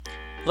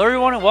Hello,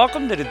 everyone, and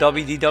welcome to the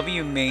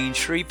WDW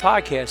Mainstreet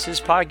podcast. This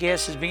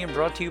podcast is being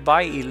brought to you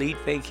by Elite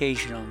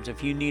Vacation Homes.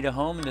 If you need a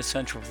home in the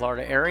Central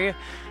Florida area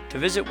to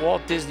visit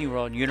Walt Disney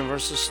World,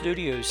 Universal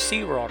Studios,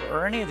 SeaWorld,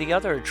 or any of the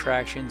other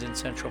attractions in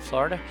Central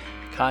Florida,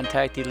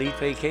 contact Elite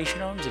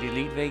Vacation Homes at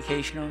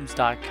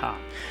elitevacationhomes.com.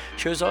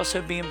 Show's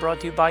also being brought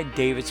to you by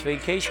David's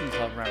Vacation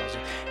Club Rentals.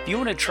 If you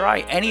want to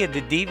try any of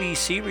the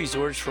DVC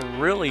resorts for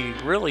really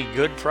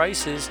good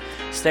prices,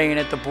 staying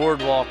at the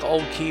Boardwalk,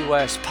 Old Key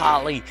West,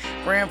 Poly,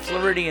 Grand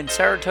Floridian,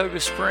 Saratoga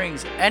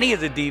Springs, any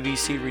of the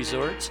DVC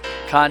resorts,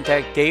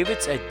 contact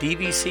David's at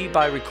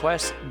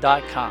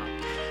dvcbyrequest.com.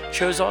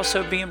 Show's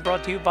also being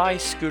brought to you by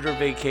Scooter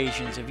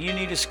Vacations. If you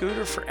need a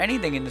scooter for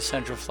anything in the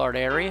Central Florida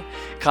area,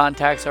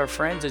 contact our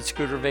friends at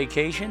Scooter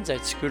Vacations at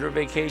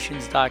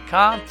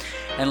scootervacations.com.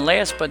 And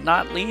last but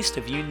not least,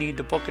 if you need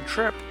to book a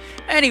trip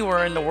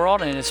anywhere in the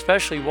world, and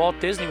especially Walt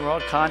Disney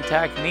World,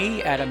 contact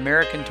me at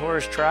American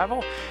Tourist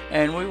Travel,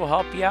 and we will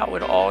help you out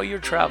with all your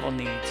travel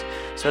needs.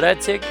 So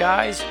that's it,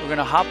 guys. We're going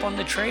to hop on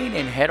the train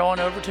and head on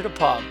over to the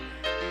pub.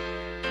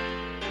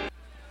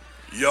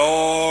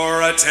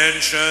 Your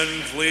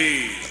attention,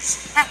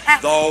 please.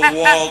 The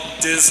Walt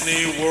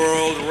Disney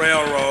World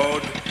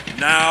Railroad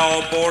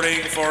now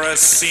boarding for a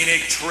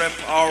scenic trip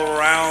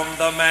around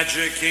the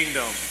Magic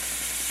Kingdom.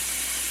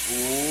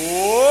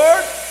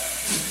 Board!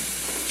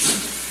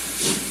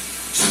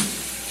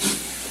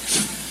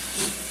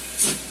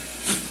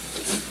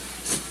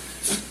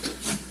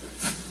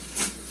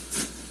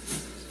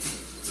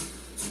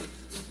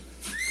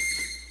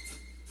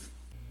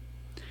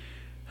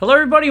 Hello,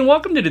 everybody, and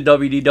welcome to the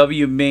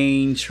WDW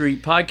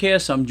Mainstreet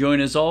podcast. I'm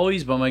joined, as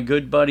always, by my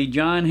good buddy,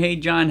 John. Hey,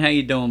 John, how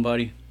you doing,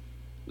 buddy?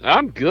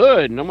 I'm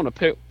good, and I'm going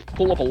to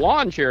pull up a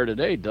lawn chair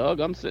today,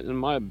 Doug. I'm sitting in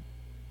my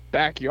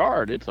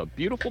backyard. It's a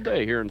beautiful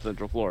day here in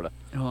Central Florida.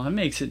 Oh, that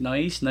makes it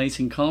nice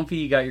and comfy.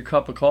 You got your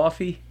cup of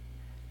coffee?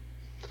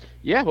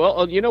 Yeah,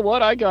 well, you know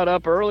what? I got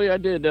up early. I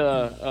did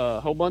a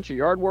whole bunch of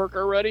yard work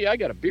already. I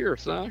got a beer,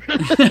 son.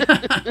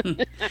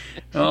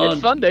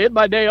 It's Sunday. It's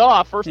my day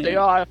off. First day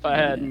off I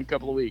had in a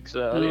couple of weeks.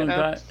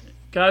 God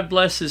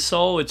bless his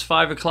soul. It's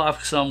 5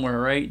 o'clock somewhere,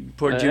 right?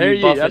 Poor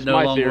Jimmy Buffett no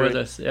longer theory. with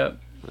us. Yep.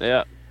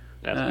 Yeah,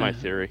 that's my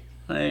theory.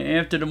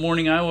 After the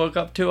morning I woke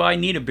up to, I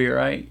need a beer,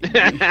 right?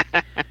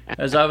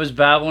 As I was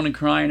babbling and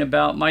crying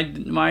about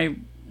my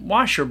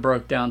washer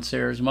broke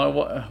downstairs.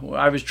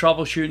 I was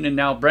troubleshooting, and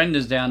now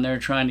Brenda's down there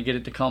trying to get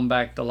it to come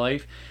back to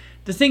life.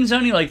 The thing's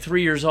only like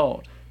 3 years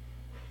old.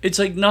 It's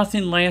like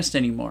nothing lasts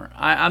anymore.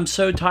 I'm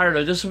so tired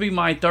of it. This will be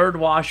my third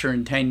washer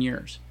in 10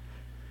 years.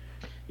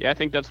 Yeah, I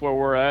think that's where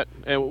we're at.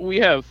 And we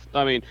have,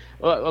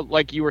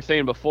 like you were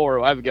saying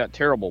before, I've got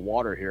terrible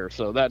water here,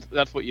 so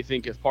that's what you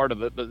think is part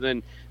of it. But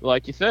then,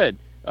 like you said,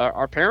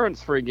 our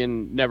parents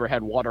friggin' never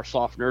had water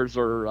softeners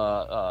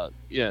or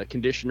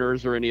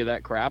conditioners or any of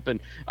that crap,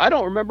 and I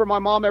don't remember my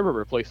mom ever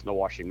replacing a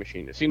washing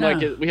machine. It seemed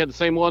like we had the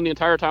same one the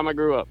entire time I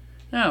grew up.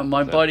 Yeah,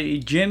 my buddy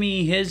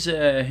Jimmy, his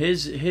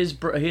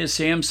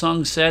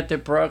Samsung set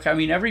that broke. I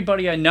mean,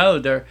 everybody I know,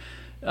 their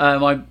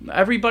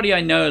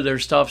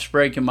stuff's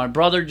breaking. My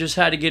brother just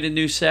had to get a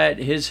new set.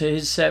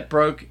 His set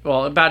broke.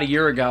 Well, about a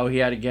year ago he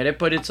had to get it,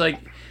 but it's like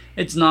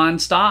it's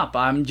nonstop.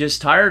 I'm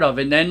just tired of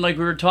it. And then, like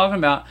we were talking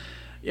about.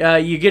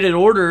 You get it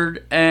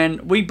ordered,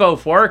 and we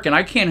both work, and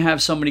I can't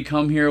have somebody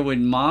come here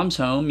when Mom's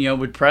home,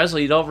 with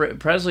Presley.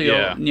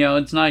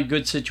 It's not a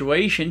good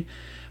situation,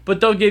 but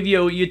they'll give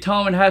you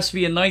tell them it has to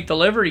be a night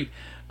delivery.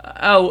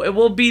 It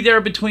will be there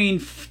between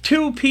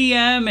 2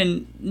 p.m.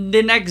 and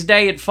the next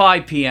day at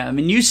 5 p.m.,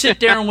 and you sit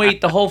there and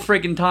wait the whole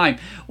freaking time.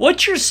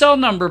 What's your cell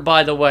number,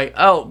 by the way?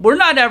 Oh, we're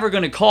not ever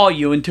going to call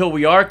you until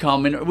we are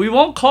coming. We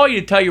won't call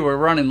you to tell you we're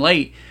running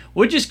late.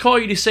 We'll just call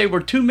you to say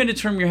we're 2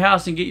 minutes from your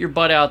house and get your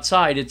butt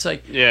outside. It's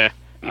like, yeah,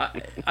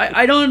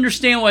 I don't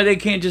understand why they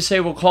can't just say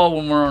we'll call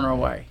when we're on our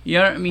way. You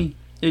know what I mean?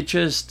 It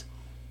just,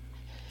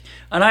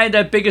 and I had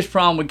that biggest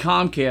problem with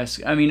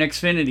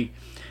Xfinity.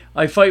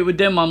 I fight with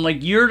them. I'm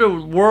like, you're the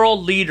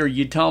world leader,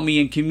 you tell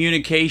me, in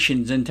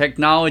communications and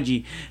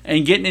technology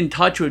and getting in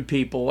touch with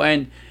people,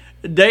 and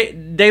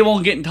they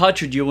won't get in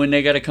touch with you when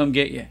they got to come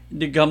get you,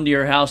 to come to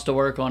your house to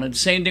work on it. The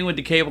same thing with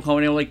the cable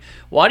company. I'm like,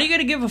 why do you got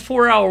to give a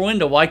 4-hour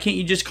window? Why can't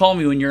you just call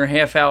me when you're a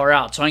half hour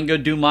out so I can go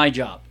do my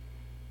job?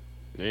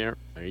 There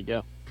you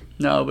go.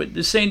 No, but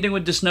the same thing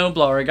with the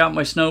snowblower. I got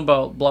my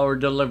snowblower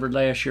delivered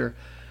last year.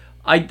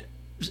 I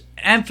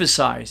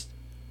emphasized,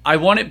 I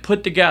want it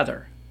put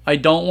together. I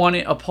don't want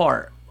it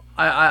apart.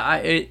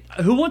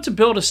 Who wants to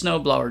build a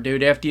snowblower,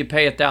 dude, after you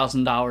pay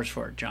 $1,000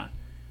 for it, John?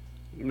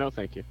 No,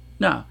 thank you.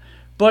 No.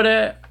 But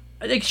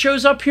it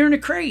shows up here in a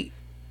crate.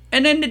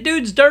 And then the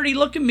dude's dirty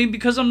looking at me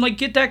because I'm like,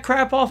 get that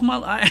crap off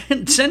my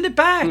and send it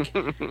back.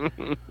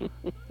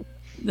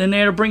 Then they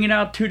had to bring it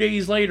out 2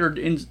 days later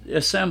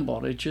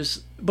assembled. It's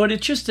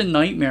just a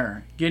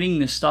nightmare getting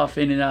the stuff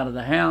in and out of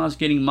the house,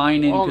 getting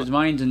mine in because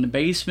mine's in the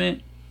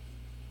basement.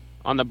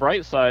 On the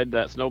bright side,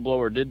 that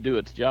snowblower did do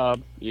its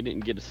job. You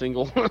didn't get a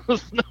single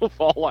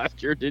snowfall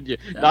last year, did you?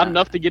 Not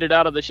enough to get it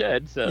out of the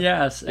shed. So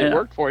yes, it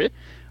worked for you.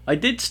 I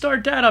did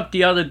start that up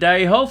the other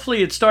day.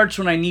 Hopefully it starts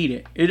when I need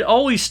it. It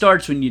always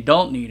starts when you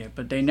don't need it,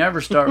 but they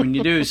never start when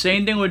you do.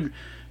 Same thing with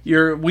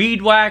your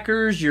weed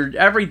whackers, your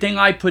everything.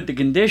 I put the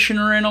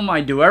conditioner in them.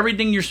 I do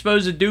everything you're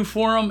supposed to do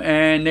for them,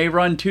 and they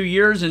run 2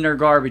 years and they're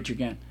garbage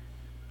again.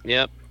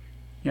 Yep.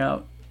 You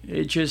know,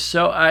 it's just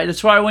so.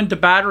 That's why I went to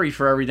battery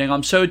for everything.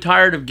 I'm so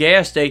tired of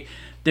gas. The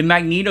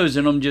magnetos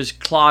in them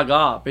just clog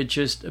up. It's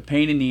just a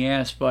pain in the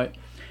ass, but.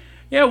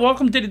 Yeah,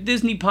 welcome to the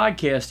Disney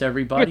podcast,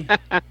 everybody.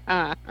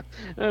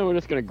 We're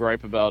just going to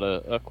gripe about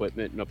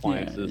equipment and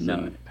appliances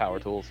and power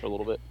tools for a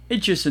little bit.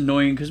 It's just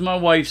annoying because my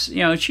wife's,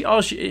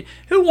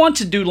 who wants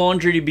to do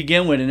laundry to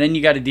begin with, and then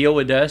you got to deal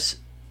with this.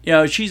 You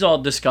know, she's all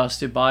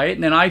disgusted by it,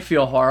 and then I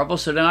feel horrible.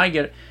 So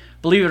then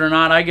believe it or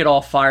not, I get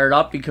all fired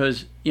up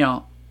because,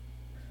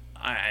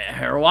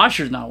 her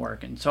washer's not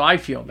working. So I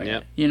feel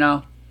bad,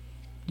 It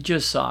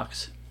just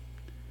sucks.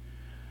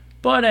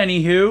 But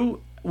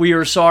anywho... We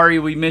are sorry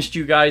we missed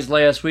you guys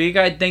last week.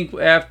 I think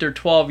after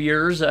 12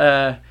 years,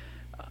 3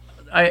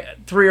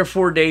 or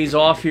 4 days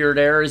off here or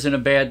there isn't a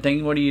bad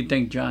thing. What do you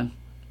think, John?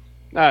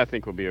 I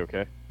think we'll be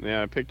okay.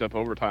 Yeah, I picked up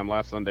overtime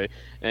last Sunday,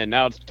 and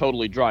now it's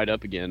totally dried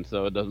up again,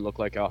 so it doesn't look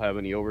like I'll have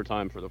any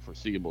overtime for the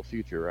foreseeable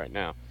future right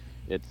now.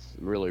 It's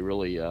really,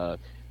 really...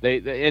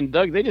 and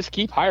Doug, they just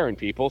keep hiring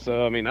people,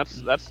 so, I mean,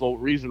 that's the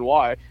reason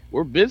why.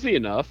 We're busy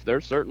enough.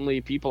 There's certainly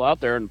people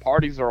out there, and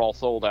parties are all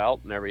sold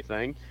out and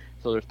everything.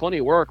 So there's plenty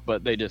of work,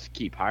 but they just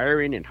keep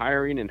hiring and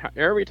hiring. And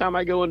every time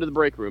I go into the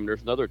break room,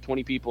 there's another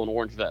 20 people in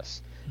orange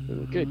vests.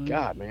 Good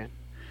God, man.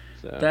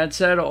 So. That's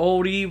that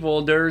old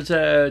evil. There's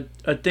a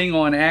thing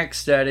on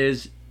X that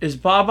is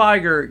Bob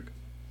Iger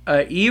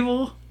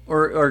evil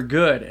or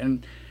good?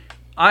 And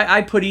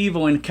I put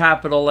evil in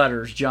capital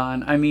letters,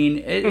 John. I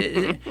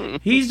mean,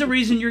 he's the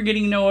reason you're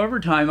getting no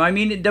overtime. I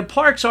mean, the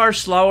parks are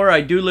slower.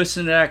 I do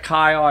listen to that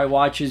Kyle. I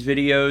watch his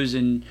videos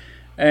and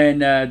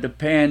the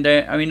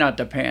Panda, I mean, not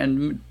the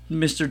Panda,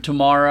 Mr.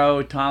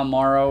 Tomorrow, Tom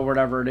Morrow,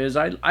 whatever it is.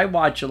 I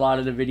watch a lot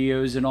of the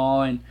videos and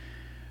all. And,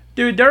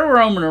 dude, they're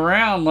roaming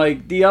around.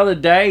 Like, the other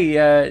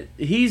day,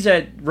 he's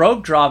at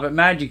Rope Drop at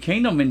Magic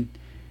Kingdom, and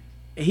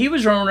he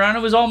was roaming around.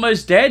 It was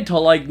almost dead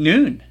till, like,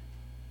 noon.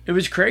 It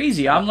was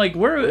crazy. I'm like,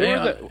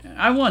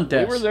 I want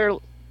this. We were there.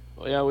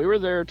 Yeah, we were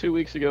there 2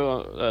 weeks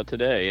ago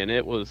today, and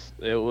it was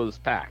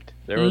packed.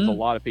 There was a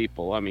lot of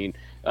people. I mean,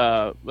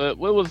 it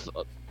was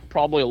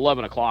probably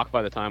 11 o'clock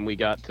by the time we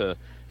got to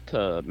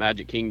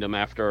Magic Kingdom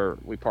after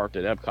we parked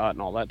at Epcot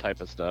and all that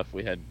type of stuff.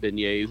 We had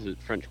beignets at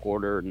French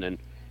Quarter and then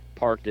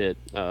parked at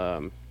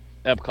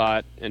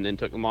Epcot and then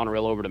took the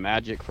monorail over to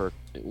Magic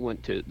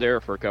went to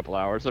there for a couple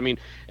hours. I mean,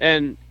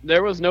 and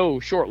there was no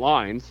short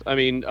lines. I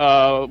mean,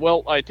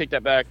 I take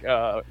that back.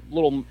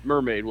 Little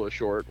Mermaid was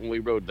short and we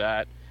rode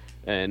that.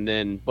 And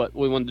then, but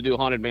we wanted to do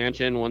Haunted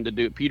Mansion, wanted to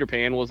do Peter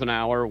Pan was an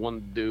hour,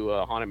 wanted to do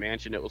Haunted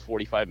Mansion, it was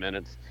 45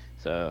 minutes.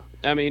 So,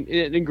 I mean,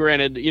 and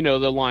granted,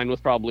 the line was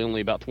probably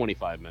only about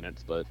 25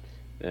 minutes, but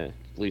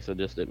Lisa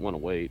just didn't want to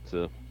wait.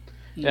 So,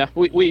 yeah,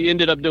 we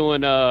ended up doing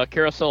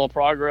Carousel of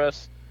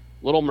Progress,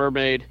 Little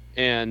Mermaid,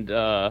 and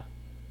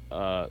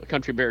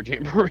Country Bear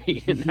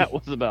Jamboree, and that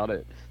was about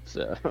it.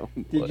 So,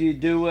 you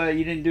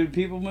didn't do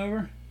People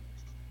Mover?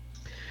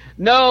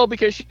 No,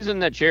 because she's in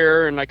that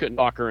chair, and I couldn't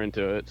talk her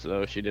into it,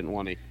 so she didn't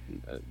want to.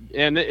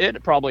 And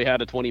it probably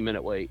had a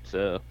 20-minute wait,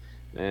 so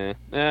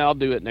I'll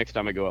do it next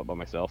time I go out by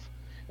myself.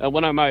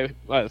 When my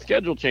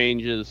schedule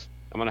changes,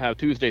 I'm going to have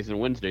Tuesdays and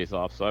Wednesdays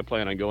off, so I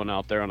plan on going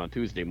out there on a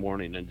Tuesday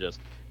morning and just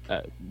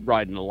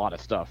riding a lot of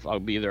stuff. I'll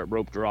be there at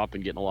Rope Drop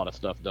and getting a lot of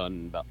stuff done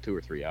in about 2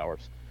 or 3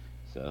 hours.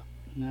 So.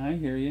 No, I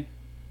hear you.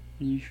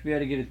 You should be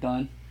able to get it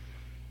done.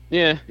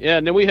 Yeah,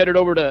 and then we headed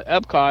over to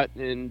Epcot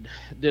and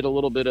did a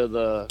little bit of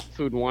the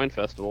Food and Wine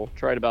Festival.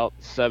 Tried about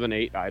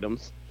 7-8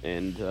 items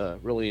and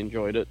really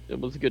enjoyed it. It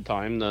was a good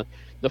time. The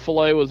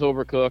filet was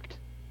overcooked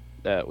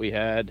that we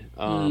had.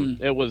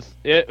 It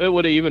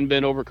would have even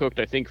been overcooked,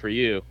 I think, for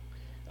you.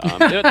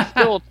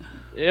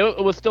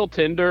 It was still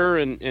tender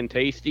and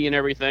tasty and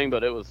everything,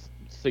 but it was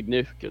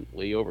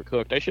significantly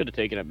overcooked. I should have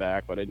taken it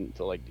back, but I didn't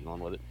feel like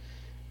dealing with it.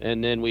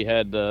 And then we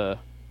had the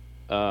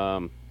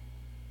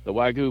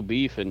Wagyu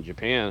beef in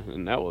Japan,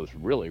 and that was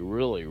really,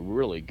 really,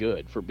 really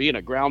good. For being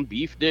a ground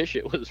beef dish,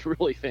 it was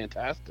really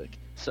fantastic.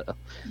 So,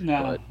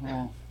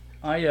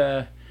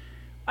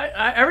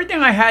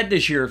 everything I had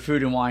this year at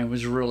Food and Wine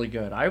was really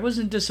good. I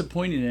wasn't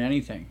disappointed in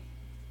anything.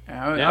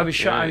 I was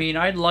shocked. I mean,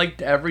 I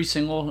liked every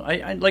single.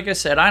 Like I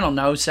said, I don't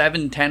know,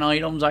 7-10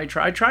 items. I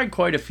tried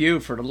quite a few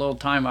for the little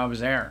time I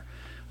was there.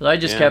 But I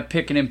just kept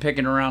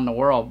picking around the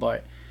world.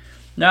 But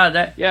no,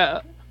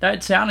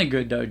 that sounded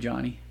good though,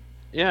 Johnny.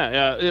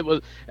 Yeah, it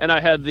was, and I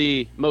had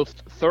the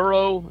most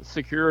thorough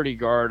security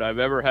guard I've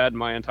ever had in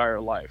my entire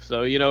life.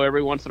 So,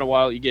 every once in a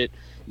while you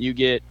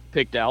get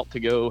picked out to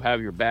go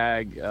have your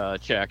bag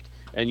checked,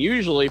 and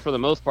usually for the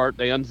most part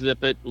they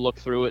unzip it, look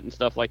through it and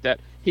stuff like that.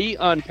 He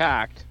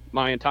unpacked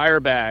my entire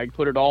bag,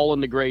 put it all in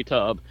the gray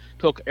tub,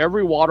 took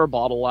every water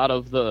bottle out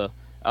of the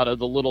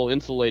little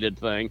insulated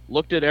thing,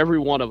 looked at every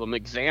one of them,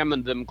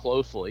 examined them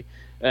closely,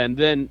 And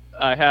then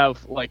I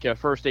have like a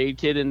first aid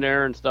kit in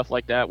there and stuff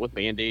like that with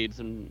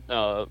Band-Aids and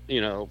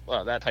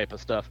that type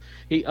of stuff.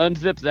 He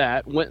unzipped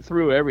that, went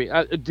through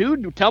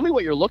dude, tell me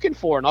what you're looking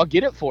for and I'll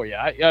get it for you.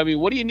 I mean,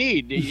 what do you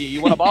need?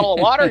 You want a bottle of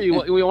water? You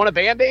want a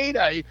Band-Aid?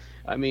 I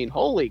mean,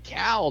 holy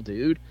cow,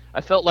 dude. I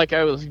felt like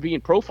I was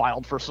being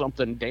profiled for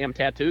something. Damn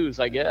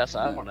tattoos, I guess.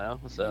 I don't know.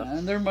 So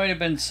there might have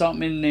been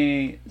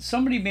something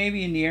somebody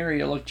maybe in the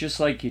area looked just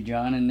like you,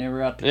 John, and they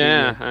were out to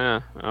yeah,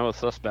 I was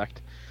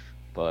suspect.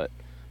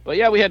 But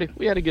yeah, we had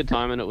a good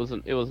time, and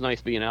it was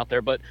nice being out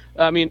there. But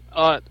I mean,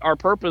 our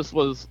purpose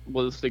was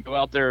to go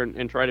out there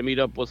and try to meet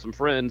up with some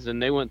friends,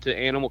 and they went to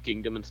Animal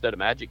Kingdom instead of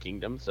Magic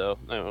Kingdom, so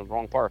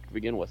wrong park to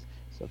begin with.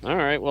 So all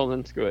right, well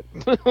then screw it.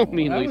 That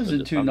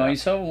wasn't too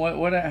nice. How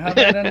did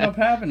that end up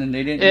happening?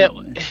 They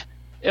didn't.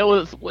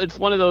 It's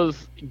one of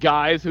those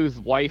guys whose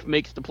wife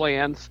makes the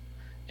plans,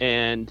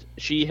 and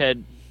she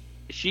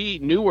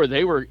knew where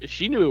they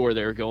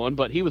were going,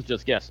 but he was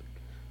just guessing,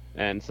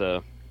 and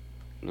so.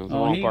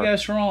 He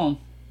guessed wrong.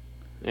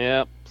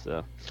 Yep.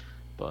 So,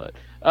 but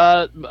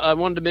I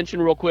wanted to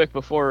mention real quick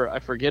before I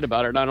forget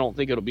about it. And I don't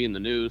think it'll be in the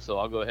news, so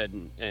I'll go ahead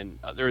and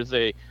there's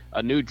a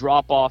new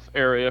drop-off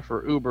area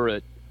for Uber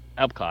at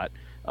Epcot.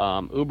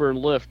 Uber and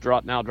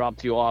Lyft now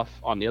drops you off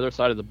on the other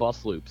side of the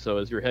bus loop. So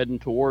as you're heading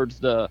towards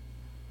the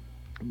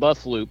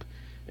bus loop,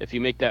 if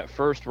you make that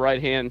first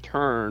right-hand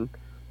turn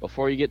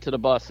before you get to the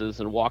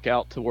buses and walk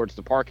out towards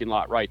the parking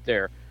lot right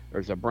there,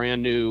 there's a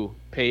brand new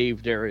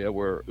paved area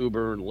where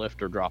Uber and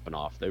Lyft are dropping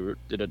off. They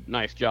did a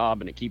nice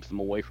job, and it keeps them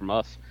away from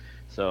us.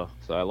 So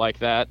I like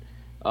that.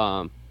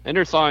 And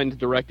there's signs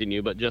directing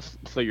you, but just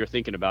so you're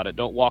thinking about it,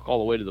 don't walk all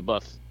the way to the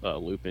bus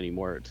loop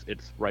anymore.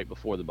 It's right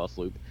before the bus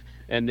loop.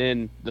 And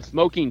then the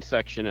smoking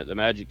section at the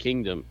Magic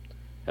Kingdom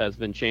has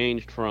been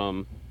changed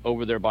from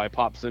over there by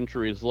Pop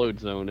Century's load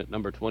zone at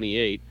number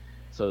 28.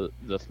 So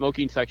the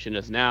smoking section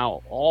is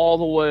now all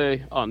the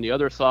way on the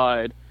other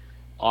side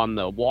on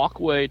the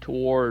walkway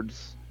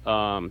towards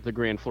the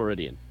Grand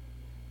Floridian.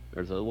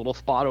 There's a little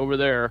spot over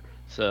there,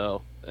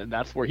 and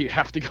that's where you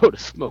have to go to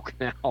smoke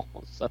now.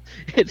 So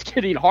it's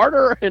getting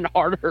harder and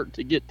harder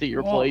to get to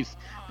your place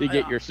to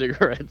get your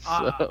cigarettes.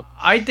 So.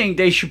 I think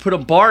they should put a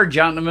barge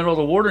out in the middle of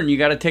the water, and you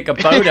got to take a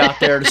boat out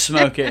there to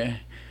smoke it.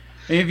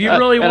 If you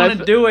really want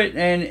to do it,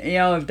 and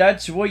if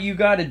that's what you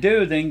got to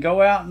do, then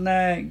go out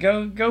and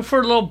go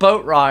for a little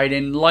boat ride,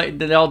 and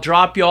they'll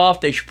drop you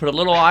off. They should put a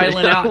little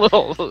island out,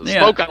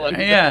 smoke island.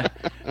 Yeah,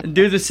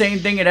 do the same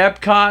thing at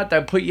Epcot.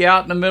 They put you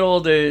out in the middle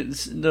of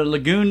the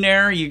lagoon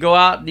there. You go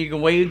out and you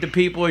can wave to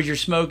people as you're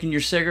smoking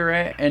your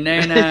cigarette, and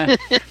then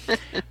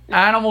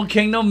Animal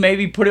Kingdom,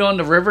 maybe put it on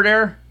the river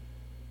there.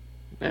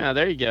 Yeah,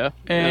 there you go.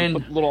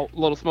 And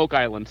little smoke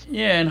islands.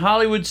 Yeah, and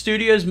Hollywood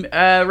Studios,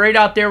 right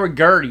out there with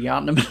Gertie,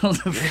 out in the middle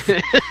of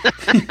the.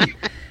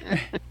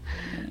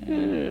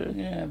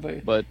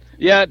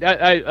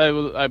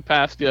 I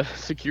passed a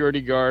security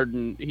guard,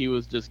 and he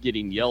was just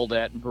getting yelled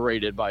at and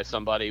berated by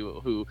somebody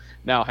who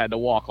now had to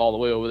walk all the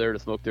way over there to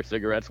smoke their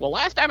cigarettes. Well,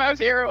 last time I was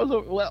here, I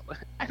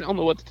don't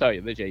know what to tell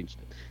you. They changed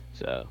it,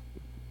 so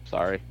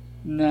sorry.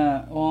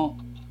 Nah, well,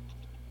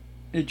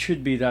 it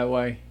should be that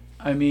way.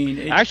 I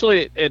mean,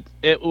 actually,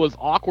 it was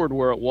awkward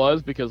where it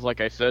was because,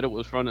 like I said, it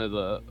was front of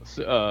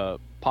the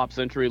Pop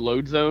Century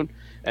load zone,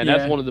 and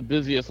that's one of the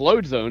busiest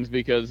load zones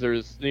because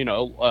there's,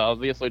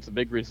 obviously it's a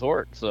big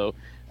resort. So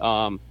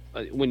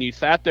when you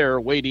sat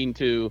there waiting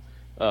to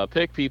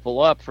pick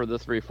people up for the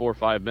 3, 4,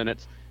 5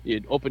 minutes,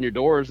 you'd open your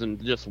doors and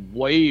just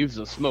waves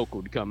of smoke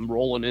would come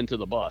rolling into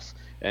the bus.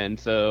 And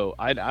so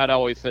I'd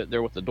always sit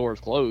there with the doors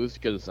closed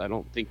because I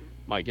don't think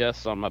my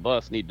guests on my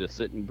bus need to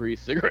sit and breathe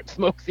cigarette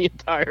smoke the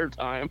entire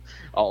time.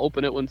 I'll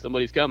open it when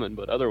somebody's coming,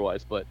 but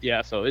otherwise. But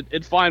yeah, so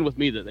it's fine with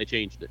me that they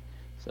changed it.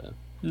 So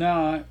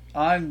no,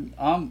 I'm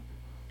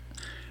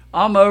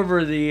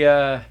over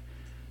the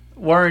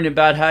worrying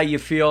about how you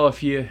feel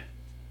if you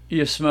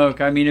smoke.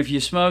 I mean, if you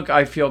smoke,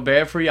 I feel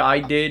bad for you. I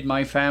did.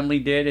 My family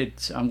did.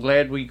 I'm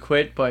glad we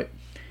quit, but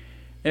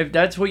if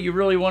that's what you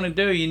really want to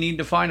do, you need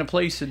to find a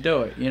place to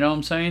do it. You know what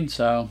I'm saying?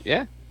 So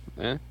yeah.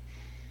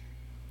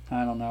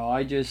 I don't know.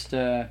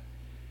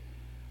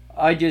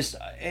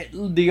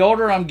 The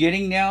older I'm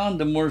getting now,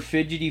 the more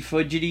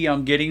fidgety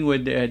I'm getting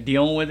with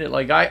dealing with it.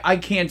 Like I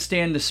can't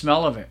stand the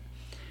smell of it.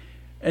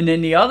 And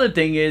then the other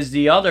thing is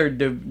the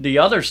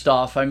other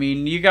stuff. I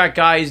mean, you got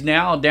guys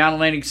now down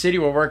Atlantic City.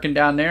 We're working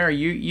down there.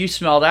 You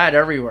smell that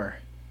everywhere.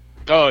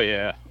 Oh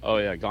yeah,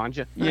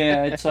 ganja.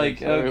 Yeah, it's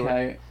like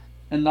okay,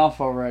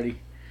 enough already.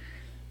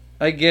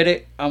 I get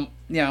it.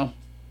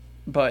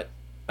 But.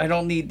 I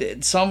don't need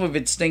it. Some of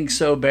it stinks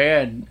so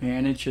bad,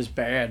 man. It's just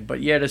bad. But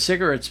yeah, the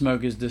cigarette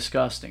smoke is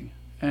disgusting.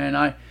 And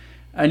I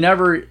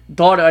never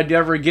thought I'd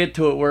ever get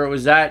to it where it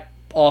was that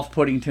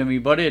off-putting to me,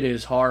 but it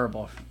is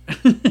horrible.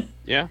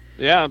 Yeah.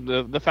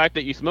 The fact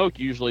that you smoke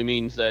usually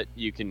means that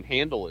you can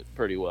handle it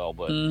pretty well.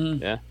 But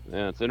yeah,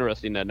 it's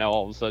interesting that now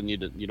all of a sudden you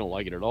don't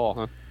like it at all,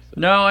 huh?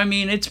 No, I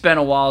mean, it's been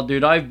a while,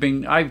 dude.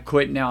 I've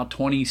quit now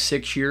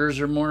 26 years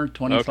or more,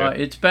 25.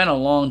 Okay. It's been a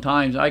long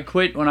time. I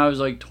quit when I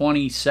was like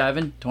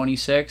 27,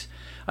 26.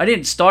 I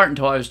didn't start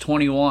until I was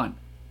 21.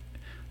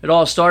 it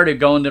all started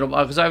going to the,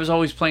 because I was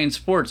always playing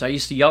sports. I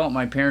used to yell at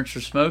my parents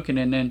for smoking,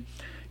 and then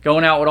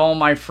going out with all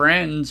my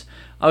friends.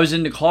 I was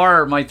in the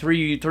car. My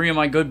three of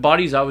my good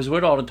buddies I was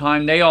with all the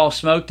time, they all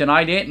smoked and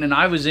I didn't, and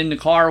I was in the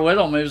car with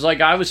them. It was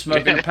like I was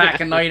smoking a pack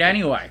a night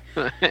anyway.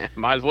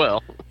 Might as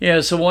well.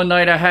 Yeah, so one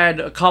night I had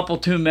a couple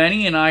too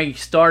many, and I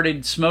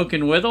started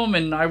smoking with them,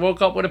 and I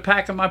woke up with a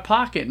pack in my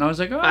pocket, and I was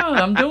like, oh,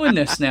 I'm doing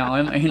this now.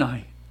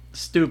 And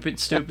stupid.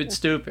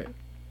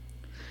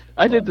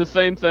 I did the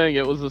same thing.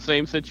 It was the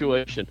same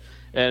situation,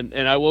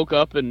 and I woke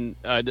up and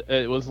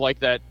it was like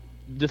that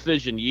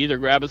decision. You either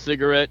grab a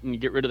cigarette and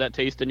get rid of that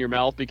taste in your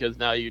mouth because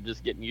now you're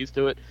just getting used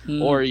to it,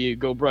 or you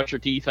go brush your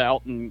teeth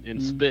out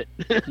and spit.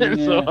 Yeah.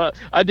 So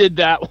I did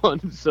that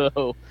one.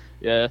 So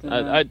yeah,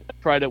 I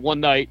tried it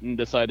one night and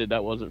decided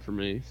that wasn't for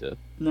me. So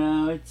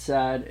no, it's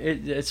sad.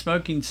 It's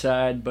smoking's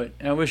sad, but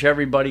I wish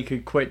everybody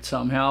could quit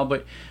somehow.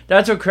 But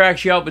that's what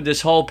cracks you up with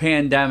this whole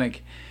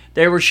pandemic.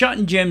 They were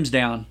shutting gyms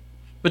down,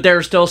 but they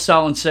were still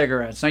selling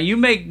cigarettes. Now you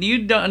make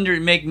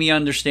me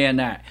understand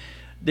that.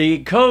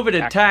 The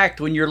COVID attacked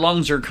when your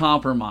lungs are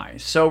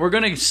compromised. So we're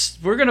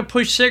gonna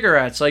push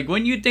cigarettes. Like,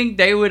 when you think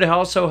they would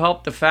also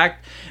help the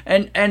fact,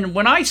 and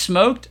when I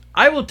smoked,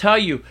 I will tell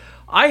you,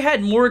 I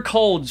had more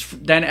colds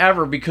than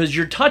ever because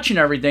you're touching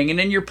everything and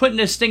then you're putting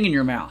this thing in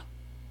your mouth.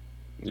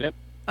 Yep.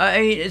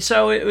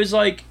 So it was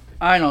like,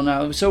 I don't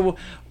know. So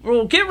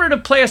we'll get rid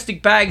of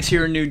plastic bags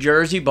here in New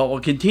Jersey, but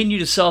we'll continue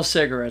to sell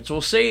cigarettes.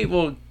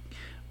 We'll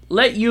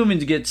let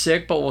humans get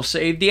sick, but we'll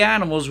save the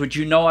animals, which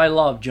you know I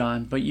love,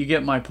 John. But you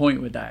get my point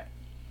with that.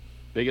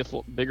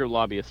 Bigger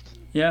lobbyists.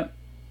 Yeah.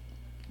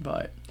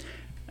 But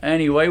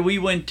anyway, we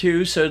went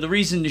to, so the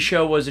reason the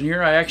show wasn't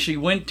here, I actually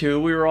went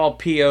to, we were all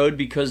PO'd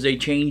because they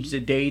changed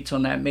the dates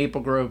on that Maple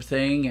Grove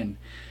thing, and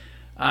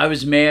I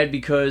was mad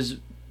because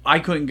I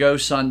couldn't go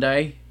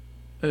Sunday.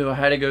 I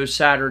had to go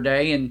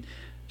Saturday, and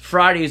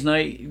Friday's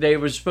night, they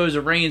were supposed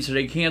to rain, so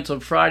they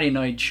canceled Friday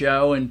night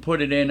show and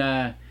put it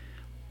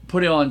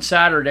on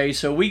Saturday,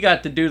 so we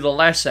got to do the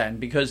less end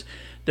because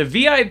the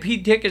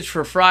VIP tickets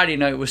for Friday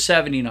night was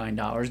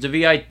 $79. The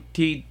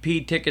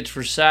VIP tickets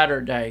for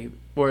Saturday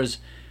was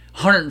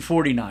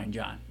 $149,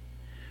 John.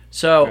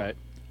 So right.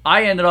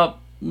 I ended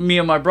up, me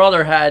and my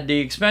brother had the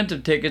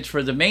expensive tickets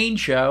for the main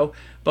show,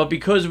 but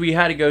because we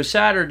had to go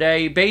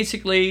Saturday,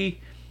 basically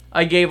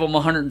I gave them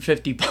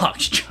 $150,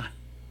 John.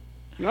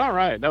 All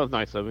right, that was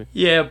nice of you.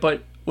 Yeah,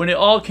 but when it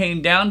all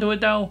came down to it,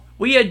 though,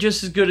 we had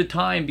just as good a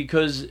time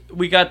because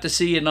we got to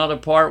see another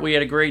part. We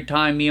had a great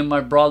time, me and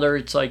my brother.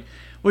 It's like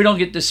we don't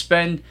get to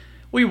spend...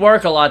 We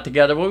work a lot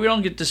together, but we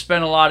don't get to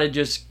spend a lot of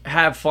just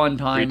have fun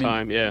time. Free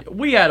time, yeah.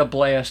 We had a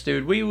blast,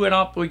 dude. We went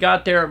up, we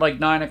got there at like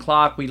 9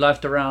 o'clock. We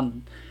left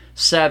around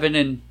 7,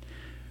 and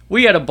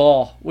we had a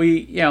ball.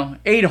 We,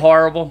 ate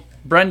horrible.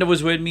 Brenda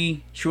was with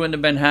me. She wouldn't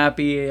have been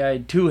happy. I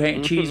had 2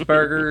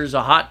 cheeseburgers,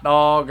 a hot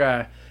dog,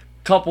 a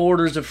couple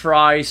orders of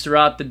fries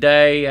throughout the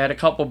day. I had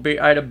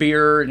a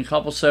beer and a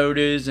couple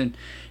sodas, and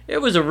it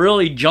was a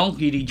really junk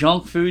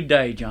food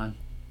day, John.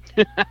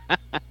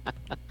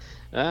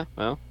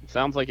 Well,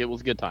 sounds like it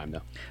was a good time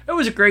though. It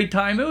was a great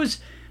time.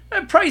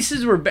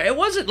 Prices were bad. It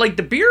wasn't like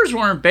the beers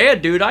weren't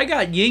bad, dude. I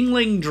got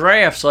Yingling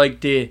drafts,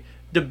 like the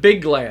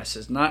big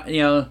glasses, not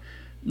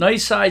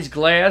nice size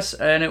glass,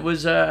 and it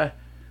was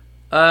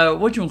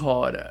what you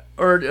call it?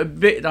 Or a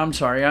bit. I'm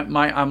sorry,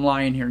 I'm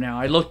lying here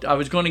now. I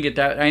was going to get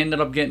that. I ended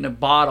up getting a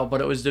bottle,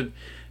 but it was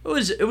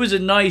a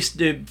nice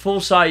full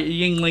size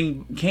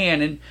Yingling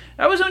can, and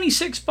that was only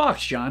 $6,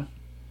 John.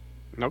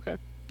 Okay.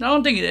 I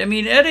don't think. I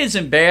mean, it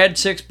isn't bad.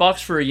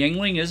 $6 for a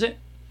Yingling, is it?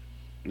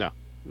 No.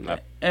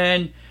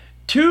 And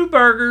 2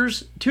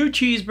 burgers, 2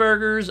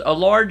 cheeseburgers, a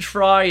large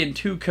fry, and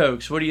 2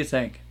 Cokes. What do you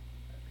think?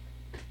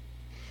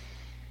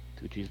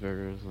 2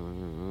 cheeseburgers,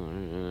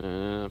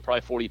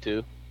 probably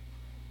 42.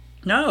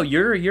 No,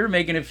 you're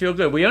making it feel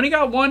good. We only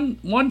got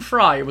one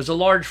fry. It was a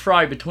large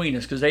fry between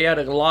us because they had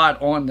a lot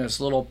on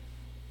this little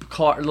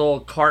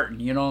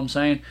carton. You know what I'm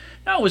saying?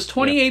 No, it was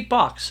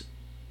 $28.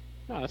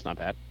 No, that's not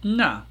bad.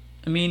 No.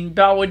 I mean,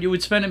 about what you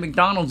would spend at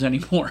McDonald's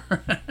anymore.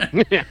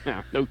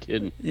 Yeah, no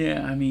kidding.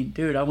 Yeah, I mean,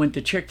 dude, I went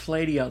to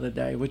Chick-fil-A the other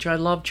day, which I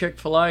love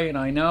Chick-fil-A, and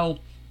I know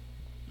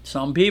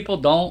some people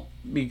don't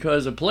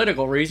because of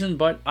political reasons,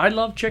 but I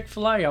love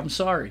Chick-fil-A. I'm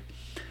sorry.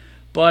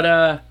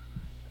 But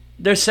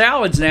their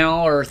salads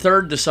now are a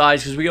third the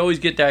size because we always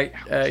get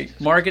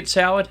that market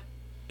salad,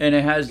 and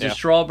it has the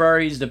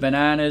strawberries, the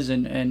bananas,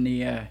 and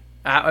the...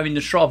 the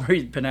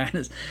strawberry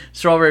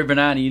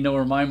banana, you know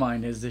where my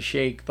mind is, the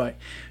shake, but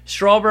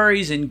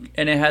strawberries and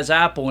it has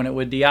apple in it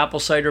with the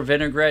apple cider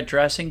vinaigrette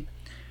dressing.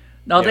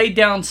 Now they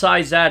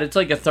downsized that. It's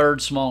like a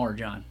third smaller,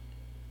 John.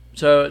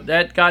 So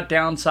that got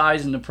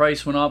downsized and the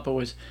price went up.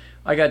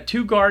 I got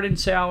 2 garden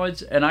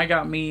salads, and I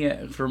got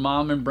me, for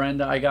Mom and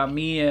Brenda, I got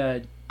me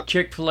a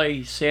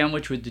Chick-fil-A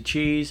sandwich with the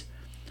cheese,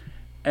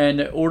 and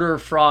the order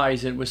of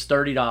fries, it was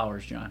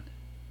 $30, John.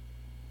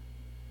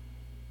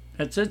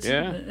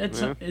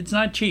 It's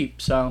not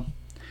cheap, so.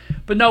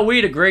 But no, we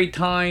had a great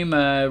time.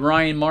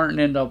 Ryan Martin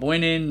ended up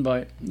winning,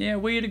 but yeah,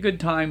 we had a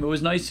good time. It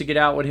was nice to get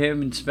out with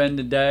him and spend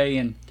the day,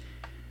 and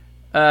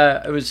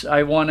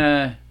I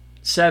won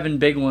 7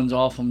 big ones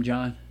off them,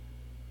 John.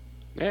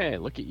 Hey,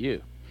 look at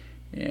you.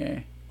 Yeah,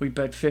 we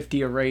bet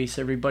 50 a race.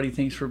 Everybody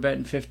thinks we're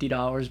betting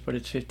 $50, but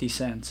it's 50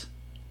 cents.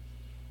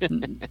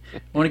 Want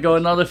to go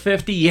another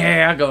 50?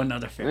 Yeah, I'll go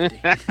another 50.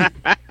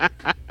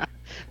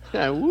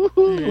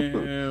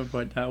 Yeah,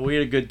 but we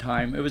had a good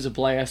time. It was a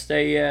blast.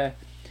 They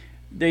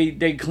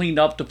cleaned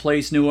up the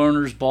place. New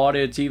owners bought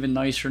it. It's even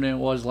nicer than it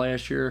was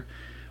last year.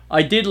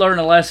 I did learn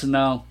a lesson,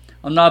 though.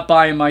 I'm not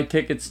buying my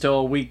tickets till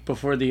a week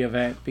before the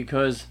event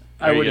because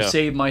I would have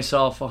saved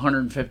myself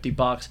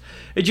 $150.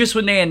 It's just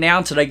when they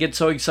announce it, I get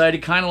so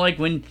excited. Kind of like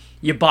when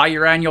you buy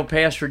your annual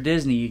pass for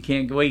Disney. You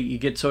can't wait. You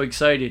get so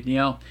excited. You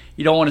know,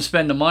 you don't want to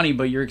spend the money,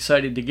 but you're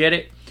excited to get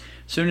it.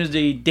 As soon as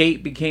the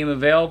date became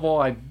available,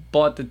 I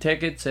bought the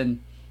tickets,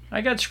 and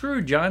I got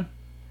screwed, John.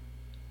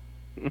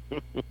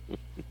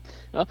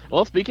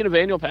 Well, speaking of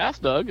annual pass,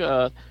 Doug,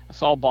 I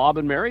saw Bob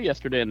and Mary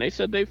yesterday, and they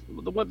said they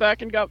went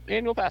back and got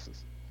annual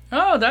passes.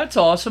 Oh, that's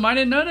awesome. I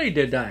didn't know they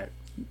did that.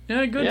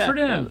 Yeah, good for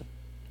them.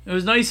 It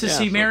was nice to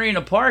see Mary in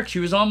the park. She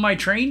was on my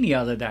train the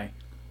other day.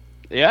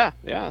 Yeah.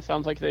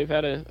 Sounds like they've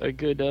had a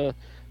good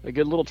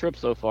little trip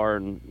so far,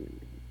 and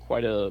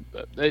quite a.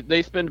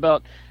 They spend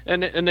about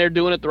and they're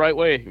doing it the right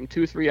way,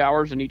 2-3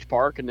 hours in each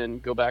park, and then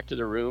go back to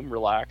their room,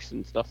 relax,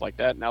 and stuff like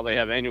that. Now they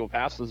have annual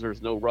passes.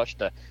 There's no rush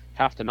to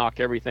have to knock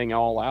everything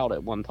all out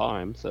at one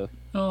time. So.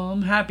 Oh,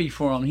 I'm happy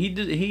for them.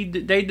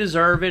 They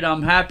deserve it.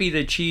 I'm happy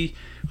that she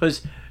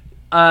was.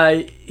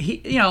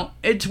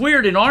 It's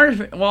weird in our.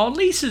 Well,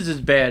 Lisa's as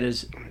bad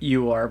as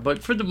you are,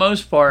 but for the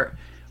most part,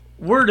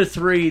 we're the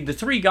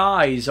three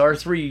guys.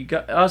 Us three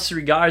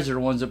guys are the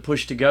ones that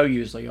push to go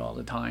usually all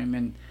the time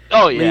and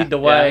lead the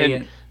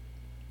way.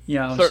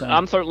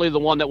 I'm certainly the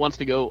one that wants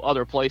to go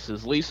other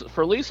places. Lisa,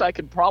 I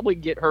could probably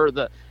get her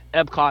the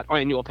Epcot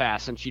annual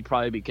pass, and she'd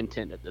probably be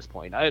content at this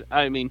point.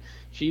 I mean,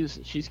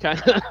 she's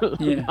kind of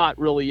not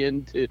really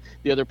into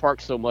the other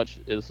parks so much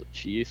as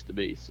she used to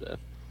be. So.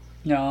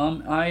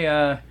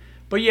 No,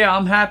 but yeah,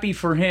 I'm happy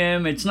for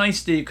him. It's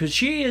nice because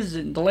she is,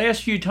 the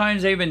last few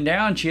times they've been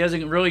down, she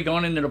hasn't really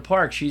gone into the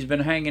park. She's been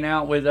hanging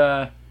out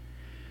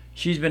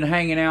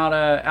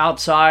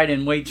outside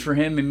and waits for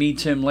him and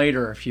meets him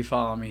later, if you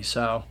follow me.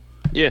 So.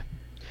 Yeah,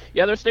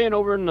 they're staying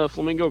over in the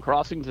Flamingo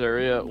Crossings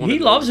area. He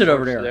loves it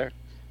over there.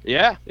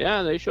 Yeah,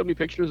 they showed me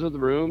pictures of the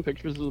room,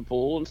 pictures of the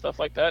pool and stuff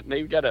like that, and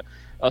they've got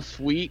a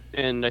suite,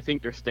 and I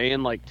think they're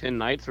staying like 10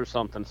 nights or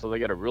something, so they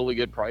got a really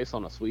good price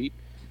on a suite.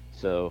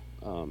 So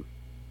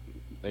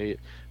they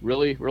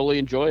really, really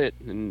enjoy it.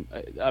 And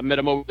I met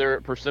him over there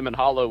at Persimmon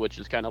Hollow, which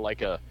is kind of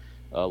like a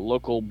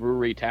local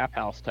brewery tap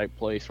house type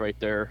place right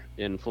there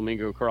in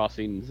Flamingo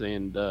Crossings.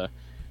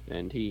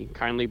 And he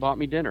kindly bought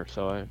me dinner.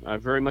 So I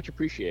very much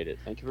appreciate it.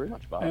 Thank you very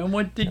much, Bob. And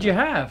what did you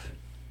have?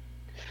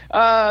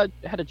 Had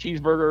a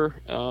cheeseburger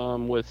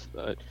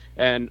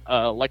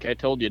like I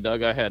told you,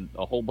 Doug, I had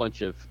a whole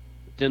bunch of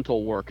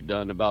dental work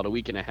done about a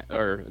week and a half,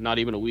 or not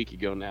even a week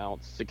ago now.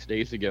 It's 6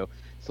 days ago.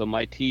 So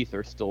my teeth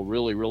are still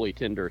really, really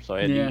tender. So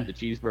I had to eat the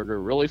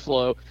cheeseburger really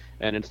slow.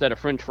 And instead of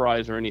French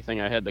fries or anything,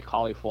 I had the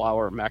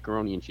cauliflower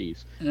macaroni and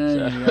cheese. It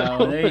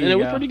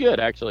was pretty good,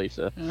 actually.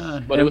 So,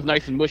 but it was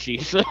nice and mushy.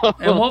 So.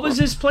 And what was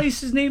this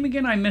place's name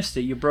again? I missed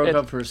it. You broke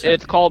up for a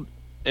second.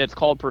 It's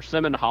called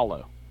Persimmon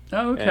Hollow.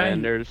 Oh, okay.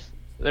 And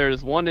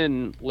there's one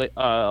in Lake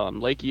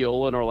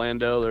Eola in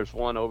Orlando. There's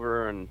one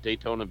over in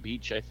Daytona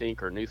Beach, I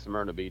think, or New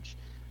Smyrna Beach.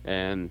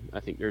 And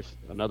I think there's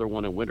another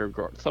one in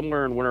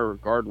somewhere in Winter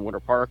Garden, Winter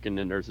Park, and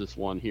then there's this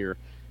one here,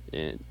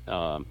 and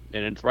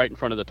it's right in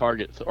front of the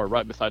Target, or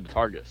right beside the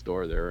Target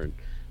store there in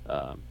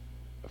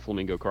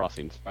Flamingo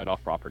Crossings, right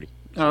off property.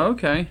 So. Oh,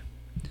 okay.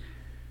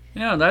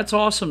 Yeah, that's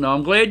awesome. Though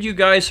I'm glad you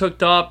guys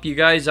hooked up. You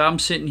guys, I'm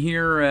sitting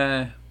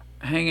here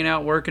hanging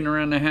out, working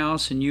around the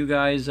house, and you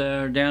guys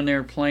are down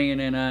there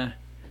playing in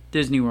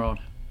Disney World.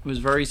 It was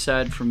very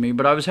sad for me,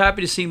 but I was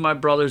happy to see my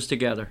brothers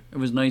together. It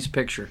was a nice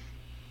picture.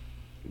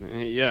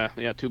 Yeah,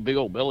 two big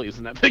old bellies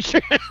in that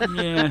picture.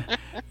 Yeah,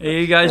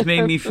 you guys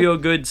made me feel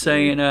good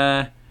saying,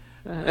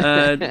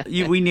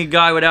 we need a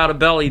guy without a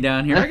belly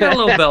down here. I got a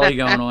little belly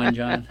going on,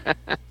 John.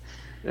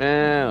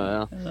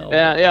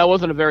 Yeah, it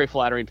wasn't a very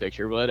flattering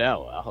picture, but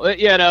well.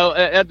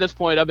 At this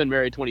point, I've been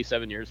married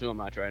 27 years. Who am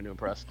I trying to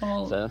impress?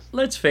 Well, so.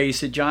 Let's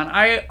face it, John.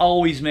 I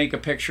always make a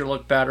picture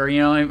look better, so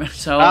it would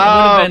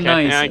have been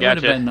nice. Yeah, it would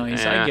have been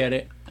nice. Yeah.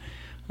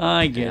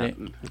 I get it.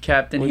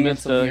 Captain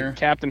Handsome here.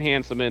 Captain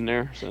Handsome in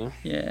there. So.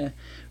 Yeah.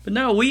 But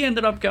no, we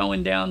ended up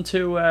going down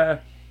to,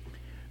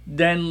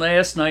 then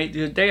last night,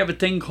 they have a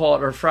thing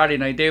called, or Friday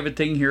night, they have a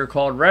thing here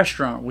called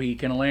Restaurant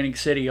Week in Atlantic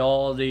City.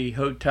 All the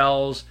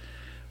hotels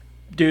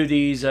do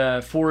these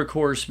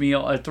 3-course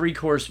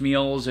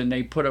meals, and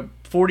they put up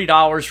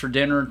 $40 for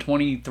dinner,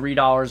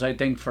 $23, I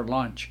think, for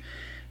lunch.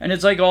 And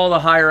it's like all the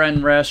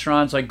higher-end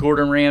restaurants, like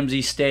Gordon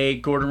Ramsay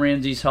Steak, Gordon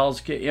Ramsay's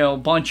Hell's, a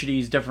bunch of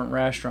these different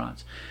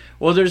restaurants.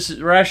 Well, there's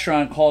a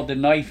restaurant called the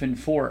Knife and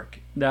Fork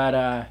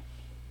that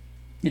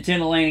it's in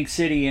Atlantic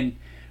City, and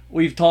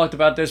we've talked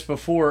about this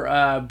before.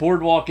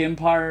 Boardwalk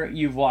Empire,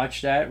 you've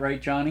watched that,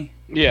 right, Johnny?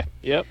 Yeah.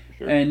 Yep.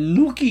 Sure. And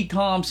Nookie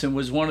Thompson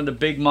was one of the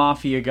big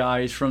mafia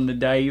guys from the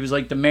day. He was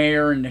like the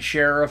mayor and the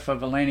sheriff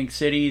of Atlantic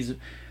City. He's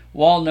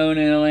well known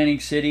in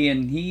Atlantic City,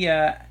 and he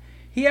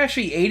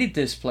actually ate at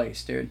this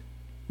place, dude,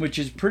 which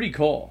is pretty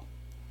cool.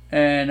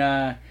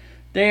 And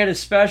they had a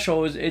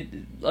special.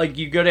 Like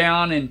you go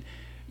down and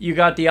you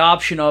got the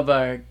option of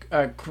a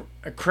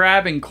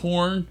crab and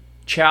corn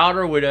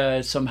chowder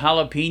with some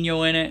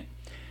jalapeno in it.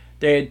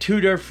 They had two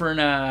different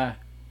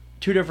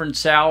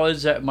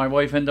salads that my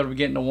wife ended up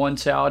getting the one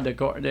salad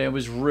that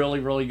was really,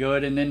 really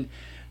good. And then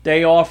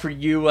they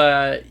offered you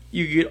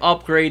could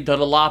upgrade to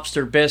the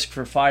lobster bisque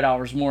for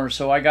 $5 more.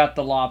 So I got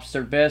the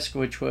lobster bisque,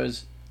 which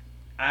was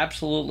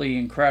absolutely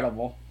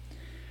incredible.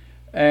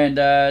 And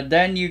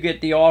then you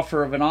get the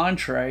offer of an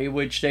entree,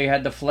 which they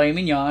had the filet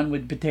mignon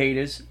with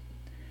potatoes.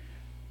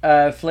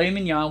 Filet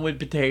mignon with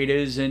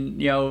potatoes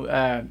and,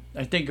 I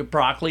think a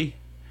broccoli.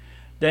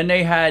 Then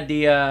they had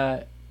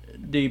the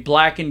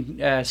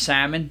blackened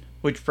salmon,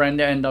 which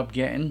Brenda ended up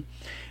getting.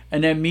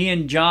 And then me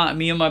and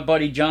my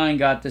buddy John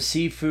got the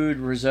seafood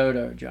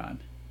risotto, John,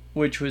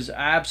 which was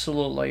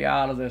absolutely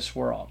out of this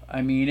world.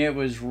 I mean, it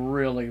was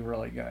really,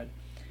 really good.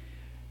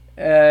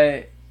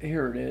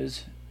 Here it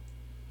is.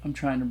 I'm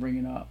trying to bring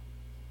it up.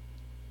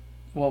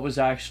 What was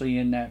actually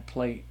in that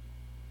plate?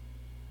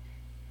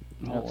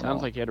 It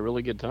sounds like you had a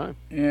really good time.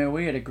 Yeah,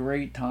 we had a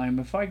great time.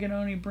 If I can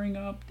only bring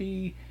up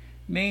the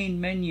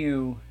main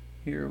menu.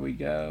 Here we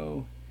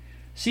go.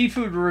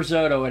 Seafood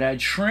risotto. It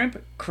had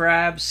shrimp,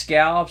 crab,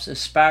 scallops,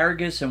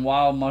 asparagus, and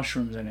wild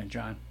mushrooms in it,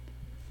 John.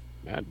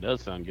 That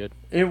does sound good.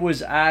 It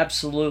was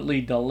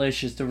absolutely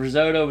delicious. The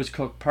risotto was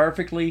cooked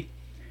perfectly.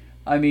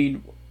 I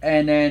mean,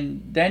 and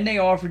then they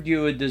offered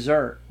you a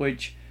dessert,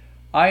 which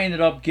I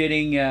ended up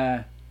getting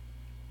the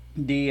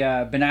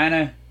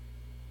banana.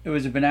 It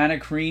was a banana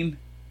cream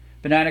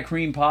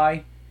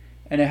pie,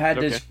 and it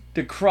had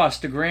the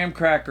crust, the graham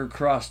cracker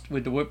crust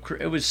with the whipped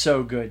cream. It was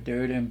so good,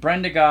 dude. And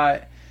Brenda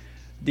got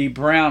the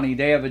brownie.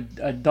 They have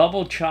a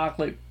double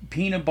chocolate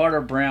peanut butter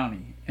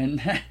brownie,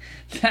 and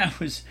that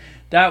was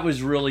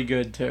really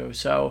good too.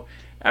 So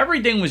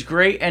everything was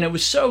great, and it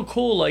was so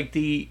cool. Like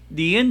the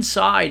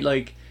inside,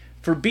 like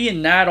for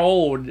being that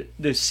old,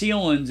 the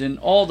ceilings and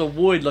all the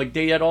wood, like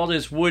they had all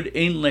this wood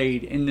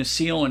inlaid in the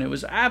ceiling. It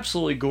was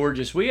absolutely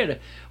gorgeous. We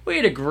had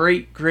a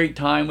great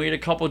time. We had a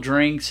couple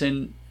drinks,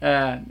 and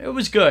it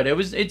was good. It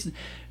was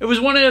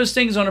one of those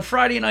things on a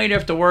Friday night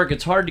after work.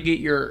 It's hard to get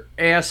your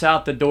ass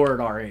out the door at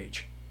our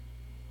age.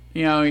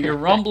 You're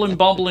rumbling,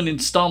 bumbling,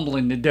 and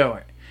stumbling to do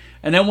it.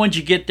 And then once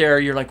you get there,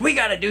 you're like, we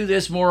got to do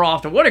this more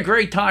often. What a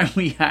great time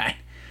we had.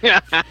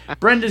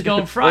 Brenda's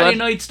going, Friday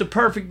night's the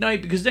perfect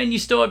night because then you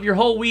still have your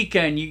whole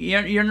weekend.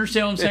 You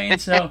understand what I'm saying?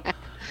 So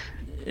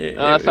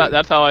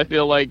that's how I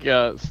feel like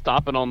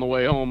stopping on the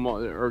way home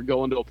or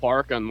going to a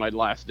park on my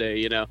last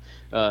day,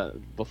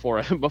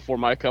 before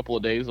my couple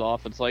of days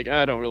off. It's like,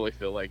 I don't really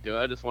feel like doing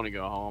it. I just want to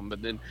go home.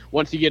 But then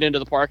once you get into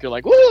the park, you're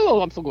like, whoa,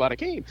 I'm so glad I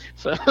came.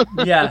 So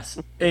Yes,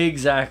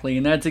 exactly.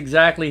 And that's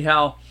exactly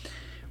how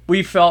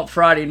we felt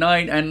Friday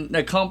night. And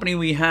the company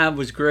we have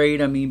was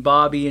great. I mean,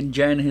 Bobby and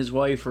Jen, his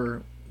wife,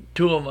 are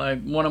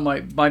one of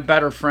my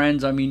better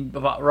friends. I mean,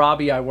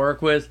 Robbie I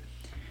work with,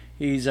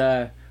 he's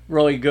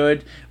really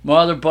good. My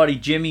other buddy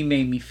Jimmy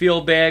made me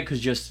feel bad because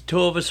just the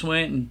two of us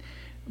went, and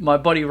my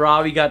buddy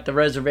Robbie got the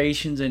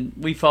reservations, and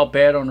we felt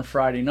bad on a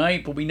Friday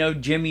night. But we know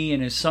Jimmy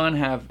and his son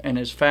and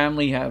his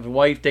family have a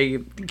wife. The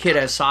kid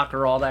has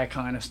soccer, all that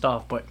kind of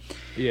stuff. But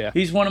yeah,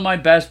 he's one of my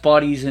best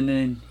buddies, and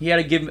then he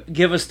had to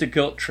give us the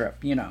guilt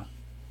trip,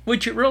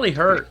 which it really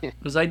hurt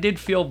because I did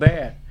feel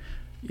bad,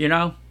 You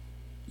know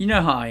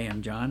how I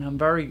am, John. I'm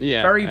very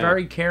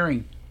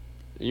caring.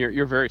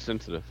 You're very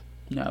sensitive.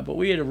 No, but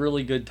we had a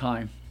really good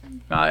time.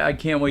 I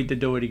can't wait to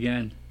do it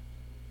again.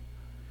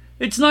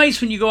 It's nice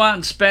when you go out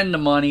and spend the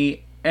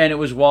money and it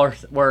was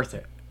worth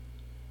it.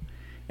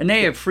 And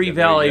they have free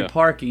valet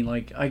parking.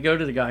 Like I go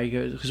to the guy, he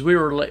goes, because we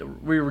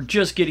were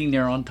just getting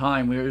there on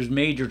time. There was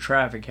major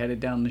traffic headed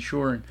down the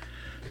shore, and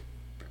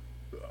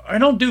I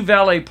don't do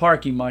valet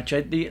parking much.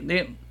 Let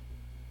me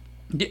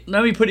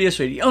put it this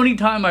way. The only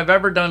time I've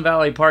ever done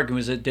valet parking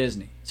was at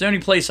Disney. It's the only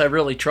place I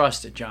really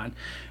trusted, John.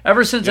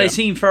 Ever since I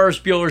seen Ferris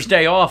Bueller's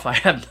Day Off,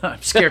 I'm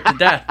scared to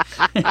death.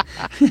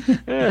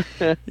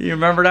 You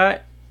remember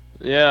that?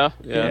 Yeah.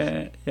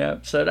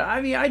 So,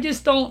 I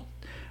just don't...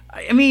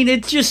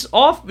 it's just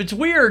off. It's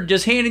weird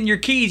just handing your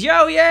keys.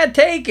 Yo, yeah,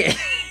 take it.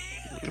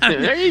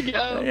 There you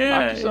go.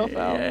 Knock yourself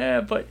out. Yeah,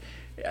 but...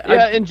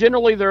 and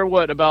generally they're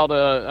about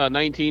a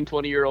 19,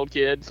 20-year-old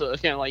kid, so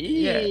it's kind of like,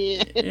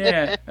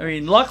 yeah.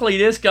 Luckily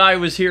this guy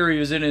was here. He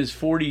was in his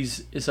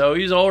 40s, so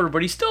he's older,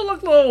 but he still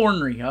looked a little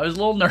ornery. I was a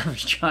little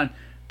nervous, John.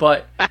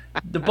 But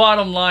the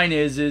bottom line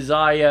is we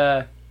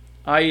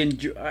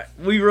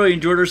really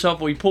enjoyed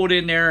ourselves. We pulled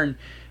in there, and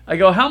I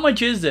go, how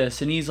much is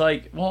this? And he's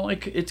like, well,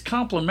 it's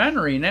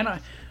complimentary. And then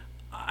I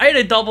had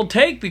a double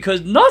take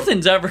because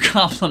nothing's ever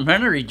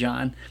complimentary,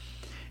 John.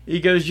 He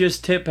goes,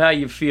 just tip how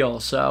you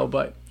feel. So,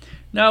 but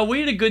No, we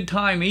had a good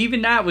time.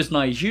 Even that was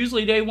nice.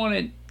 Usually they want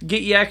to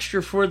get you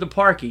extra for the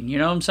parking. You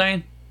know what I'm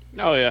saying?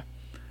 Oh, yeah.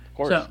 Of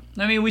course. So,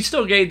 I mean, we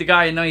still gave the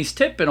guy a nice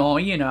tip and all,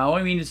 you know.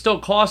 I mean, it still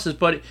cost us,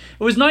 but it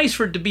was nice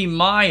for it to be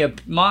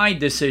my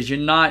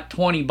decision, not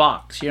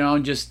 $20, you know,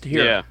 just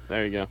here. Yeah,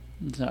 there you go.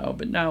 So,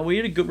 but no, we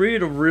had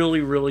a really,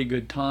 really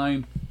good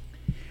time.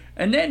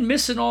 And then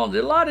missing a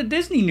lot of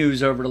Disney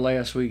news over the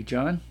last week,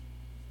 John.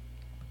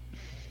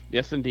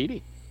 Yes,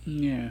 indeedy.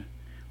 Yeah.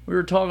 We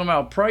were talking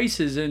about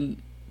prices,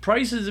 and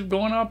prices have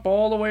gone up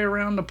all the way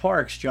around the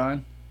parks,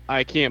 John.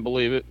 I can't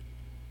believe it.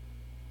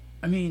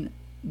 I mean,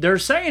 they're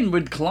saying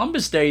with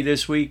Columbus Day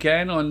this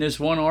weekend on this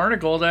one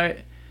article that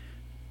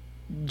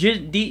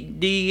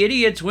the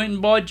idiots went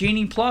and bought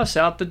Genie Plus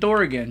out the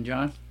door again,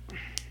 John.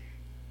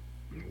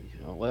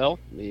 Well,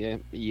 yeah,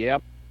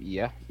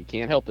 you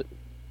can't help it.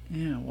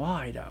 Yeah,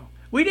 why though?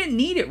 We didn't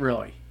need it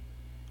really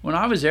when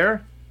I was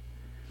there.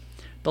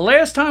 The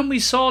last time we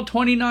saw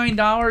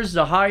 $29,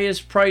 the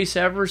highest price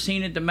ever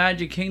seen at the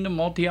Magic Kingdom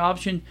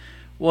multi-option,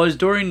 was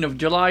during the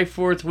July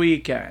 4th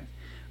weekend.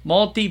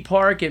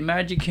 Multi-park at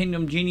Magic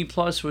Kingdom Genie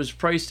Plus was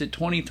priced at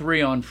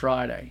 $23 on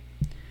Friday.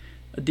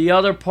 The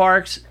other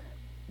parks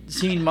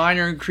seen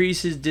minor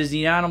increases: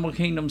 Disney Animal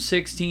Kingdom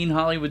 $16,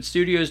 Hollywood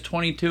Studios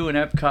 $22, and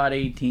Epcot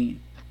 $18.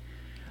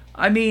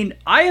 I mean,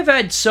 I have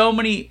had so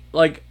many,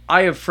 like,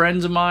 I have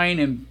friends of mine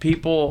and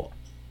people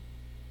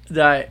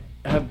that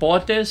have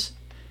bought this,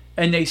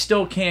 and they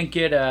still can't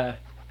get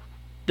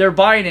they're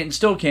buying it and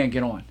still can't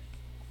get on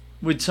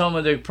with some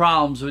of the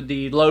problems with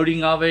the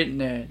loading of it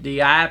and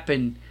the app.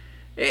 And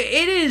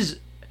it is,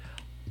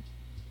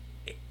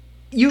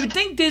 you would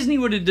think Disney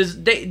would have,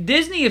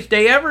 Disney, if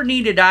they ever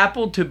needed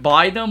Apple to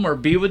buy them or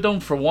be with them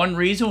for one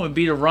reason, would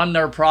be to run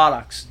their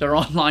products, their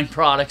online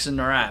products and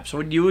their apps.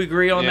 Would you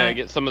agree on that? Yeah,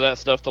 get some of that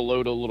stuff to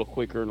load a little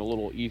quicker and a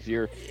little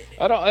easier.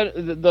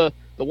 The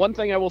one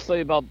thing I will say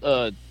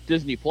about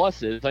Disney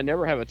Plus is I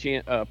never have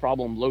a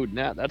problem loading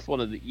that. That's one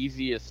of the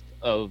easiest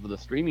of the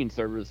streaming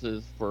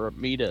services for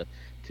me to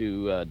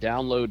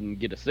download and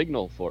get a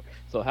signal for.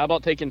 So how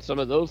about taking some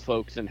of those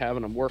folks and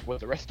having them work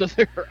with the rest of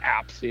their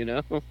apps, you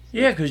know?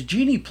 Yeah, because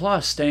Genie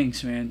Plus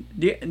stinks, man.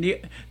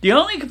 The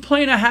only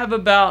complaint I have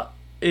about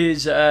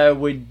is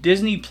with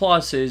Disney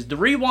Plus is the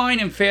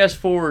rewind and fast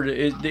forward.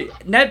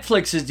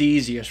 Netflix is the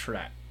easiest for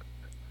that.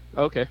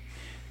 Okay.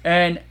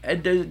 And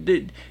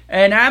and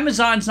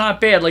Amazon's not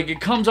bad. Like,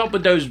 it comes up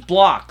with those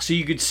blocks so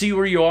you could see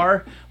where you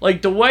are.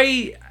 Like, the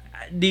way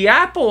the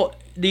Apple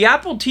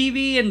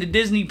TV and the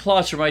Disney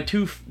Plus are my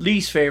two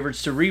least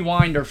favorites to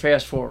rewind or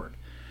fast forward.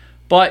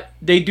 But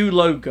they do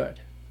load good.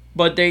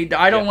 But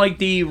I don't like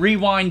the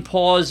rewind,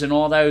 pause, and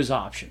all those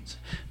options.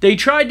 They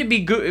tried to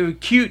be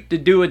cute to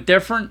do it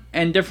different,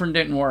 and different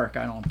didn't work,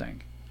 I don't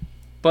think.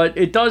 But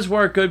it does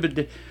work good.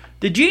 But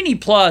the Genie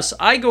Plus,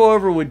 I go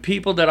over with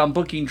people that I'm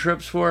booking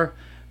trips for,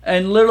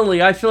 and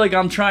literally I feel like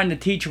I'm trying to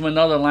teach them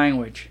another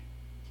language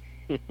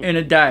in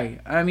a day.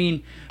 I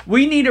mean,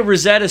 we need a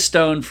Rosetta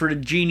Stone for the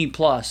Genie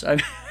Plus.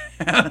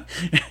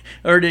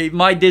 Or the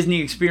My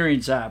Disney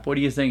Experience app. What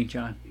do you think,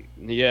 John?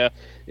 Yeah,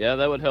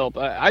 that would help.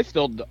 I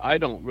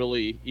don't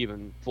really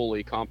even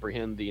fully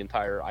comprehend the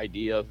entire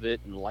idea of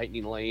it and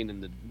Lightning Lane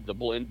and the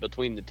blend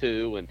between the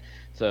two. And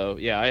so,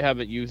 yeah, I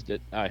haven't used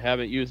it,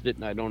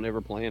 and I don't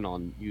ever plan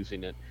on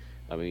using it.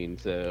 I mean,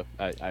 so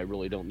I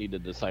really don't need to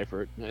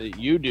decipher it.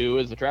 You do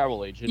as a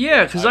travel agent.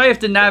 Yeah, because I have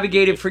to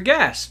navigate it for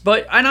guests.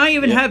 And I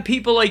even have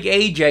people like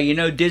AJ, you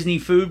know, Disney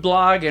Food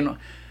Blog, and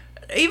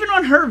even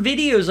on her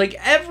videos, like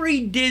every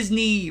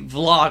Disney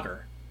vlogger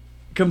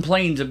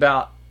complains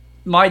about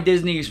My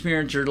Disney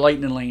Experience or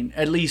Lightning Lane,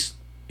 at least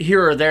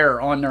here or there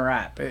on their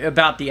app,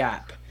 about the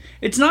app.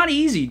 It's not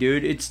easy,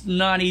 dude. It's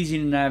not easy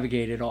to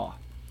navigate at all.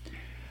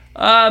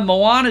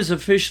 Moana's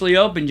officially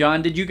open,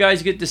 John. Did you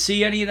guys get to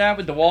see any of that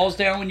with the walls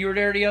down when you were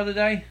there the other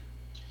day?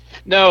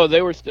 No,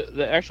 they were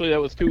actually,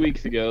 that was 2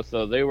 weeks ago,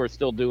 so they were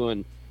still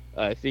doing,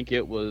 I think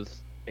it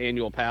was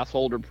annual pass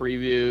holder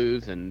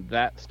previews and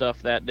that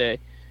stuff that day.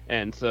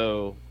 And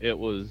so it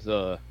was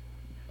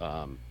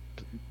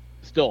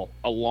still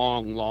a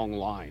long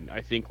line.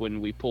 I think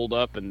when we pulled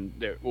up and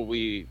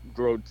we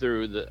drove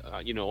through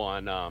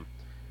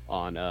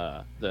on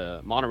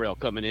the monorail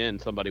coming in,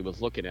 somebody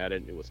was looking at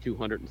it, and it was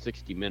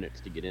 260 minutes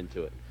to get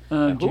into it.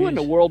 Who in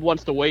the world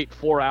wants to wait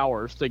 4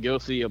 hours to go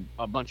see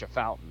a bunch of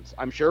fountains?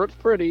 I'm sure it's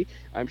pretty.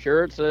 I'm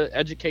sure it's an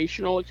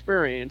educational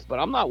experience, but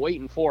I'm not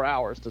waiting 4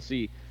 hours to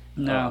see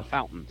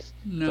fountains.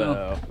 No.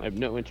 So I have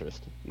no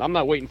interest. I'm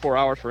not waiting 4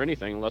 hours for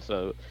anything unless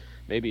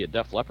maybe a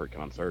Def Leppard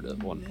concert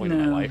at one point in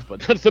my life, but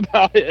that's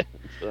about it.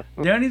 So.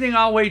 The only thing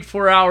I'll wait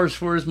 4 hours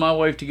for is my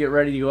wife to get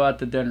ready to go out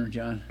to dinner,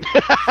 John.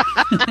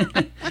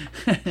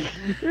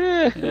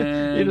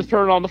 You just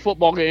turn on the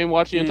football game,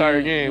 watch the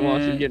entire game while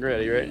she's getting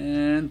ready, right?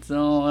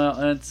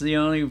 That's the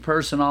only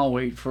person I'll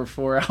wait for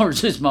 4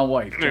 hours is my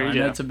wife, John.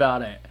 That's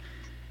about it.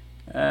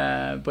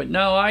 But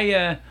no,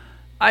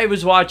 I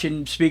was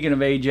watching, speaking of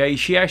AJ,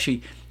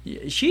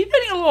 she's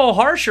getting a little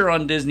harsher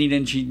on Disney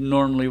than she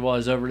normally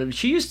was over there.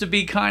 She used to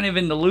be kind of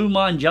in the Lou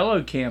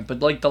Mangello camp, but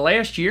like the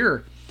last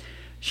year,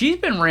 she's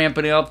been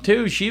ramping it up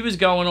too. She was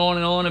going on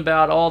and on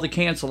about all the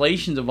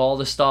cancellations of all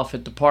the stuff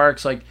at the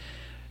parks, like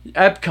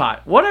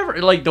Epcot,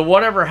 whatever, like the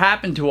whatever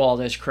happened to all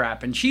this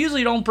crap. And she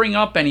usually don't bring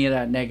up any of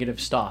that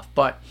negative stuff,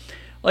 but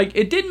like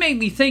it did make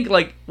me think,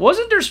 like,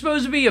 wasn't there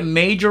supposed to be a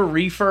major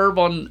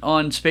refurb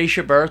on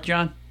Spaceship Earth,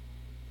 John?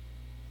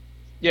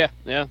 Yeah.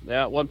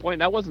 At one point,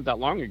 that wasn't that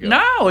long ago.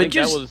 No, I think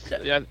that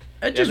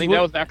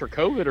was after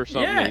COVID or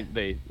something. Yeah.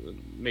 They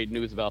made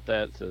news about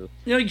that. So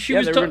like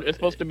it's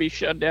supposed to be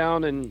shut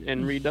down and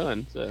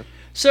redone.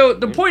 So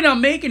the point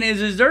I'm making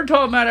is they're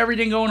talking about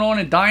everything going on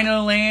in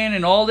Dino Land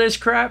and all this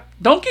crap.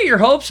 Don't get your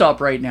hopes up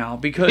right now,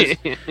 because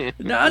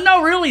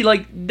no, really,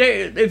 like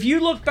if you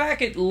look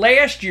back at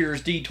last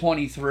year's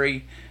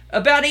D23,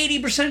 about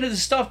 80% of the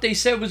stuff they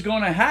said was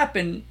going to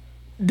happen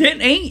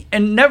ain't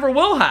and never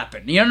will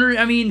happen.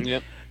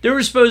 Yep. There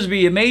was supposed to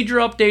be a major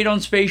update on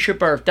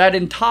Spaceship Earth. That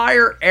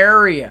entire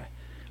area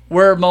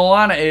where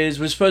Moana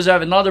was supposed to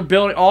have another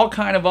building, all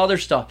kind of other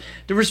stuff.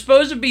 There was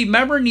supposed to be,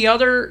 remember the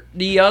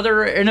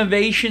other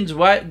innovations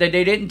that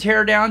they didn't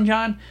tear down,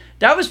 John?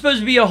 That was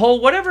supposed to be a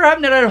whole, whatever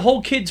happened to that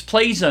whole kids'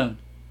 play zone?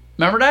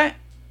 Remember that?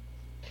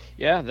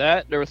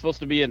 Yeah, there was supposed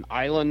to be an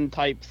island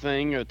type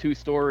thing, a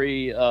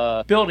 2-story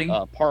building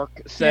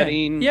park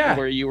setting, yeah.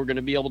 where you were going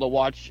to be able to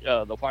watch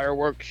the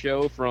fireworks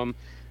show from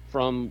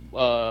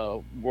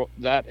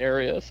that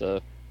area. So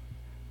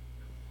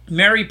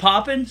Mary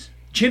Poppins,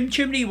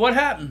 Chimney, what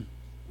happened?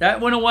 That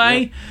went away.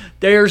 Yep.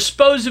 There's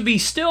supposed to be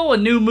still a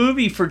new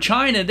movie for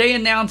China. They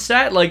announced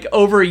that like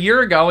over a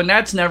year ago, and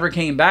that's never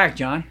came back,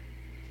 John.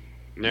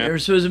 Yep. They were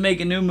supposed to make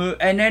a new movie,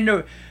 and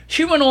then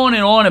she went on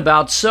and on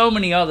about so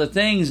many other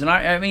things, and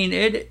I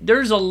mean,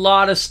 there's a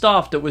lot of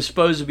stuff that was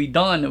supposed to be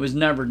done that was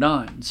never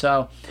done.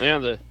 So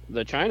yeah,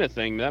 the China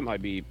thing, that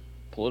might be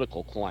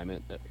political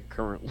climate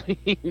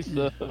currently.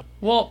 So.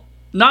 Well,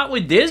 not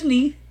with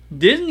Disney.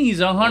 Disney's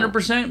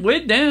 100%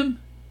 with them.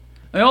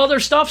 I mean, all their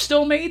stuff's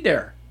still made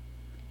there.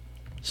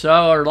 So,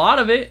 a lot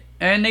of it,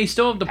 and they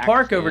still have the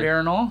park over there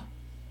and all.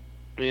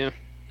 Yeah.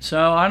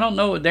 So I don't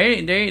know.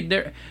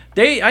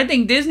 I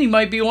think Disney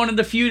might be one of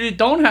the few that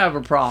don't have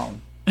a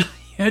problem.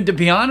 To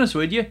be honest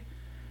with you.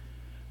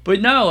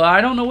 But no,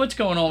 I don't know what's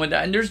going on with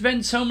that. And there's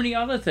been so many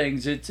other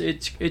things.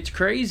 It's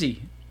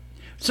crazy.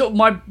 So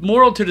my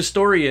moral to the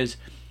story is,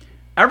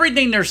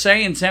 everything they're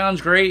saying sounds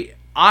great.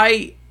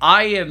 I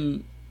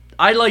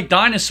like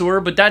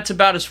Dinosaur, but that's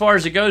about as far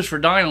as it goes for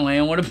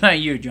Dinoland. What about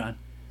you, John?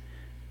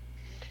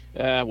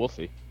 We'll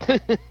see.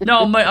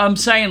 No, I'm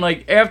saying,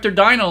 like, after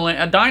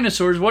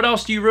Dinosaurs, what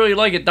else do you really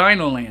like at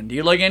Dinoland? Do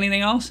you like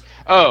anything else?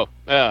 Oh,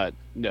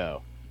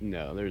 no.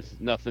 There's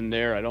nothing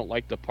there. I don't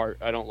like the part.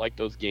 I don't like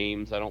those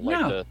games. I don't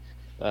like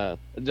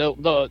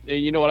the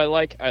you know what I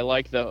like? I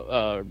like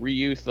the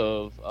reuse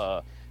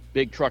of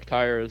big truck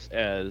tires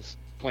as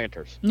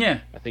planters. Yeah.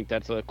 I think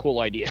that's a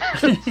cool idea.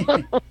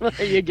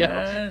 There you go.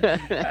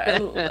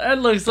 That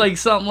looks like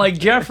something like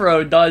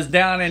Jeffro does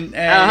down in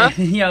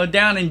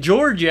down in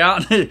Georgia,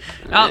 out in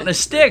the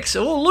sticks.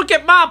 Oh, look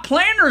at my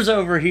planters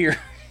over here.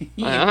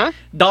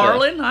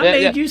 Darling, I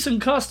made you some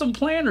custom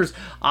planters.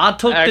 I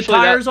took the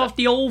tires off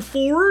the old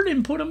Ford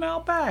and put them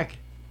out back.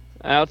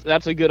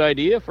 That's a good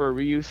idea for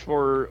reuse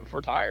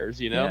for tires,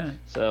 Yeah.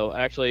 So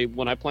actually,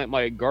 when I plant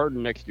my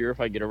garden next year, if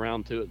I get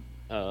around to it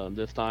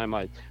this time,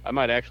 I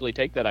might actually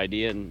take that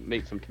idea and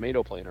make some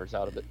tomato planters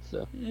out of it.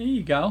 So there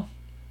you go,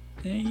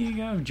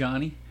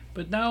 Johnny.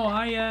 But no,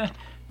 I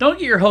don't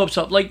get your hopes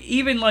up. Like,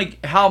 even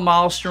like how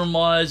Maelstrom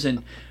was,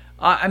 and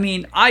I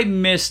mean, I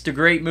missed the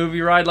Great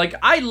Movie Ride. Like,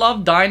 I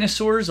love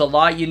Dinosaurs a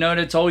lot.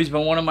 That's always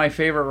been one of my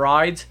favorite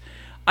rides.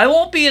 I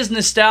won't be as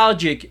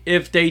nostalgic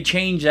if they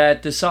change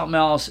that to something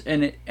else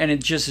and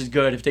it's just as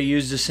good. If they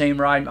use the same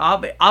ride,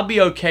 I'll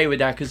be okay with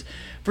that, because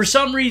for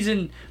some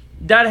reason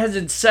that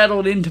hasn't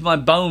settled into my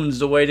bones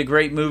the way the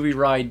Great Movie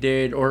Ride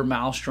did, or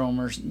Maelstrom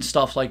or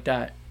stuff like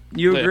that.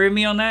 You agree with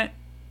me on that?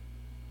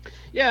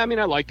 Yeah, I mean,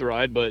 I like the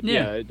ride, but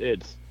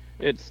it's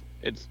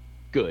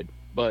good.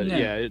 But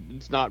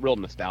it's not real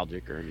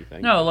nostalgic or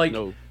anything. No, like,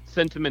 no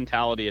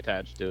sentimentality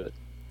attached to it.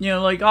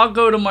 Like, I'll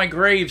go to my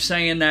grave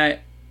saying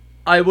that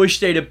I wish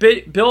they'd have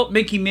built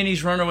Mickey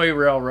Minnie's Runaway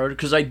Railroad,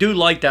 because I do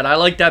like that. I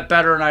like that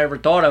better than I ever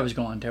thought I was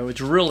going to.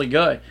 It's really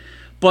good.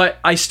 But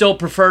I still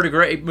prefer the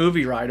Great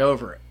Movie Ride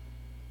over it.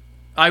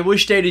 I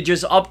wish they'd have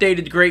just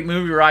updated the Great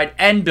Movie Ride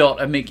and built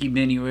a Mickey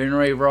Minnie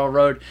Runaway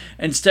Railroad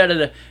instead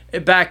of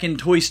back in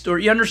Toy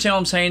Story. You understand what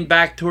I'm saying?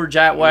 Back towards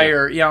that way,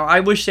 or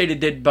I wish they'd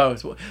have did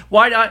both.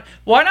 Why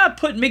not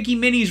put Mickey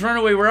Minnie's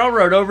Runaway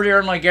Railroad over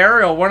there in like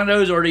Ariel, one of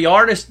those, or the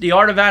Art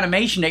of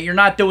Animation that you're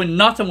not doing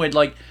nothing with?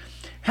 Like,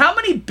 how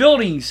many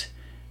buildings?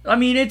 I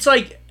mean, it's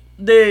like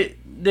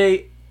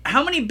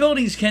how many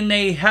buildings can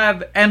they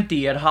have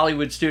empty at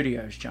Hollywood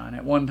Studios, John,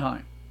 at one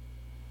time?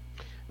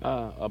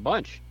 A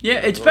bunch. Yeah,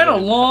 it's been a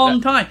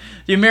long time.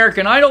 The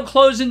American Idol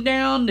closing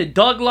down, the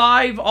Doug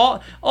Live,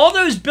 all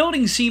those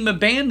buildings seem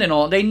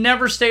abandoned. They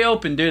never stay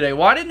open, do they?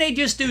 Why didn't they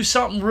just do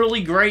something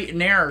really great in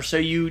there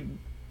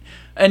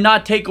and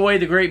not take away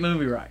the Great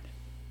Movie Ride?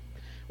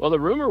 Well, the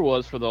rumor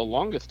was for the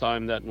longest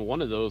time that in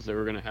one of those they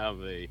were going to have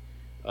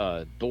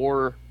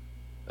door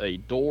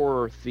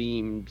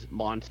themed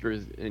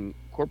Monsters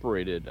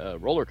Incorporated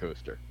roller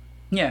coaster.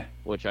 Yeah.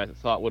 Which I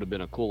thought would have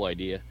been a cool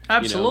idea.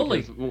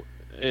 Absolutely.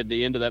 At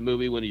the end of that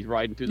movie, when he's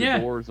riding through the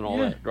doors and all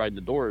that, riding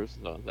the doors,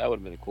 that would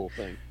have been a cool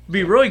thing. It'd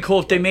be really cool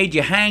if they made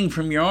you hang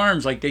from your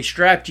arms, like they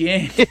strapped you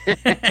in.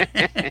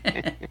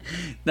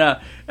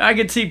 Now, I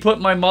could see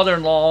putting my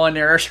mother-in-law in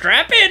there.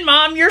 Strap in,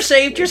 Mom. You're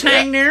safe. Just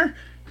hang there.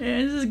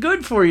 Yeah, this is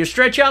good for you.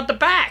 Stretch out the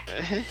back.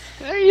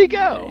 There you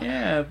go.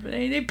 Yeah,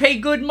 they pay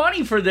good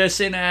money for this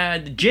in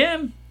the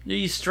gym.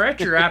 These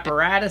stretcher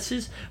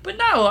apparatuses. But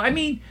no, I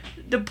mean,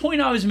 the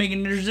point I was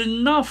making, there's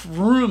enough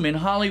room in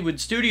Hollywood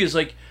studios.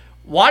 Like,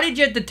 why did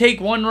you have to take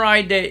one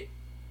ride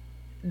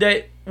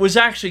that was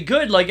actually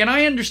good? Like, and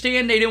I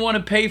understand they didn't want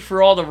to pay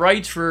for all the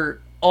rights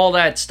for all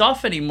that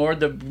stuff anymore,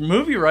 the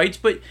movie rights,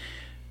 but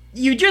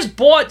you just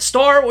bought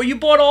you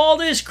bought all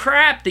this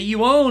crap that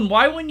you own.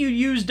 Why wouldn't you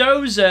use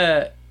those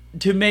to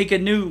make a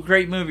new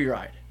great movie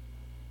ride?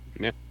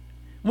 Yeah.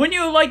 Wouldn't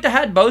you like to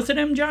have both of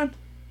them, John?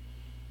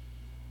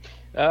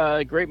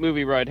 Great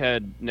movie ride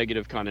had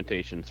negative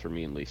connotations for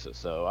me and Lisa,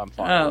 so I'm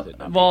fine with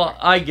it. Well,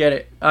 I get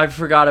it. I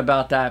forgot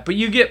about that. But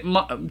you get,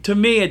 to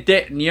me, it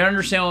didn't. You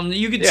understand?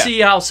 You could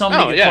see how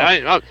somebody.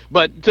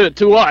 But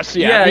to us,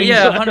 yeah,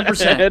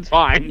 100%. It's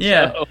fine.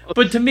 Yeah, so.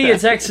 But to me,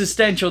 it's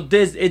existential.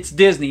 It's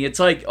Disney. It's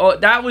like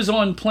that was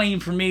on plane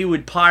for me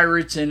with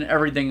pirates and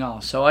everything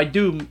else. So I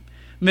do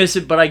miss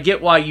it, but I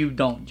get why you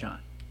don't, John.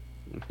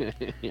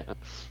 Yeah.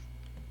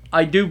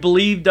 I do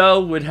believe, though,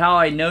 with how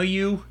I know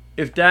you,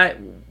 if that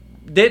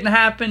didn't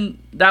happen,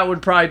 that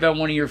would probably be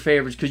one of your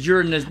favorites because you're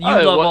in this. You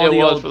love all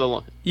the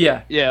old.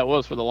 Yeah, it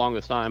was for the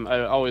longest time.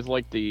 I always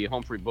liked the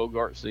Humphrey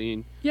Bogart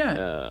scene.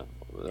 Yeah,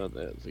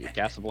 the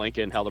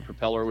Casablanca and how the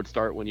propeller would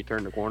start when you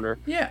turn the corner.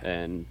 Yeah,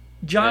 and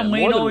John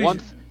Wayne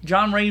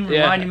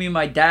reminded me of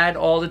my dad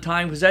all the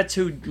time because that's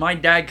who my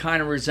dad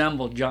kind of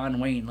resembled. John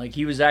Wayne, like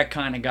he was that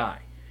kind of guy.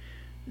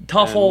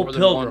 Tough old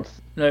pilgrim.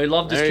 He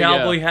loved his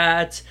cowboy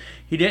hats.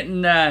 He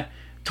didn't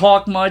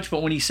talk much,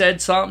 but when he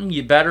said something,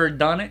 you better have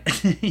done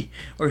it,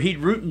 or he'd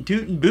root and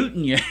toot and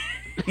bootin' you.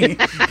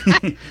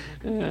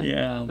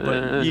 Yeah,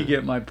 but you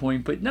get my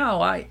point. But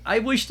no, I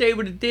wish they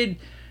would have did.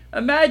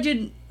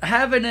 Imagine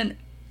having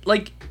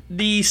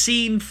the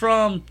scene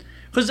from,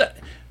 because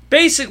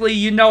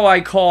basically, I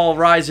call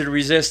Rise of the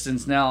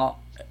Resistance now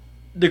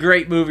the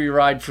great movie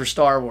ride for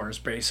Star Wars,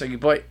 basically.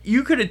 But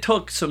you could have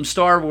took some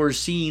Star Wars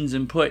scenes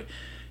and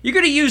you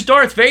could have used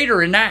Darth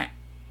Vader in that.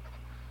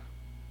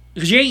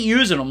 Because you ain't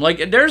using them.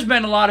 Like, there's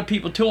been a lot of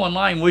people, too,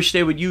 online wish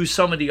they would use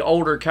some of the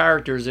older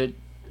characters at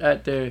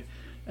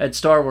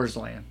Star Wars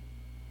Land.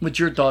 What's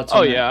your thoughts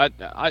on that?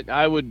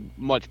 I would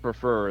much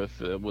prefer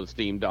if it was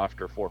themed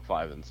after 4,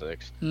 5, and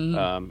 6.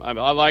 Mm-hmm.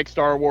 I like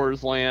Star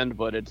Wars Land,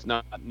 but it's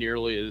not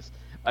nearly as...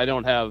 I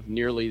don't have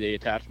nearly the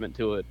attachment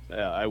to it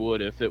I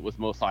would if it was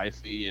Mos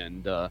Eisley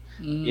and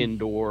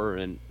Endor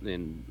and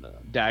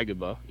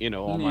Dagobah,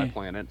 on my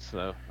planet.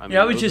 So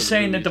I was just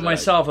saying that to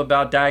myself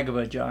about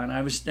Dagobah, John.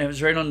 I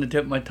was right on the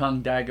tip of my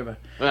tongue, Dagobah.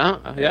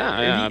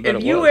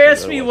 If you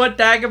asked me what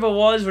Dagobah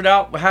was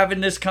without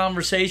having this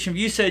conversation, if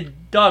you said,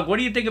 Doug, what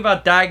do you think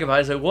about Dagobah? I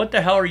was like, what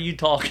the hell are you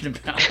talking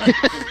about?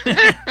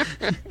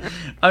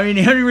 I mean,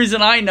 the only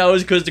reason I know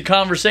is because the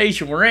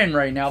conversation we're in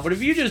right now. But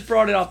if you just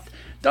brought it up,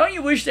 don't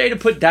you wish they'd have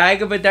put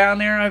Dagobah down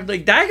there? I'm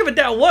like, Dagobah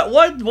down?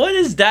 What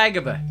is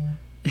Dagobah?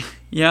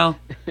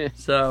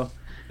 So.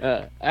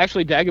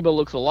 Actually, Dagobah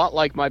looks a lot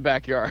like my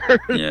backyard.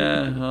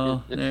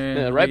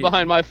 Right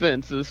behind my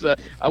fence.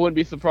 I wouldn't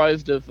be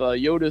surprised if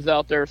Yoda's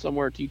out there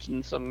somewhere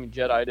teaching some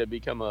Jedi to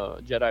become a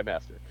Jedi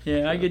Master.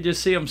 Yeah, I could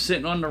just see him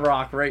sitting on the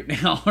rock right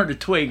now, or the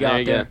twig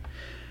out there.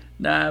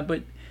 Nah,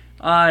 but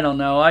I don't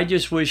know. I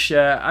just wish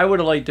I would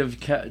have liked to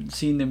have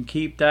seen them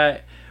keep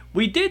that.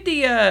 We did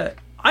the...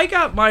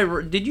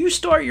 Did you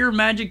start your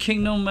Magic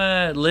Kingdom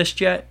list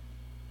yet?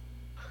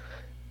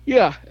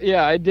 Yeah,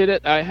 I did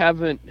it. I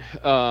haven't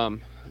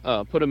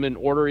put them in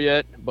order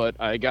yet, but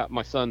I got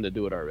my son to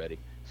do it already.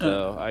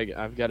 So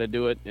I've got to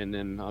do it, and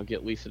then I'll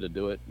get Lisa to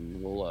do it,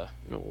 and we'll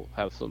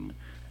have some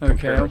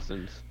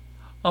comparisons.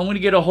 I'm going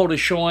to get a hold of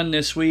Sean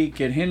this week,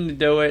 get him to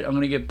do it. I'm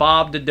going to get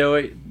Bob to do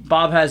it.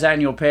 Bob has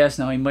annual pass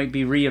now. He might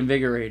be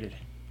reinvigorated.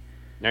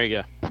 There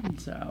you go.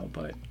 So,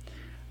 but...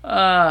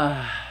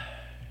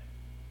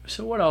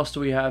 So what else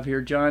do we have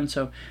here, John?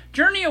 So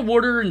Journey of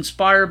Water,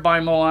 inspired by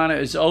Moana,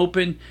 is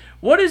open.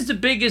 What is the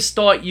biggest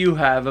thought you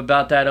have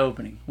about that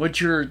opening? What's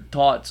your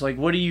thoughts? Like,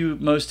 what are you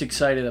most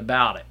excited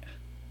about it?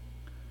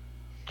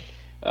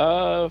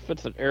 If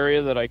it's an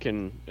area that I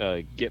can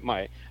get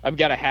I've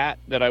got a hat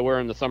that I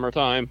wear in the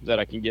summertime that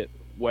I can get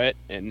wet,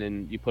 and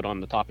then you put on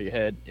the top of your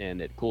head,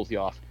 and it cools you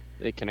off.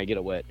 Can I get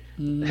it wet?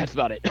 That's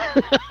about it.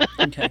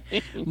 Okay.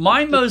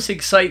 My most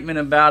excitement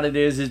about it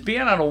is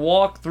being able to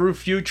walk through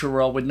Future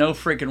World with no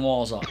freaking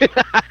walls on.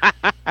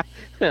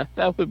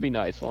 That would be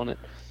nice, wouldn't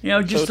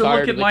it? Just to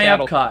look at my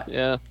Epcot.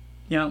 Yeah.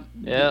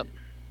 Yeah.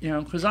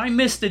 Because I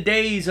miss the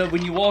days of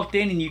when you walked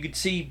in and you could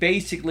see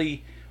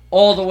basically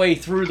all the way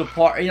through the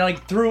park,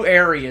 through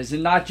areas,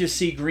 and not just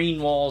see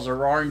green walls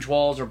or orange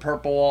walls or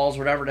purple walls,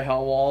 whatever the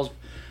hell walls.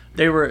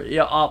 they were,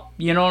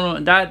 you know,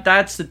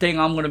 that's the thing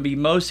I'm going to be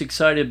most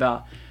excited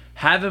about,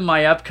 having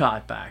my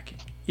Epcot back.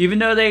 Even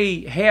though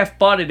they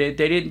half-butted it,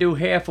 they didn't do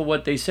half of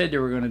what they said they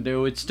were going to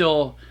do. It's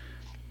still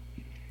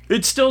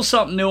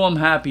something new I'm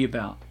happy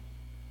about.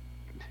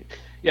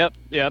 Yep.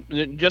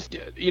 Just,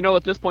 you know,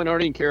 at this point, I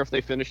don't even care if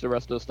they finish the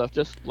rest of the stuff.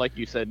 Just like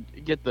you said,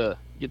 get the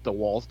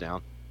walls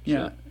down.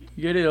 Yeah,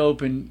 get it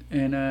open,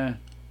 and I'm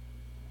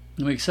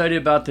excited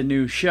about the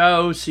new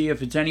show. See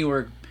if it's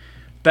anywhere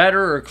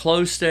better or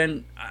close.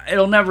 Then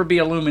it'll never be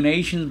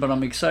Illuminations, but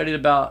I'm excited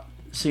about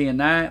seeing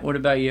that. What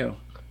about you?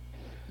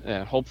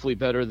 Yeah, hopefully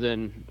better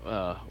than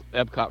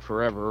Epcot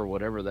Forever or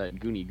whatever that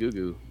Goonie Goo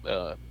Goo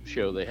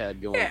show they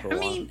had going for a while.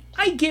 I mean,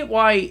 I get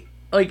why.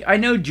 Like, I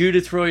know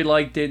Judith really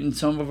liked it and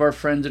some of our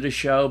friends at the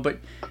show, but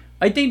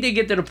I think they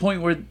get to the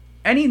point where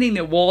anything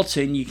that Walt's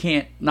in, you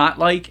can't not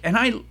like. And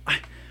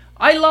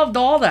I loved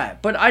all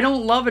that, but I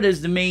don't love it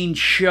as the main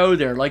show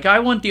there. Like, I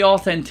want the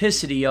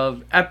authenticity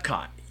of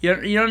Epcot.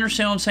 You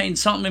understand what I'm saying?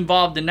 Something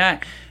involved in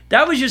that.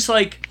 That was just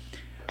like,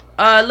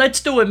 let's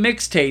do a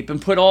mixtape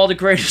and put all the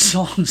greatest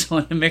songs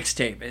on the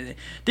mixtape.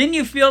 Didn't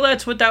you feel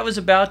that's what that was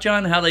about,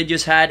 John? How they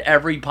just had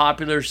every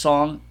popular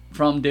song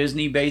from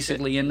Disney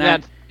basically in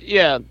that?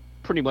 Yeah,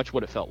 pretty much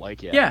what it felt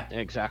like. Yeah,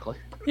 exactly.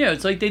 Yeah,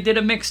 it's like they did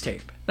a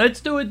mixtape.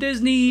 Let's do a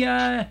Disney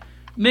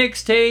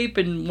mixtape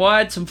and we'll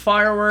add some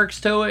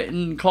fireworks to it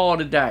and call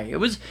it a day.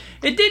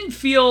 It didn't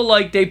feel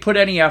like they put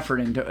any effort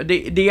into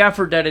it. The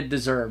effort that it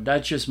deserved.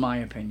 That's just my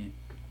opinion.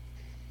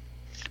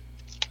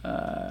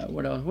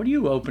 What else? What are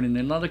you opening?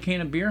 Another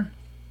can of beer?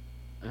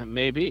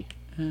 Maybe.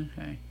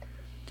 Okay.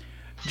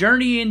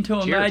 Journey into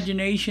Cheers.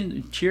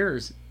 Imagination.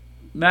 Cheers.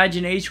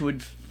 Imagination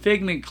with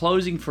Figment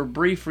closing for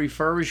brief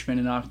refurbishment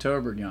in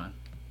October, John.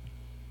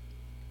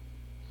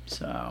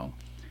 So.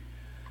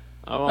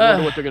 I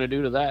wonder what they're going to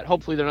do to that.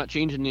 Hopefully they're not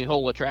changing the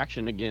whole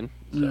attraction again.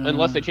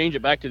 Unless they change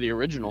it back to the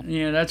original.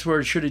 Yeah, that's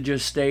where it should have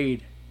just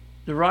stayed.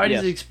 The ride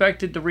is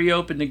expected to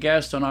reopen to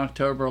guests on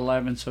October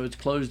 11th, so it's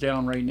closed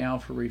down right now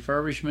for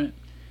refurbishment.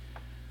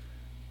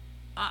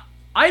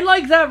 I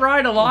like that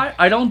ride a lot.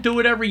 I don't do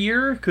it every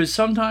year because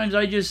sometimes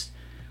I just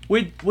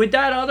with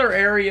that other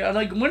area.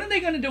 Like, when are they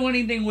going to do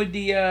anything with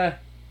the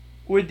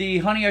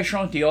Honey I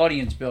Shrunk the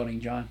Audience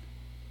building, John?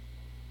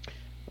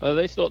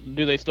 They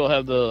still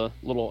have the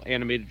little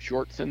animated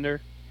shorts in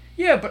there?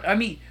 Yeah, but I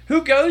mean,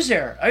 who goes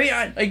there? I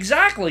mean,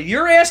 exactly.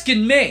 You're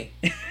asking me.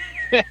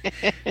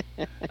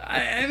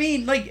 I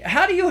mean, like,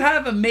 how do you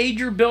have a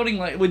major building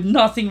like with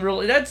nothing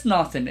really? That's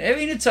nothing. I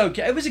mean, it's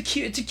okay.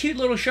 It's a cute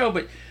little show,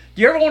 but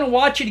do you ever want to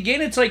watch it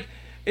again? It's like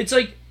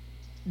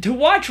to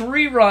watch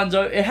reruns.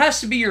 It has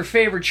to be your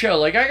favorite show.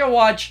 Like, I can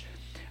watch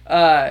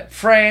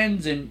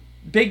Friends and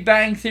Big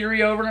Bang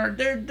Theory over and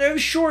over.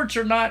 Those shorts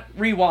are not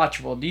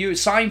rewatchable. Do you?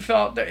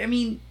 Seinfeld? I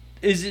mean,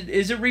 is it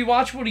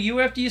rewatchable to you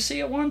after you see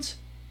it once?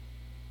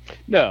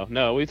 No.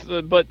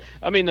 But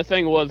I mean, the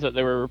thing was that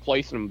they were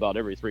replacing them about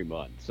every 3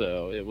 months,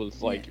 so it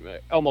was like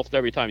almost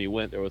every time you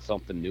went, there was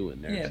something new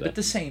in there. Yeah, but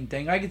the same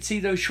thing. I could see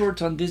those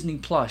shorts on Disney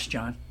Plus,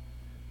 John.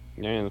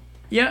 Yeah.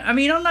 Yeah, I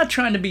mean, I'm not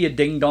trying to be a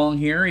ding dong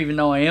here, even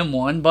though I am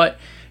one, but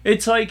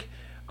it's like,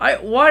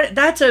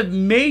 that's a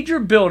major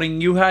building.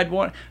 You had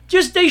one.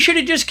 They should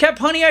have just kept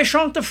Honey I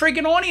Shrunk the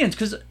freaking Audience,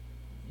 because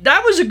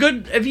that was a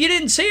good. If you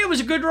didn't see it, was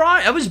a good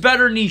ride. It was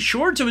better than these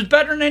shorts. It was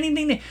better than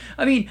anything.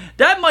 I mean,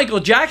 that Michael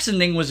Jackson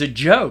thing was a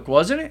joke,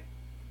 wasn't it?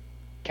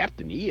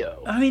 Captain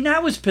EO. I mean,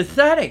 that was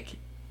pathetic.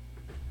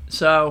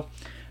 So,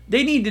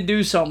 they need to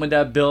do something with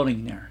that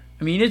building there.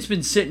 I mean, it's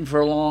been sitting for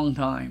a long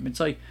time.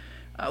 It's like,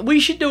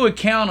 we should do a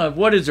count of,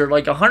 what is there,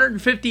 like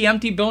 150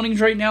 empty buildings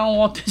right now in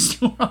Walt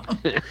Disney World?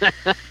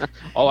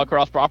 All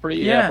across property?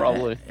 Yeah,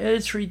 probably.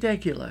 It's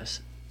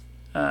ridiculous.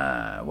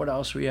 What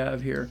else we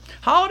have here?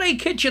 Holiday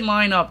kitchen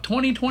lineup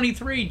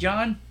 2023,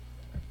 John.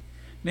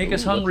 Make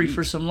us hungry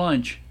for some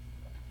lunch.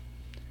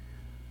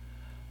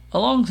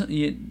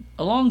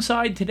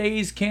 Alongside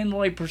today's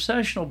Candlelight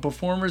processional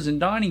performers and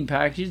dining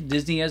packages,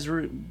 Disney has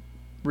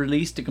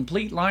released a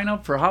complete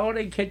lineup for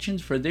holiday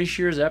kitchens for this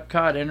year's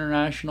Epcot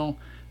International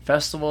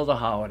Festival of the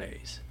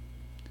Holidays.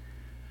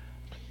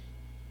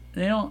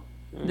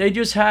 They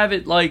just have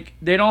it like,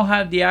 they don't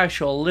have the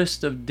actual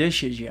list of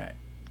dishes yet.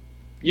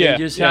 Yeah, they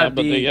just have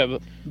they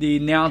have the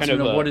announcement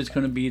kind of what is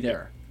going to be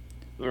there.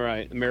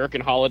 Right.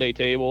 American holiday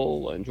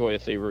table. Enjoy a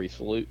savory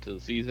salute to the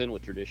season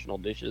with traditional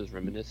dishes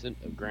reminiscent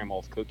of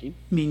Grandma's cooking.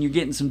 I mean, you're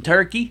getting some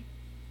turkey?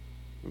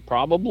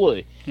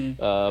 Probably.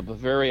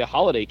 Bavaria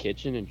Holiday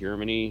Kitchen in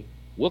Germany.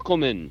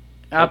 Wickelmann.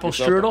 Apple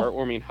strudel.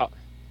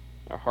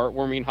 A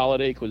heartwarming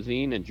holiday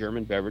cuisine and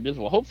German beverages.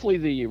 Well, hopefully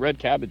the red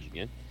cabbage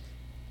again.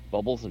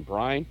 Bubbles and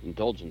brine.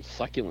 Indulge in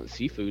succulent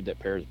seafood that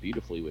pairs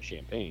beautifully with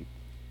champagne.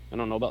 I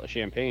don't know about the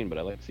champagne, but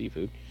I like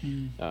seafood.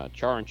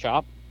 Char and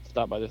chop.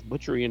 Stop by this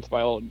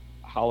butchery-inspired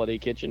holiday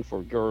kitchen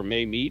for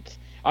gourmet meats.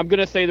 I'm going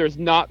to say there's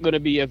not going to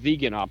be a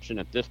vegan option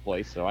at this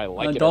place, so I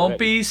like it Don't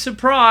be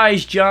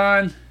surprised,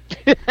 John.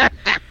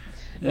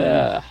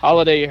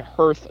 Holiday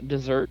hearth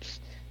desserts.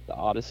 The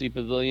Odyssey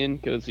Pavilion.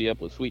 Cozy up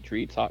with sweet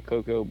treats, hot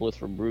cocoa,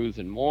 blissful brews,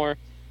 and more.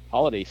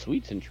 Holiday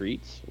sweets and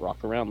treats.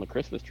 Rock around the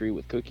Christmas tree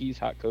with cookies,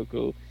 hot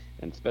cocoa,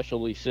 and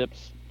specialty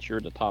sips, sure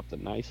to top the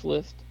nice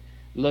list.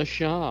 Le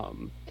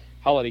Cham.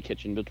 Holiday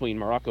kitchen between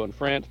Morocco and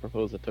France.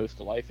 Propose a toast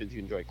to life as you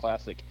enjoy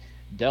classic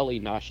deli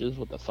noshes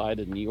with a side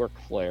of New York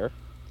flair.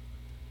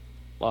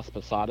 Las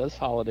Posadas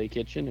Holiday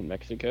Kitchen in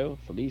Mexico.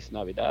 Feliz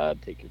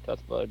Navidad. Take your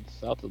test buds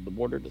south of the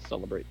border to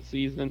celebrate the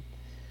season.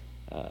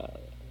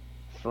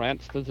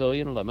 France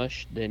Pavilion La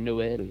Mouche de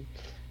Noël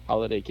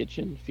Holiday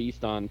Kitchen.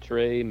 Feast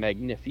entree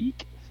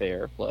magnifique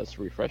fare plus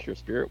refresh your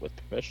spirit with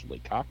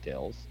professionally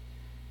cocktails.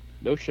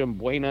 Noche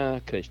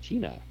Buena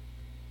Cocina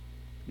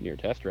near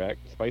Test Rack.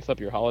 Spice up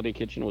your holiday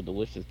kitchen with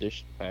delicious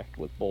dishes packed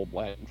with bold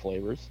Latin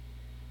flavors.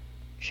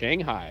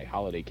 Shanghai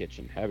Holiday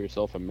Kitchen. Have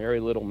yourself a merry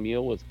little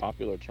meal with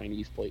popular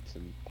Chinese plates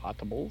and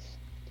potables.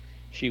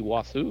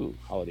 Shiwasu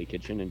Holiday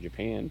Kitchen in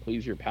Japan.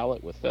 Please your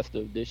palate with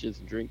festive dishes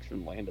and drinks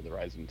from the land of the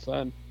rising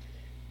sun.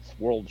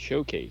 World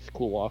Showcase.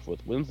 Cool off with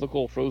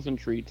whimsical frozen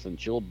treats and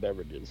chilled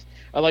beverages.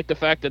 I like the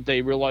fact that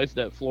they realized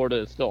that Florida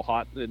is still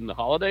hot in the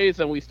holidays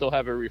and we still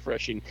have it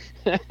refreshing.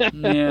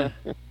 Yeah.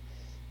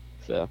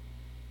 So,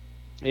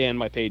 and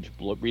my page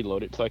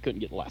reloaded, so I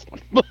couldn't get the last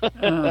one.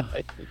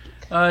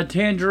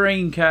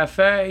 Tangerine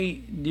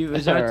Cafe.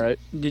 All right.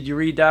 Did you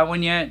read that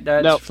one yet?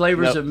 That's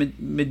flavors of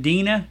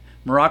Medina.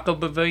 Morocco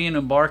Pavilion.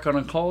 Embark on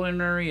a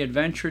culinary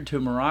adventure to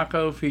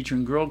Morocco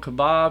featuring grilled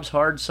kebabs,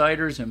 hard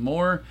ciders, and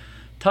more.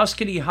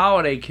 Tuscany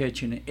Holiday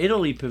Kitchen,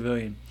 Italy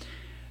Pavilion.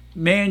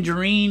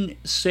 Mandarin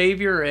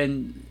Savior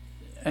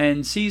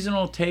and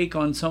seasonal take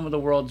on some of the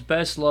world's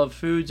best loved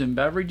foods and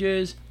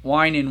beverages.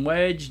 Wine and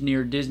Wedge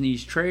near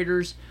Disney's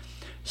Traders.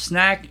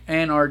 Snack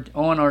and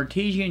on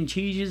artesian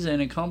cheeses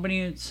and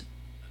accompaniments,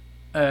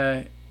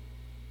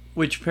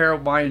 which pair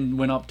wine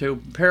went up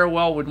to. Pair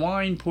well with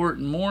wine, port,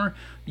 and more.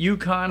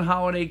 Yukon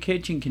Holiday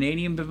Kitchen,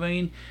 Canadian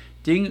Pavilion.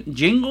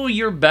 Jingle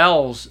your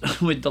bells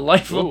with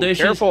delightful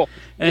dishes. Careful.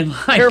 And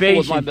libations. Careful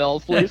with my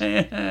bells, please.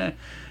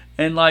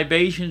 And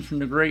libations from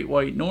the Great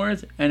White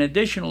North. And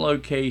additional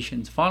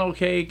locations. Funnel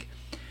Cake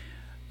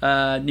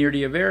near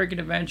the American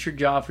Adventure.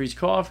 Joffrey's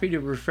Coffee, the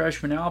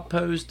Refreshment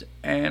Outpost,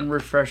 and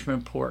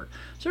Refreshment Port.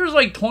 So there's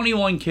like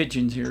 21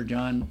 kitchens here,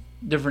 John.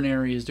 Different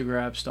areas to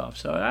grab stuff.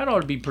 So that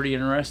ought to be pretty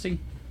interesting.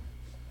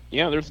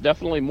 Yeah, there's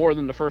definitely more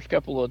than the first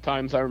couple of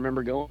times I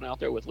remember going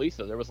out there with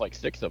Lisa. There was like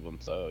 6 of them.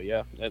 So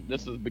yeah,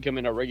 this is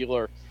becoming a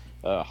regular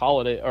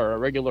holiday or a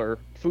regular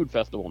food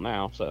festival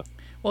now. So.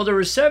 Well, there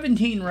was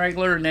 17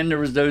 regular, and then there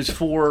was those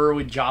 4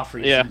 with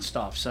Joffrey's and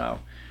stuff. So,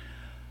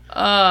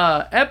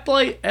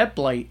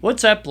 Epcot.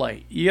 What's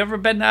Epcot? You ever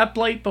been to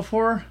Epcot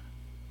before?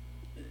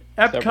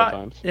 Epcot. Several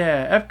times.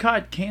 Yeah,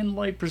 Epcot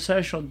Candlelight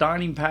processional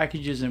dining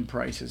packages and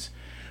prices.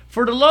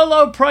 For the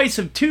low price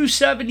of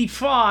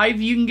 $2.75,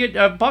 you can get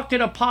a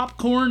bucket of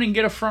popcorn and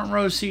get a front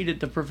row seat at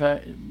the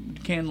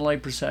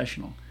Candlelight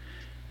processional.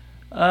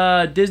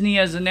 Disney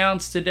has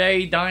announced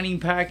today dining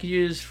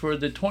packages for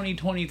the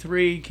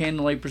 2023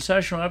 Candlelight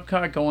processional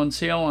Epcot go on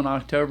sale on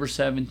October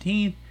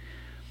 17th.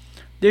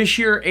 This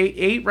year,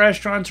 eight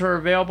restaurants are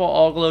available,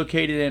 all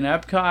located in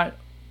Epcot,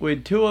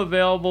 with 2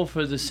 available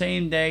for the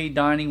same day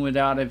dining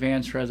without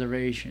advance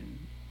reservation.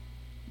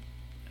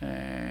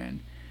 And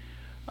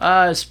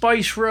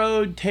Spice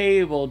Road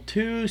table,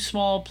 2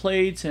 small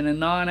plates and a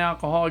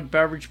non-alcoholic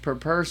beverage per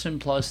person,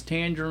 plus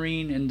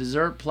tangerine and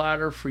dessert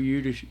platter for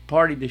you to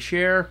party to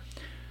share.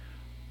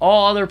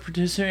 All other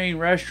participating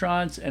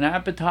restaurants, an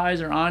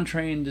appetizer,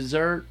 entree, and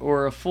dessert,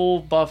 or a full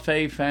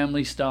buffet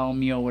family-style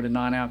meal with a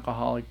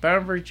non-alcoholic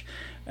beverage,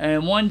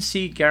 and 1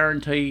 seat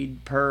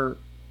guaranteed per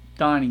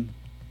dining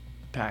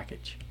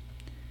package.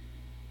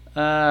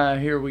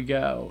 Here we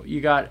go.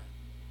 You got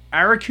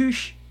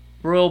Arakush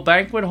Royal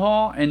Banquet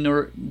Hall and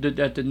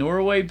at the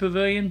Norway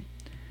Pavilion.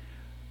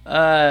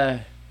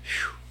 What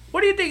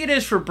do you think it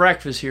is for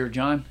breakfast here,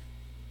 John?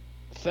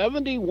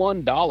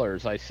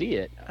 $71. I see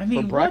it. I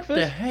mean, for breakfast? What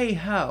the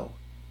hey-ho?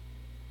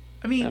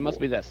 I mean, that must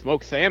be that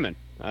smoked salmon.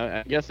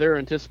 I guess they're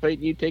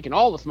anticipating you taking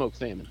all the smoked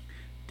salmon.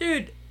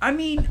 Dude, I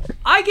mean,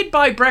 I could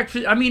buy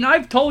breakfast. I mean,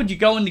 I've told you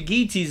going to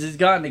Geetsy's has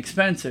gotten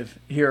expensive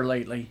here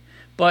lately.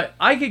 But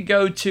I could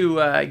go to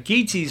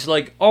Geetsy's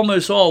like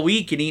almost all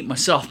week and eat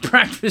myself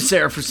breakfast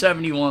there for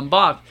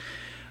 $71.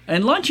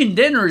 And lunch and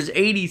dinner is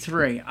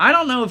 $83. I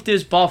don't know if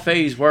this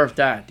buffet is worth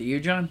that. Do you,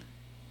 John?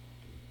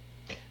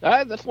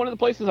 That's one of the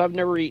places I've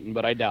never eaten,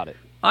 but I doubt it.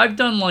 I've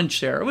done lunch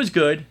there. It was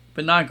good,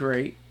 but not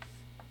great.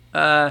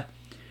 And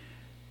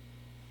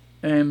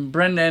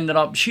Brenda ended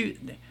up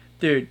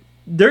dude,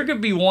 there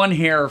could be one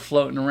hair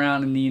floating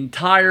around in the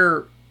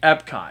entire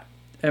Epcot,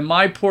 and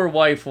my poor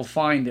wife will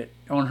find it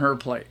on her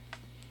plate.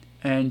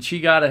 And she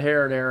got a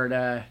hair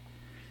there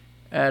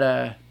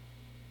at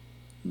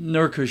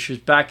Nurkush's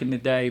back in the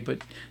day.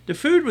 But the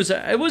food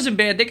wasn't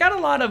bad. They got a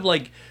lot of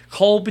like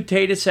cold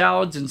potato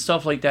salads and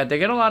stuff like that. They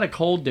got a lot of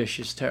cold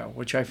dishes too,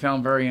 which I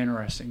found very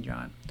interesting,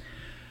 John.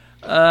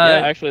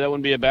 Yeah, actually, that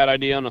wouldn't be a bad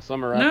idea on a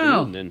summer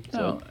afternoon. Then, so.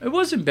 No, it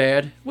wasn't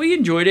bad. We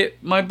enjoyed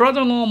it. My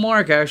brother-in-law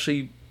Mark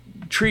actually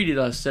treated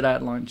us to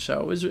that lunch,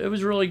 so it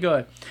was really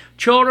good.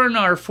 Children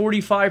are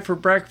 $45 for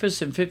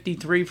breakfast and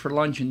 $53 for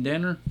lunch and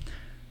dinner.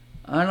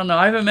 I don't know.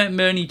 I haven't met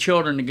many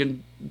children that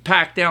can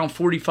pack down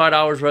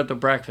 $45 worth of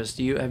breakfast.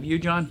 Have you,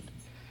 John?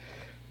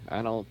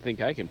 I don't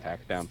think I can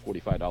pack down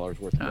 $45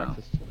 worth of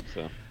breakfast.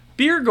 So.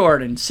 Beer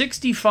garden,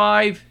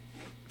 $65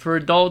 for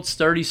adults,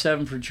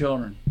 $37 for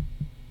children.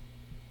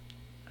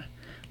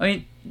 I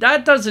mean,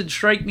 that doesn't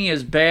strike me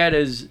as bad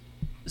as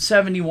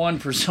 $71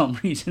 for some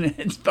reason.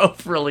 It's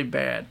both really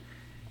bad.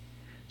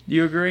 Do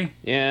you agree?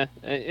 Yeah.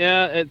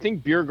 I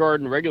think beer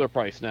garden regular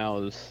price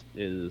now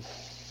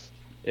is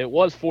it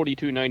was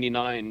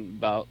 $42.99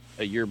 about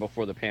a year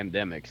before the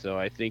pandemic. So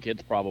I think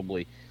it's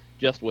probably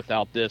just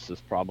without this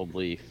is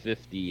probably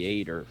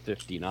 $58 or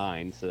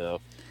 $59.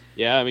 So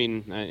yeah, I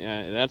mean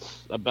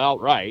that's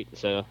about right.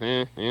 So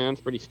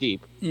it's pretty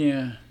steep.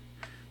 Yeah.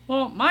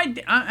 Well,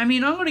 I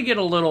mean, I'm going to get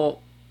a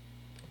little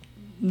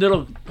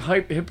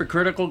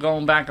hypocritical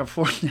going back and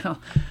forth now.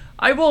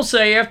 I will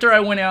say, after I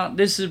went out,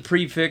 this is a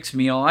prefix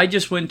meal. I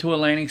just went to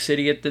Atlantic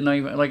City at the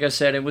night. Like I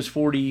said, it was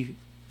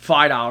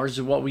 $45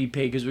 is what we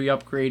paid because we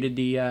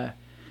upgraded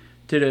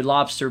to the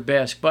lobster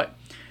bisque. But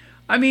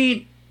I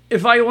mean,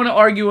 if I want to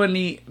argue on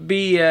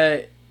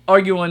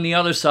the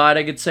other side,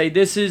 I could say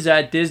this is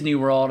at Disney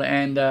World,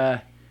 and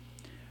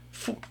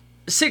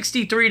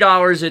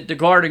 $63 at the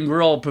Garden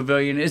Grill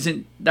Pavilion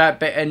isn't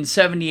that bad, and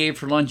 $78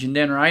 for lunch and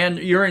dinner.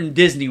 You're in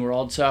Disney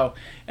World, so,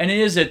 and it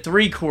is a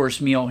 3-course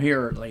meal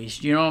here at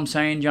least. You know what I'm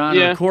saying, John?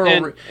 Yeah,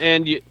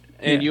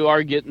 you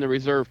are getting the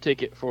reserve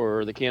ticket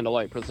for the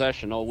Candlelight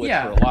processional, which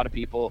for a lot of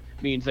people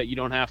means that you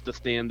don't have to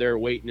stand there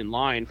waiting in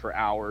line for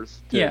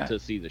hours to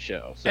see the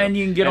show. So, and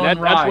you can get on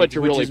rides, that's what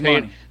you're really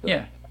paying. Money.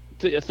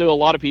 Yeah. So a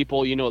lot of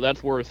people,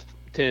 that's worth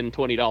 $10,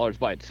 $20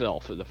 by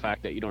itself, for the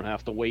fact that you don't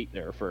have to wait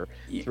there for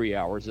 3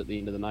 hours at the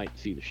end of the night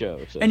to see the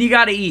show. So. And you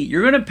got to eat.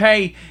 You're going to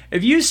pay,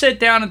 if you sit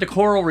down at the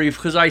Coral Reef,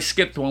 because I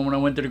skipped one when I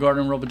went to the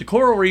Garden World, but the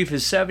Coral Reef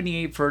is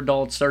 $78 for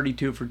adults,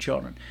 $32 for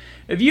children.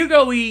 If you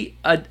go eat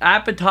an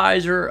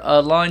appetizer,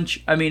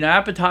 an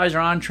appetizer,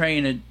 entree,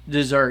 and a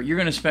dessert, you're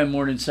going to spend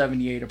more than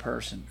 $78 a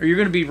person, or you're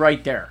going to be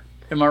right there.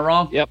 Am I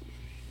wrong? Yep.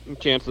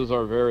 Chances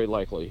are very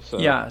likely. So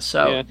yeah.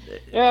 So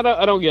I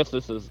don't guess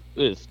this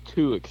is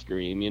too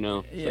extreme.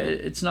 So. Yeah,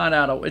 it's not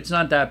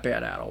that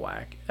bad out of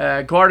whack.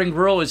 Garden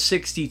Grill is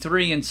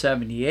 $63 and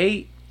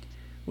 $78,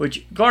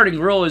 which Garden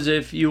Grill is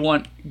if you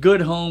want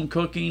good home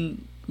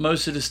cooking.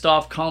 Most of the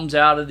stuff comes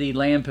out of the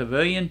Land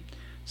Pavilion.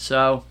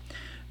 So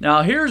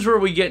now here's where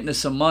we get into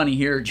some money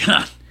here,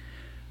 John.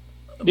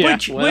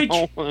 Which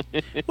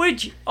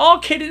all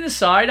kidding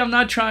aside, I'm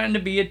not trying to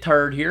be a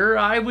turd here.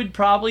 I would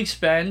probably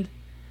spend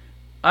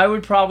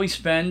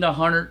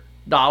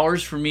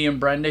 $100 for me and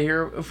Brenda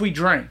here if we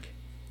drink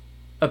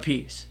a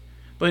piece.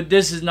 But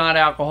this is not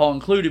alcohol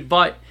included.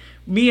 But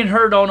me and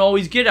her don't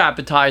always get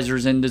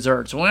appetizers and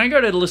desserts. When I go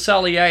to Le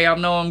Cellier, I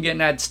know I'm getting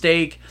that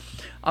steak.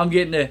 I'm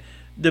getting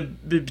the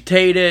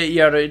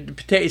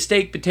potato,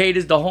 steak,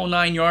 potatoes, the whole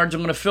 9 yards.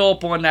 I'm going to fill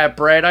up on that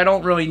bread.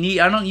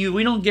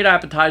 We don't get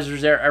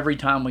appetizers there every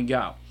time we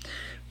go.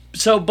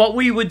 So, but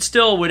we would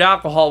still, with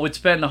alcohol, would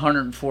spend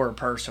 $104 a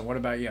person. What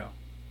about you?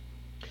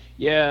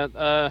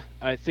 Yeah,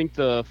 I think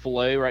the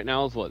fillet right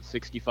now is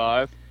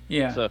 $65.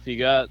 Yeah. So if you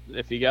got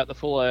the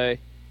fillet,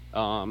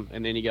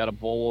 and then you got a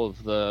bowl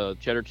of the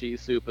cheddar cheese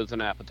soup as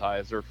an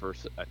appetizer for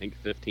I think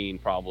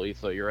 $15 probably.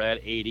 So you're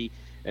at $80,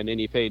 and then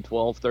you paid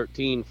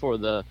 $12-13 for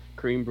the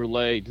creme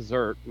brulee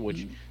dessert.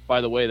 Which,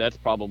 by the way, that's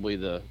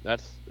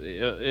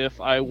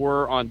if I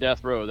were on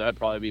death row, that'd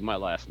probably be my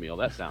last meal.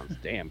 That sounds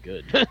damn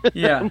good.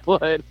 Yeah.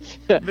 but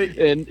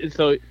and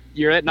so.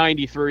 You're at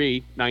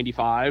 $93,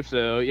 $95,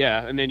 so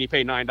yeah, and then you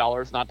pay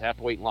 $9 not to have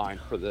to wait in line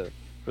for the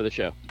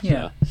show.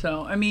 Yeah,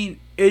 so I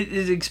mean, it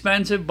is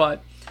expensive,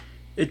 but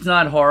it's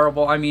not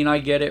horrible. I mean, I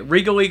get it.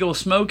 Regal Eagle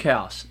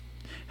Smokehouse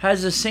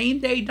has a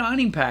same-day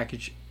dining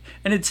package,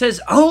 and it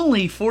says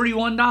only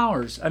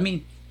 $41.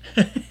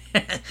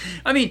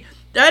 I mean,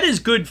 that is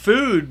good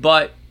food,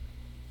 but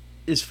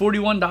is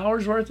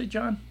 $41 worth it,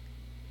 John?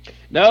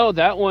 No,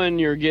 that one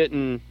you're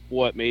getting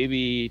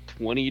maybe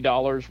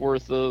 $20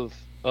 worth of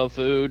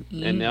food,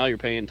 and now you're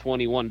paying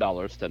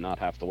 $21 to not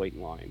have to wait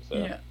in line. So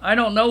yeah, I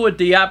don't know what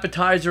the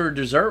appetizer or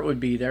dessert would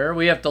be there.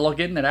 We have to look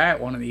into that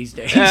one of these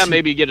days. Yeah,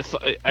 maybe get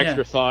a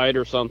extra side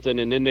or something,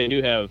 and then they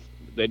do have.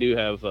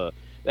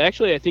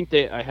 Actually, I think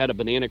I had a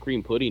banana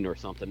cream pudding or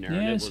something there.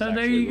 Yeah, so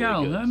there you really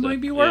go. Good, that might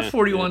be worth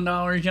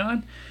 $41,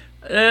 John.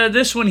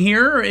 This one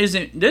here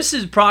isn't. This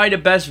is probably the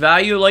best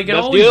value, like it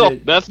always is.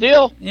 Best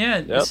deal. Yeah,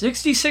 yep.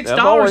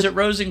 $66 at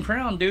Rose and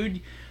Crown,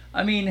 dude.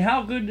 I mean,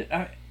 how good?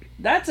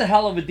 That's a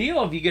hell of a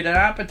deal if you get an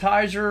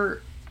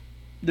appetizer,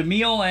 the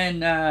meal,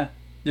 and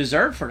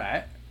dessert for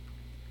that.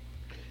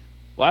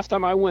 Last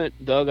time I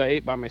went, Doug, I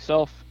ate by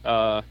myself,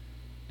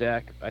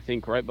 Dak, I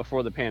think right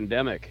before the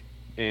pandemic,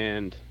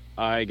 and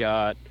I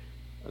got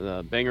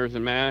the bangers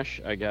and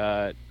mash. I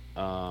got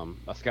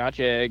a Scotch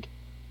egg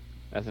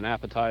as an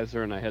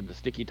appetizer, and I had the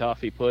sticky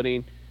toffee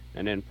pudding,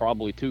 and then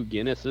probably 2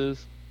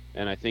 Guinnesses.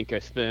 And I think I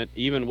spent,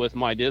 even with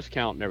my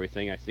discount and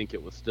everything, I think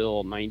it was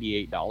still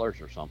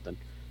 $98 or something.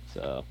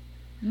 So.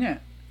 Yeah,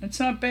 it's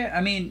not bad. I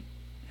mean,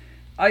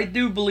 I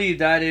do believe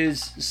that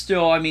is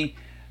still,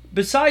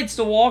 besides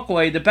the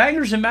walkway, the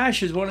Bangers and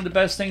Mash is one of the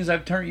best things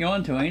I've turned you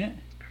on to, ain't it?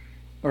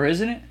 Or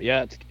isn't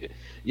it?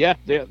 Yeah,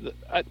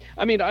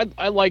 I mean,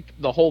 I like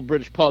the whole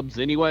British pubs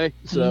anyway.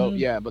 So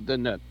yeah, but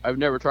then I've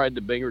never tried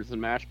the Bangers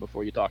and Mash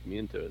before you talked me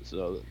into it.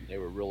 So they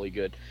were really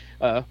good.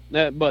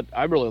 But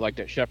I really like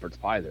that shepherd's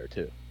pie there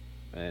too.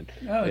 And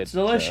it's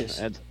delicious.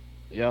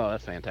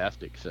 That's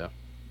fantastic. So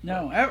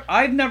no,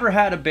 I've never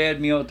had a bad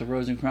meal at the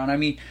Rose and Crown. I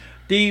mean,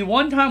 the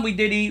one time we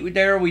did eat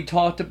there, we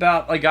talked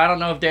about, like, I don't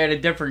know if they had a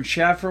different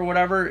chef or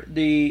whatever.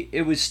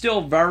 It was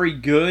still very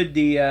good.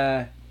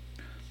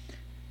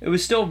 It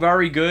was still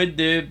very good,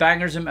 the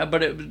Bangers,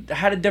 but it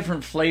had a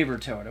different flavor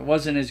to it. It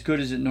wasn't as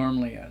good as it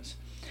normally is.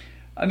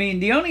 I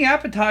mean, the only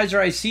appetizer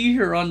I see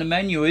here on the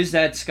menu is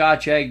that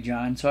Scotch egg,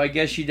 John. So I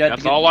guess you'd have to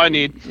get... That's all I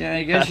need. Yeah,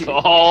 I guess that's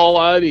all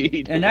I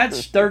need. And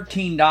that's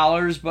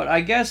 $13, but I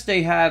guess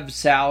they have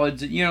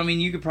salads. You know, I mean,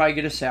 you could probably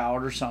get a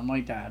salad or something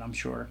like that, I'm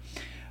sure.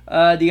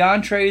 The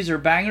entrees are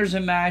Bangers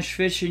and Mash,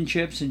 fish and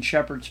chips, and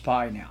shepherd's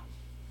pie now.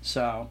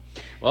 So...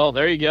 Well,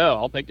 there you go.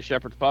 I'll take the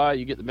shepherd's pie.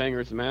 You get the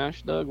Bangers and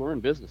Mash, Doug. We're in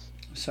business.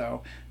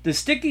 So, the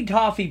sticky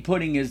toffee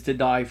pudding is to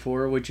die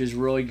for, which is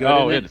really good.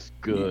 Oh, it's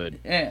good.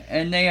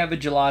 And they have a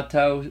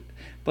gelato.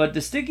 But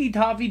the sticky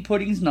toffee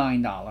pudding's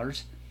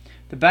 $9.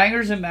 The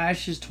Bangers and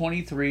Mash is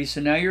 $23,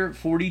 so now you're at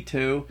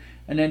 $42.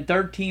 And then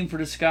 $13 for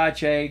the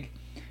Scotch egg.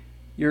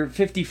 You're at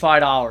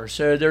 $55.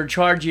 So they're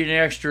charging an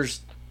extra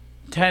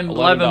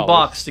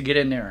 $11 to get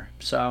in there.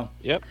 So.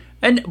 Yep.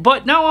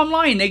 But no, I'm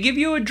lying. They give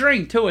you a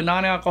drink, too, a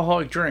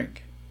non-alcoholic drink.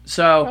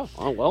 So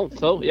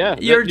Yeah,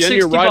 you're at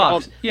 $60.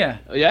 Right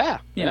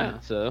Yeah.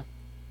 So,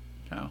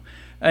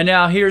 and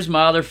now here's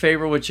my other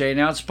favorite, which they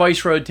announced: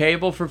 Spice Road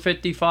Table for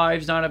 $55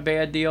 is not a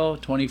bad deal.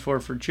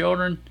 $24 for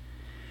children,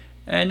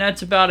 and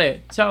that's about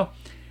it. So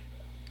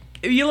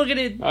if you look at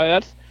it,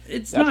 that's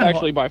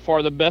actually by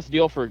far the best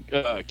deal for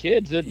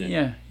kids, isn't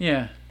it?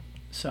 Yeah.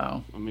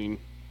 So I mean,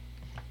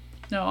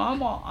 no,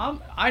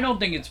 I don't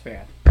think it's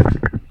bad.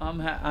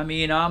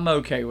 I'm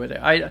okay with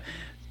it.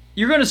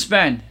 You're gonna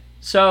spend.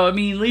 So, I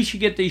mean, at least you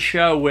get the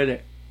show with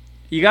it.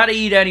 You got to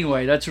eat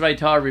anyway. That's what I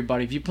tell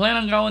everybody. If you plan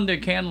on going to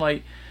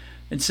Candlelight,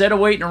 instead of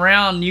waiting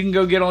around, you can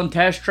go get on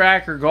Test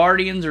Track or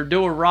Guardians or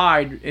do a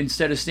ride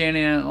instead of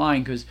standing in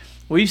line. Because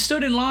we've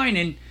stood in line,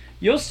 and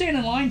you'll stand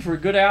in line for a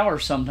good hour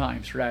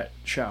sometimes for that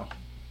show.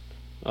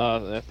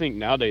 I think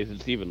nowadays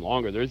it's even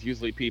longer. There's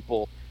usually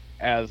people,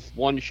 as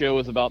one show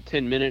is about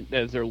 10 minutes,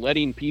 as they're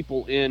letting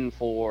people in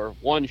for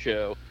one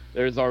show,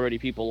 there's already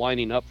people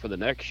lining up for the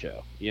next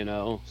show,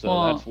 So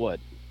that's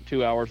what?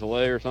 2 hours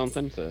away or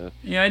something. So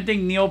yeah, I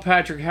think Neil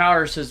Patrick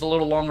Harris is a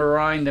little longer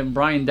line than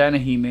Brian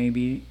Dennehy,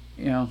 maybe.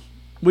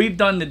 We've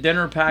done the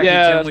dinner package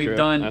and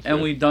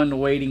we've done the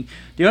waiting.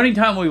 The only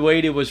time we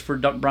waited was for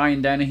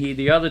Brian Dennehy.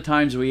 The other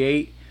times we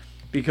ate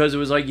because it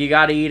was like you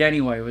got to eat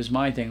anyway. Was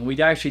my thing. We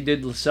actually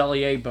did Le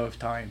Cellier both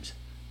times.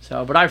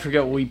 So, but I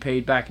forget what we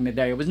paid back in the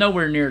day. It was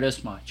nowhere near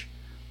this much.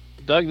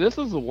 Doug, this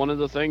is one of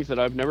the things that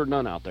I've never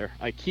done out there.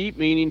 I keep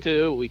meaning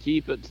to. We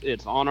keep it.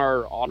 It's on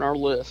our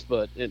list,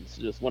 but it's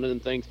just one of them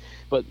things.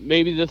 But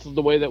maybe this is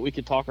the way that we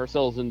could talk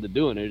ourselves into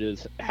doing it: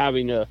 is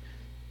having a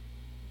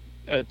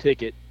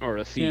ticket or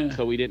a seat,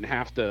 so we didn't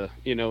have to,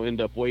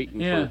 end up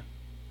waiting for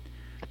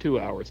 2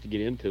 hours to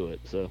get into it.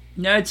 So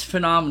yeah, it's a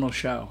phenomenal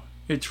show.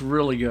 It's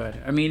really good.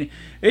 I mean,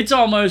 it's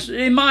almost,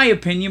 in my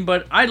opinion,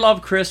 but I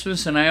love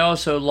Christmas, and I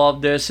also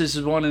love this. This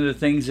is one of the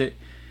things that.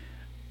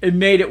 It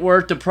made it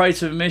worth the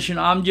price of admission.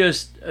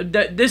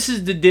 This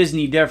is the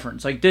Disney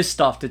difference, like this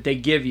stuff that they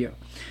give you.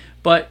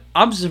 But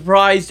I'm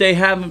surprised they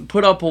haven't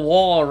put up a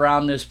wall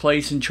around this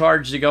place and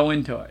charged to go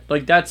into it.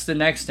 Like, that's the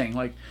next thing.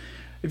 Like,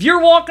 if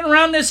you're walking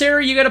around this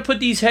area, you got to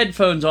put these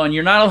headphones on.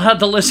 You're not allowed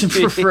to listen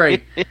for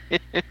free.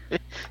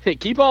 Hey,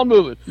 keep on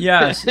moving.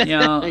 Yes,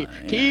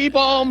 keep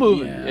on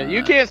moving. Yeah.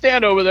 You can't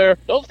stand over there.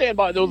 Don't stand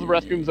by those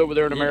restrooms over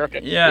there in America.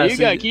 Yeah, you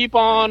got to keep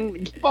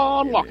on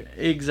walking.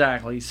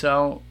 Exactly.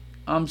 So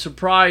I'm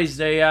surprised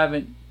they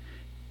haven't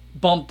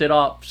bumped it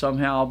up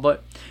somehow.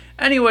 But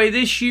anyway,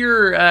 this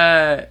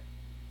year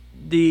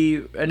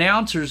the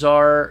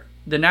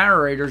the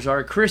narrators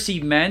are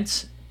Chrissy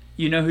Mentz.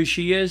 You know who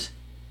she is?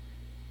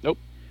 Nope.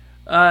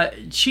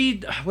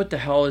 What the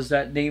hell is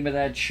that name of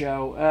that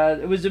show?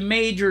 It was a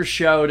major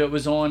show that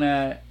was on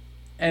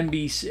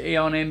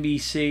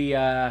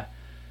NBC.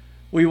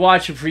 We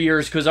watched it for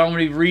years because I'm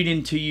going to be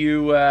reading to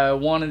you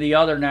one of the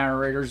other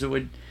narrators that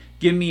would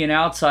give me an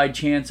outside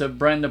chance of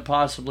Brenda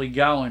possibly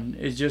going,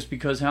 is just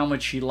because how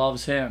much she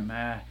loves him.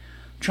 I'm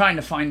trying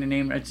to find the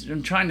name.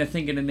 I'm trying to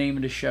think of the name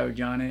of the show,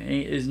 John.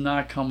 It is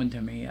not coming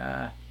to me.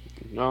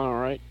 All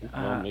right.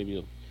 Well,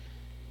 maybe.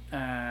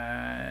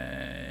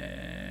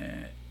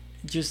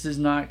 It just is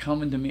not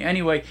coming to me.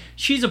 Anyway,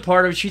 she's a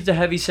part of it. She's the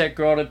heavyset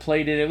girl that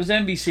played it. It was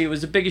NBC. It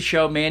was the biggest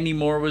show. Mandy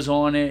Moore was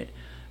on it.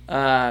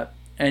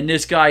 And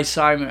this guy,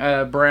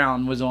 Simon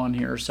Brown, was on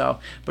here.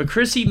 But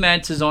Chrissy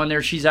Mentz is on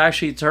there.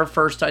 It's her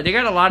first time. They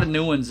got a lot of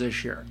new ones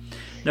this year.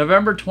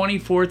 November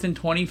 24th and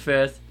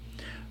 25th.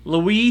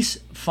 Louis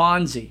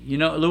Fonzi. You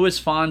know Louis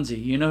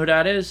Fonzi. You know who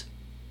that is?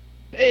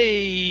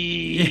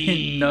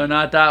 Hey. No,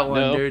 not that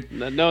one, dude.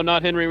 No,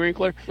 not Henry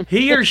Winkler.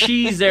 He or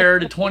she's there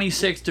the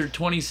 26th or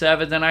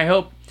 27th, and I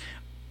hope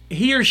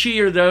he or she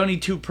are the only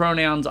two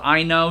pronouns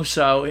I know,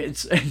 so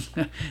it's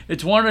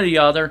it's one or the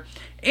other.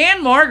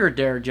 Anne Margaret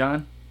there,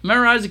 John.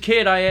 Remember, as a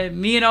kid,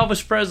 me and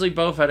Elvis Presley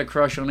both had a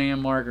crush on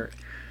Anne Margaret.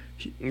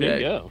 There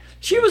you go.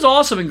 She was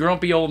awesome in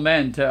Grumpy Old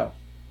Men, too.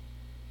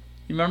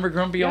 You remember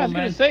Grumpy Old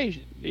Men? I was going to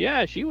say,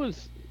 yeah, she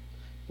was...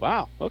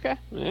 Wow, okay.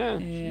 Yeah,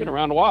 she's been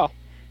around a while.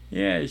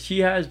 Yeah, she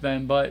has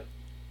been, but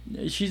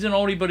she's an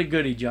oldie but a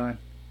goodie, John.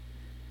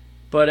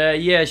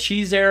 But, yeah,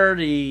 she's there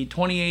the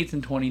 28th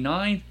and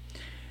 29th.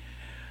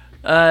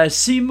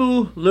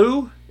 Simu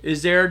Liu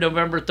is there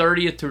November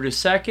 30th through the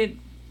 2nd.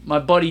 My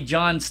buddy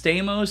John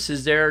Stamos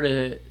is there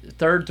the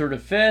 3rd through the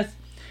 5th.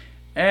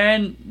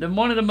 And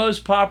one of the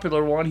most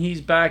popular one,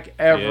 he's back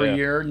every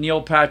year,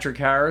 Neil Patrick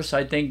Harris.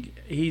 I think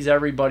he's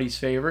everybody's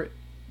favorite.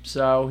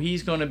 So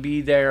he's going to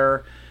be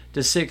there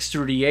the 6th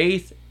through the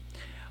 8th.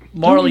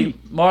 Marley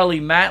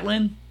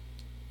Matlin,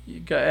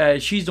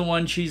 she's the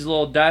one, she's a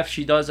little deaf.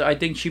 She does, I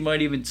think she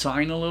might even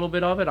sign a little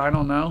bit of it. I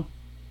don't know.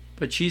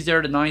 But she's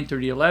there the 9th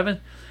through the 11th.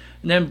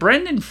 And then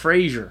Brendan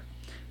Fraser.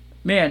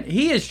 Man,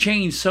 he has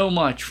changed so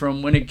much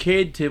from when a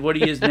kid to what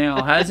he is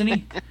now, hasn't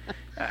he?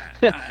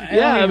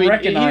 I mean,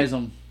 recognize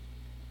him.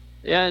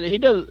 Yeah, and he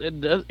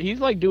does. He's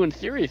like doing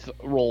serious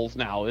roles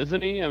now,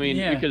 isn't he? I mean,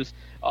 because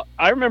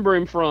I remember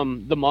him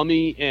from The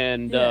Mummy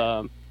and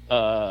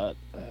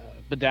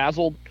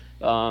Bedazzled,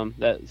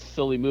 that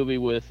silly movie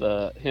with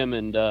him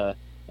and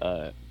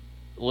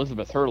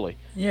Elizabeth Hurley.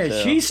 Yeah,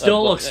 so, she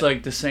still looks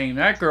like the same.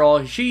 That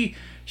girl, she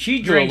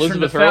drinks from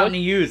the fountain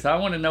of youth. I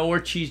want to know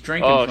where she's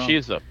drinking from. Oh,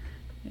 she's a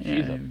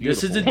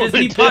this is a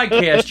Disney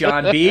podcast,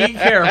 John. Be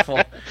careful.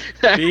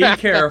 Be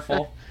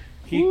careful.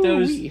 Keep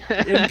those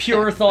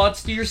impure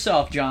thoughts to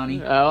yourself,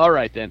 Johnny. All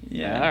right, then.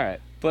 Yeah. All right.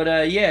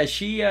 But,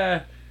 she...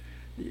 and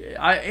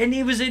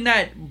he was in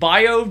that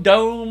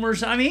Biodome or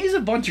something. I mean, he's a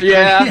bunch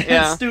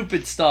of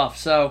stupid stuff.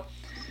 So,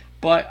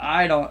 but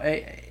I don't...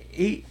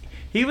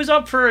 He was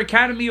up for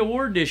Academy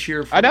Award this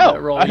year for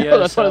that role. I know.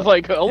 That's what I was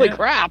like, holy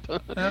crap.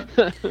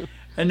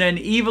 And then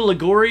Eva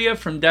Longoria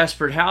from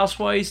Desperate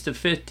Housewives to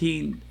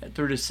 15th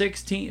through the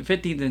 16th,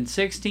 15th and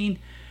 16th.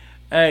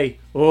 Hey,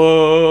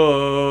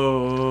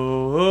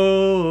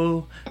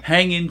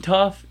 hanging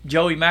tough.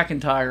 Joey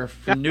McIntyre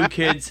from New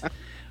Kids,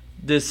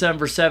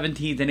 December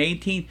 17th and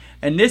 18th.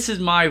 And this is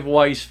my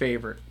wife's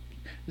favorite,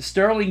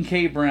 Sterling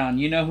K. Brown.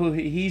 You know who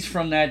he's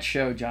from that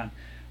show, John.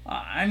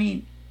 I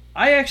mean,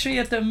 I actually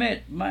have to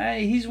admit,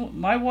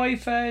 my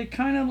wife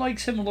kind of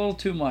likes him a little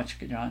too much,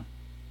 John.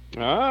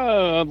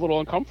 A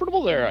little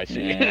uncomfortable there, I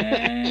see.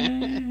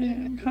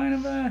 I'm kind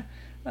of a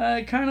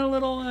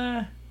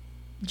little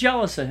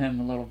jealous of him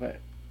a little bit.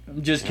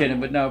 I'm just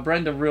kidding, but no,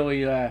 Brenda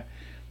really,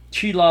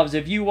 she loves.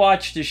 If you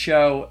watch the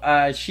show,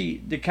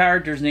 the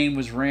character's name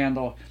was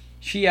Randall.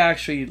 She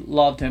actually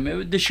loved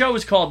him. The show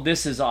was called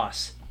This Is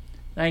Us.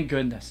 Thank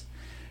goodness.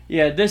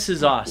 Yeah, This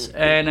Is Us,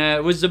 and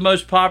it was the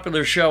most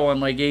popular show on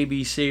like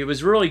ABC. It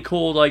was really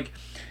cool. Like,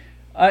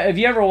 if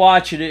you ever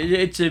watch it,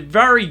 it's a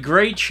very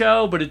great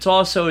show, but it's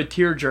also a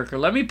tearjerker.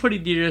 Let me put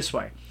it to you this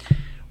way.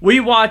 We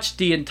watched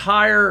the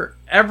entire,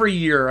 every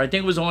year, I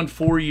think it was on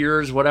 4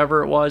 years,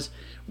 whatever it was.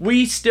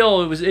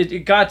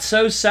 It got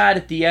so sad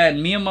at the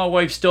end. Me and my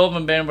wife still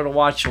haven't been able to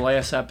watch the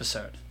last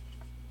episode.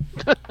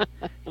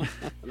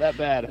 That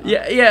bad, huh?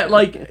 Yeah,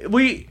 like,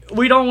 we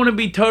don't want to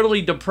be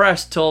totally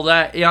depressed till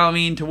that, you know what I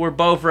mean, till we're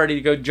both ready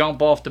to go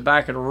jump off the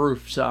back of the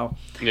roof, so.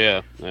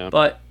 Yeah.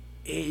 But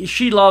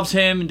she loves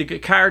him. The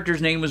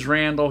character's name was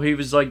Randall. He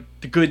was like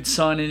the good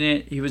son in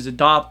it. He was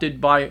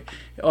adopted by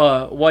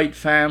a white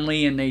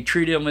family, and they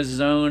treated him as his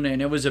own,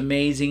 and it was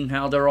amazing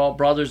how they're all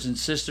brothers and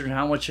sisters and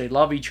how much they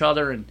love each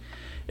other, and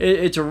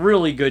it's a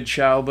really good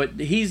show. But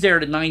he's there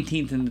the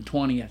 19th and the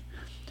 20th.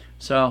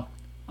 So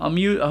I'm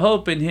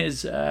hoping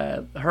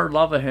her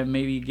love of him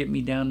maybe get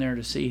me down there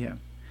to see him.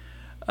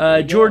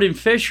 Jordan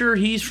Fisher,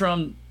 he's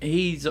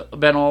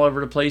been all over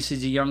the place.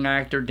 He's a young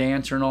actor,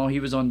 dancer and all. He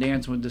was on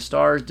Dancing with the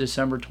Stars,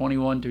 December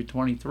 21 through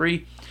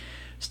 23.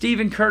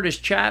 Stephen Curtis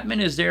Chapman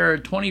is there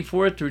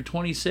 24th through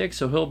 26th,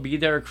 so he'll be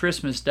there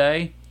Christmas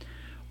Day.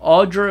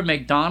 Audra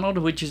McDonald,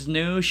 which is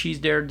new,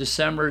 she's there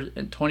December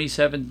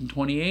 27th and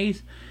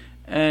 28th.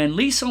 And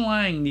Lisa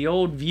Lang, the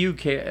old View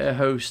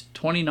host,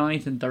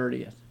 29th and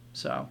 30th.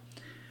 So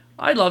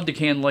I love the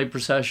Candlelight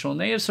Processional,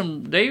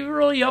 and they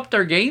really upped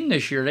their game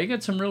this year. They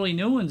got some really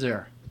new ones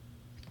there.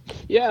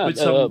 Yeah, with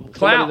some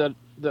clout.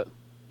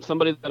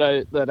 Somebody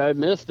that I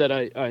missed that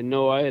I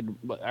know I had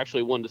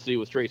actually wanted to see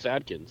was Trace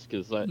Adkins,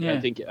 because I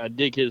think I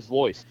dig his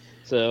voice.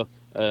 So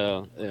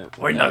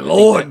when the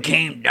Lord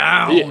came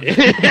down,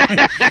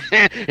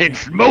 it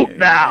smoked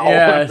now.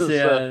 Yes,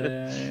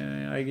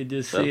 yeah, I could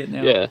just see it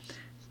now. Yeah.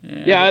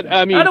 Yeah,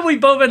 I mean, how do we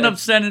both end up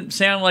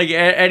sound like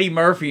Eddie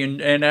Murphy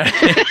and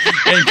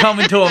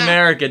Coming to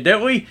America?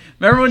 Didn't we?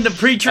 Remember when the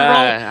preacher rolled?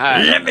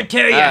 Let me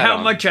tell you how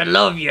much I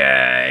love you.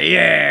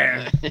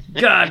 Yeah,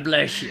 God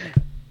bless you.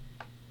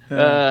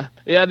 Yeah,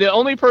 the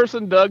only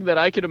person, Doug, that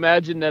I could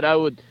imagine that I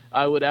would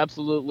I would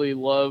absolutely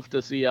love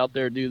to see out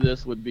there do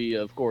this would be,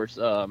 of course,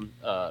 help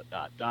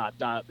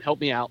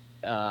me out.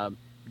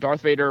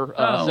 Darth Vader.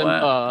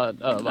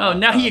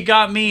 Now you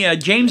got me.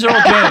 James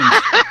Earl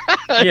Jones.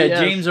 Yeah,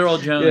 James Earl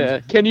Jones.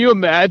 Yeah. Can you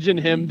imagine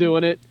him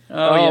doing it?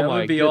 Oh yeah, my it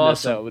would be goodness,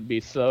 awesome. That would be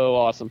so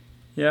awesome.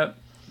 Yep.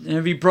 And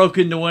if he broke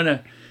into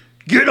winner,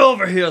 get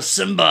over here,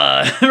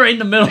 Simba! Right in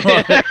the middle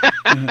of it.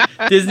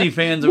 Disney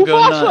fans will go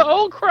nuts.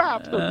 Oh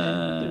crap!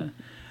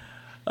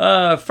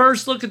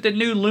 First look at the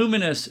new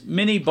Luminous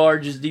mini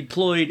barges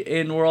deployed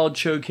in World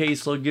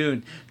Showcase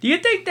Lagoon. Do you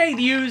think they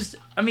used?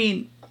 I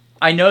mean,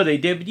 I know they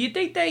did, but do you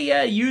think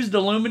they used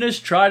the Luminous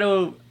try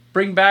to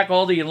bring back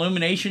all the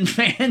Illumination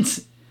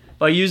fans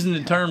by using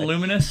the term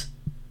Luminous?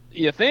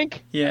 You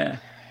think? Yeah.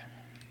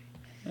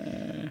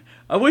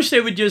 I wish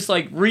they would just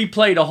like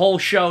replay the whole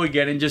show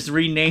again and just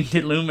rename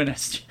it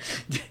Luminous.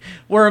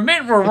 We're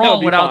admitting we're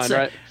wrong without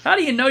saying. Right? How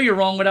do you know you're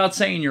wrong without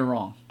saying you're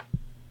wrong?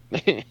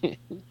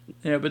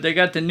 Yeah, but they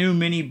got the new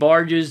mini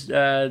barges.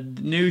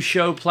 New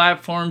show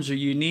platforms are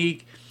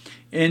unique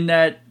in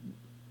that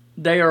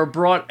they are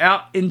brought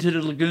out into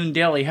the lagoon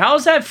daily. How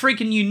is that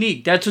freaking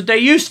unique? That's what they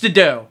used to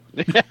do.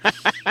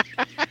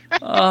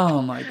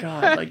 Oh my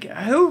God! Like,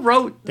 who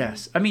wrote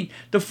this? I mean,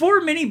 the 4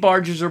 mini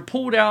barges are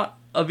pulled out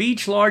of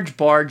each large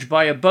barge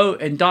by a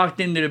boat and docked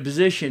into the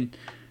position.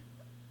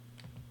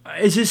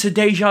 Is this a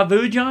deja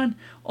vu, John?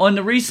 On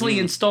the recently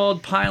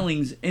installed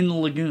pilings in the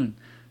lagoon.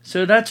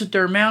 So that's what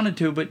they're mounted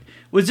to. But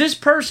was this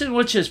person,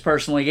 what's this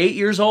person, like 8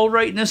 years old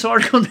writing this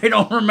article? They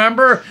don't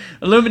remember?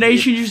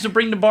 Illumination used to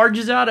bring the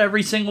barges out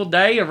every single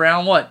day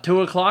around, what,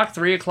 2 o'clock,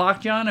 3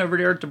 o'clock, John, over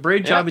there at the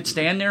bridge? Yep. I would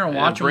stand there and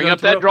watch them bring go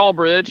up that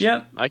drawbridge.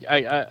 Yep.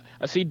 I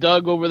see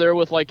Doug over there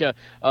with like a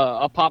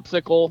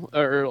popsicle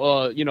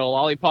or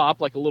lollipop,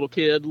 like a little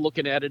kid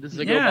looking at it as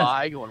they go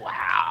by, going,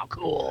 wow,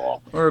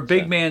 cool. Or a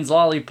big man's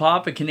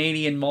lollipop, a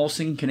Canadian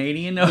Molson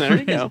Canadian. There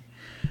you go.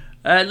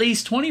 At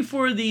least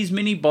 24 of these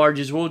mini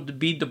barges will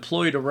be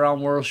deployed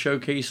around World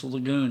Showcase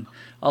Lagoon,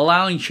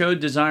 allowing show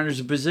designers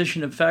to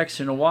position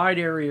effects in a wide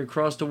area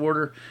across the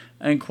water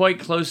and quite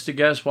close to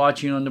guests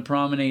watching on the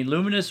promenade.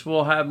 Luminous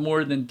will have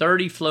more than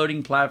 30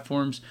 floating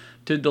platforms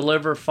to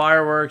deliver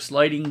fireworks,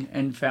 lighting,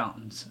 and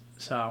fountains.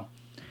 So,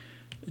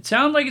 it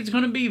sounds like it's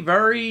going to be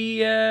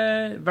very,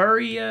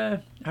 how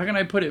can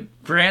I put it,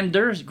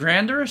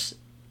 grandiose,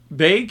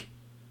 big.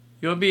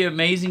 It'll be an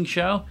amazing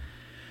show.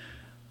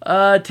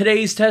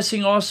 Today's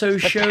testing also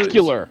shows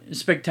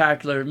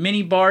spectacular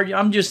mini barge.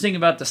 I'm just thinking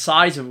about the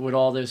size of it with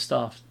all this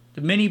stuff.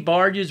 The mini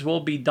barges will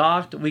be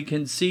docked. We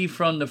can see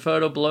from the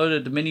photo below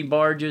that the mini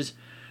barges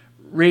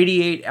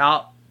radiate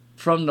out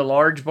from the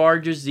large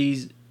barges.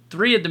 These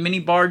 3 of the mini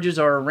barges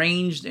are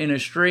arranged in a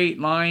straight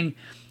line,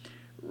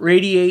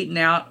 radiating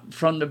out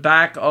from the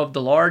back of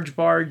the large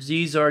barge.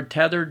 These are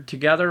tethered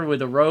together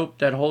with a rope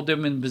that hold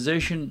them in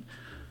position.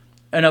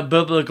 And a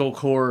biblical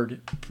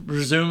cord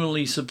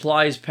presumably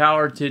supplies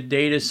power to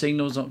data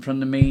signals from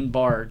the main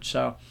barge.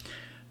 So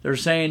they're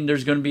saying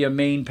there's going to be a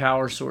main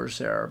power source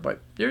there.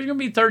 But there's going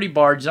to be 30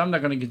 barges. I'm not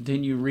going to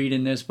continue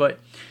reading this. But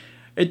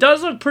it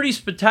does look pretty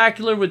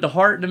spectacular with the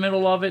heart in the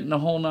middle of it and the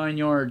whole 9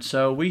 yards.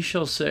 So we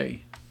shall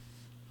see.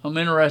 I'm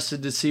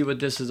interested to see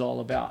what this is all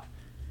about.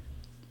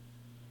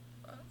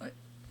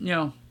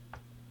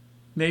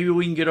 Maybe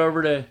we can get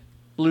over the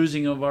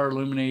losing of our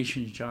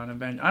illuminations,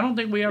 John. I don't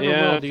think we ever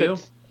will, do you?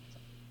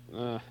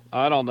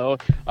 I don't know.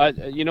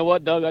 You know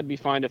what, Doug? I'd be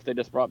fine if they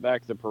just brought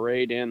back the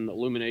parade and the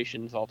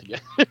illuminations all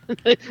together.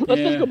 Let's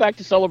just go back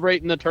to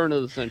celebrating the turn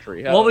of the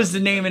century. What was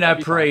the name of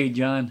that parade,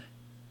 John?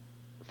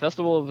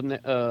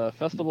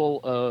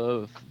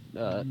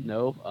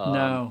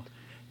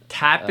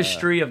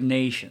 Tapestry of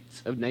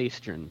Nations. Of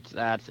Nations,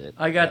 that's it.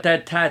 I got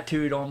that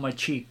tattooed on my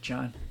cheek,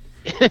 John.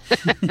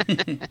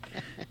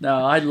 No,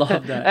 I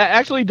love that.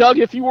 Actually, Doug,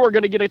 if you were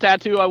going to get a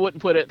tattoo, I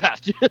wouldn't put it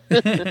past you.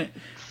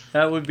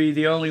 That would be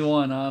the only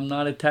one. I'm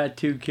not a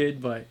tattoo kid,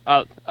 but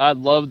I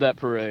love that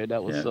parade.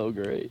 That was so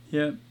great.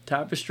 Yeah,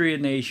 Tapestry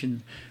of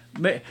Nations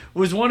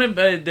was one of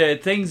the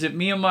things that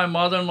me and my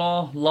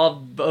mother-in-law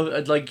loved.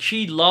 Like,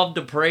 she loved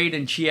the parade,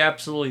 and she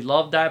absolutely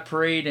loved that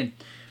parade. And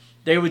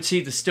they would see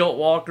the stilt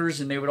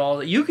walkers, and they would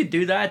all. You could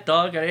do that,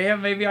 Doug. Yeah,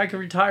 maybe I could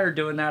retire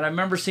doing that. I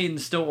remember seeing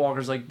the stilt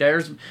walkers. Like,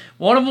 there's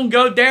one of them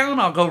go down.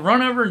 I'll go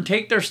run over and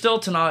take their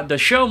stilts, and the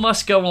show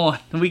must go on.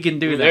 We can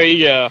do that. There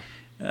you go.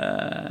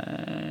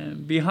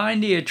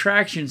 Behind the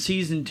Attraction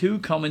Season 2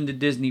 coming to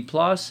Disney+.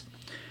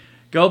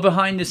 Go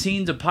behind the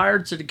scenes of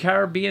Pirates of the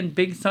Caribbean,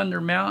 Big Thunder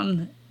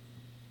Mountain,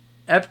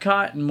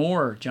 Epcot, and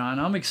more, John.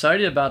 I'm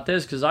excited about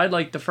this because I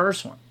liked the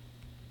first one.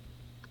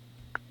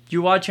 Did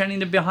you watch any of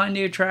the Behind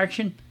the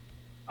Attraction?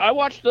 I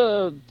watched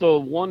the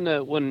one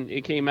that when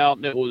it came out,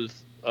 and it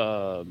was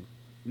the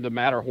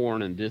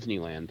Matterhorn in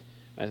Disneyland.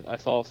 I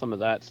saw some of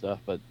that stuff,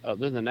 but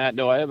other than that,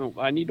 no, I haven't.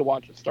 I need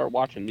to start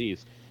watching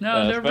these.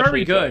 No, they're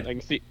very good.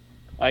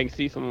 I can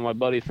see some of my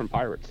buddies from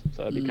Pirates,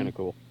 so that'd be kind of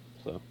cool.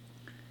 So.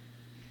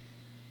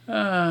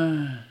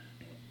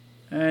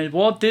 And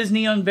Walt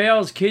Disney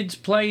unveils Kids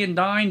Play and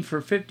Dine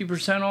for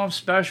 50% off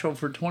special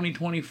for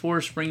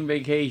 2024 spring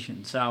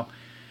vacation. So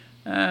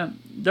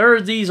There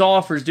are these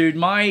offers, dude.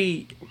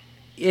 My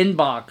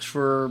inbox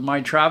for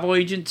my travel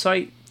agent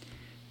site,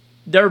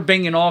 they're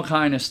binging all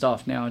kind of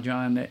stuff now,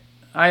 John, that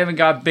I haven't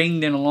got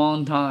binged in a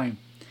long time.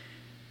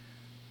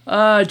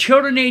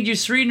 Children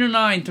ages 3 to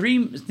 9,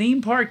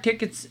 theme park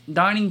tickets,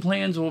 dining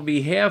plans will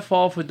be half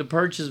off with the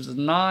purchase of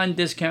the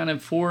non-discounted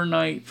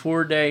 4-night,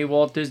 4-day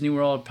Walt Disney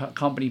World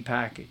company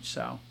package.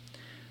 So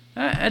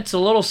that's a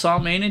little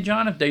something, ain't it,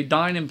 John? If they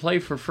dine and play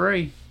for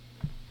free,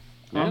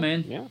 I'm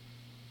in. Yeah.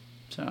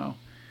 So,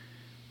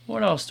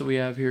 what else do we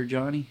have here,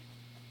 Johnny?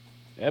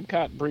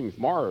 Epcot brings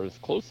Mars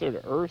closer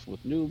to Earth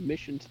with new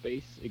mission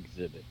space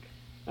exhibit.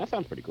 That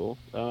sounds pretty cool.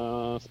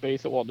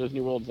 Space at Walt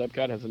Disney World's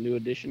Epcot has a new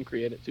addition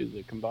created to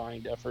the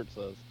combined efforts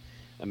of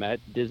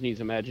Disney's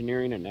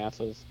Imagineering and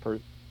NASA's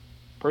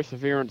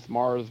Perseverance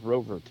Mars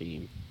rover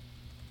team.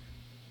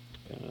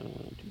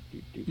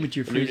 Would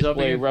you freeze up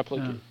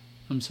again?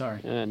 I'm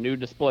sorry. New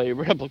display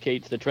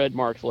replicates the tread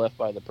marks left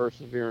by the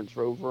Perseverance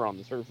rover on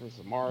the surface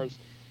of Mars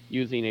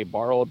using a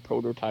borrowed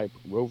prototype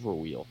rover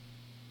wheel.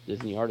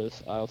 Disney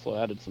artists also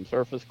added some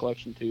surface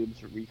collection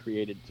tubes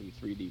recreated through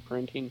 3D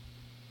printing.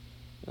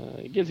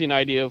 It gives you an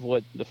idea of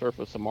what the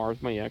surface of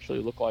Mars may actually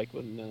look like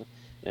when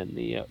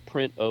the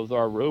print of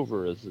our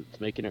rover as it's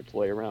making its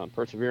way around.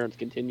 Perseverance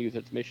continues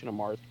its mission on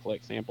Mars to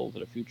collect samples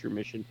that a future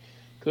mission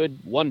could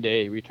one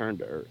day return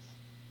to Earth.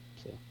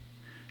 So,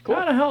 cool.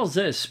 What the hell is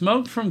this?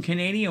 Smoke from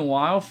Canadian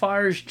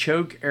wildfires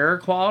choke air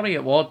quality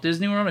at Walt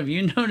Disney World. Have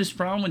you noticed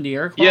problem with the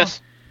air quality?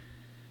 Yes.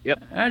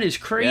 Yep. That is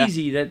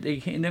crazy that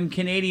them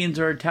Canadians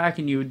are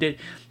attacking you. Did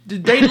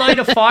they light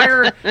a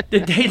fire?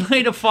 Did they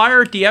light a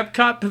fire at the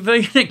Epcot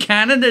Pavilion in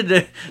Canada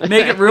to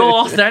make it real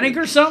authentic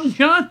or something,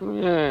 John?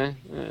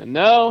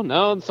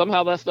 No.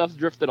 Somehow that stuff's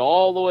drifted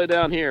all the way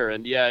down here,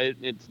 and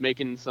it's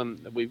making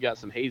we've got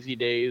some hazy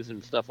days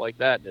and stuff like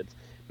that. It's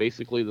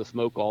basically the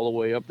smoke all the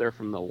way up there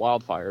from the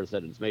wildfires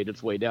that it's made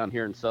its way down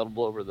here and settled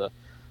over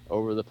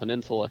the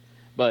peninsula.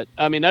 But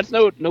I mean, that's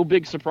no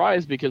big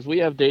surprise because we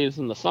have days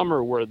in the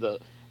summer where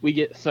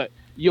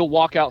you'll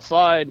walk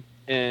outside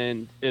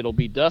and it'll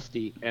be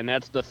dusty, and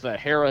that's the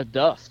Sahara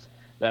dust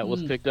that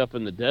was picked up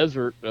in the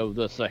desert of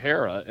the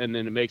Sahara, and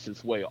then it makes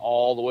its way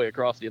all the way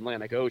across the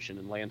Atlantic Ocean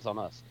and lands on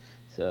us.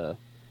 So,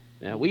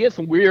 we get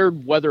some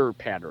weird weather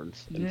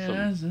patterns and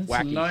that's some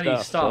wacky some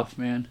nutty stuff,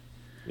 man.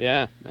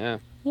 Yeah.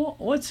 Well,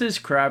 what's this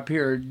crap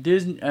here?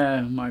 Disney.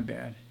 My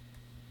bad.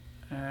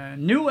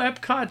 New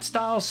Epcot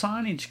style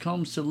signage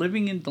comes to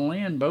Living in the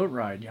Land boat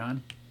ride,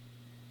 John.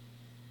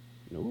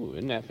 Ooh,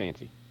 isn't that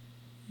fancy?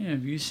 Yeah,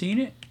 have you seen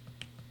it?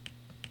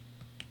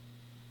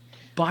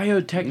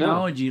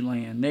 Biotechnology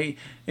Land. They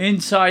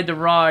inside the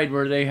ride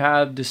where they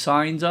have the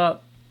signs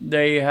up.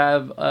 They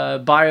have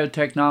a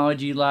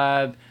biotechnology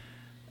lab.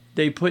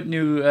 They put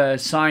new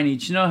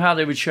signage. You know how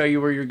they would show you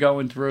where you're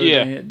going through?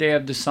 Yeah. They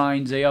have the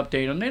signs. They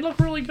update them. They look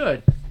really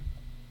good.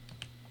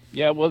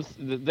 Yeah,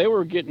 they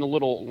were getting a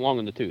little long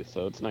in the tooth,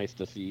 so it's nice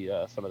to see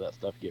some of that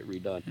stuff get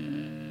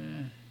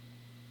redone.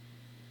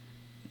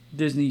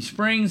 Disney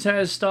Springs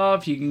has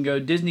stuff. You can go.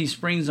 Disney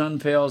Springs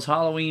unveils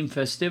Halloween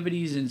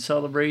festivities in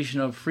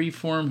celebration of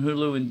Freeform,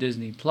 Hulu, and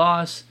Disney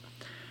Plus.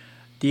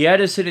 The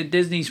Edison at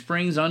Disney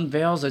Springs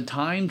unveils a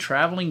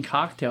time-traveling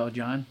cocktail,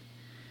 John.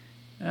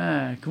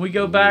 Can we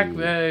go back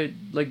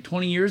like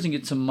 20 years and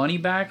get some money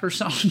back or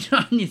something,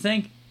 John, you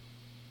think?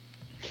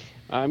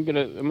 I'm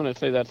gonna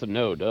say that's a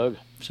no, Doug.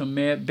 Some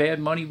bad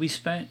money we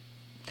spent.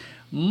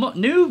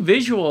 New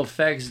visual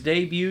effects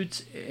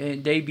debuts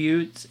and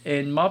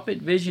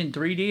Muppet Vision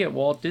 3D at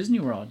Walt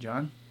Disney World,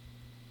 John.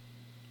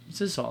 What's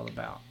this all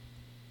about?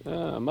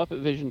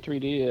 Muppet Vision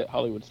 3D at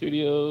Hollywood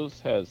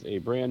Studios has a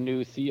brand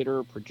new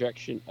theater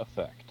projection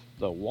effect.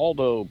 The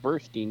Waldo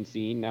bursting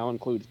scene now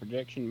includes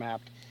projection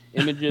mapped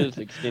images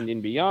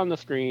extending beyond the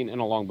screen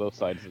and along both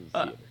sides of the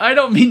theater. I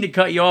don't mean to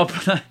cut you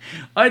off, but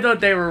I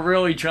thought they were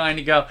really trying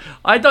to go.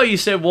 I thought you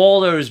said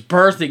Waldo's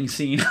birthing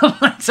scene.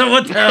 So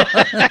what the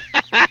hell?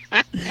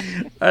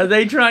 Are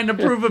they trying to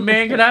prove a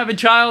man can have a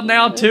child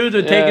now too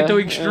to take it to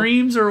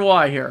extremes or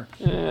why here?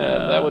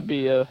 That would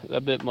be a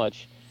bit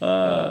much.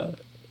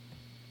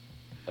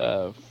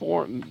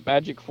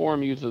 Magic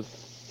Forum uses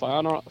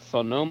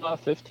Sonoma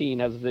 15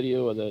 has a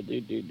video of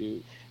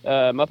the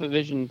Muppet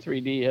Vision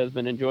 3D has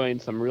been enjoying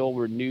some real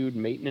renewed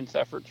maintenance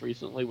efforts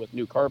recently with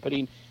new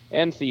carpeting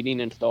and seating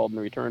installed in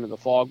the return of the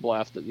fog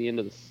blast at the end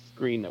of the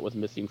screen that was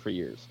missing for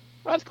years.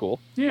 That's cool.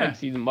 Yeah. I can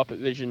see the Muppet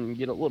Vision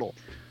get a little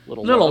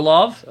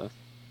love. So.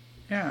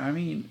 Yeah, I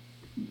mean,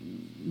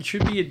 it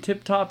should be in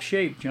tip-top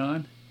shape,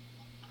 John.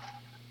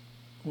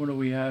 What do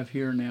we have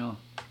here now?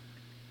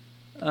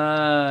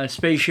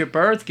 Spaceship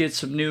Earth gets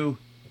some new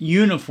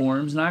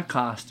uniforms, not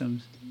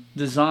costumes,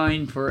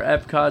 designed for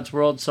Epcot's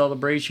World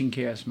Celebration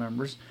cast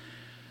members.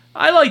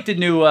 I like the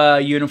new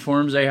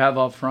uniforms they have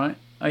up front.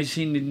 I've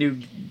seen the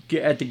new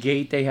at the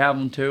gate. They have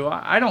them too.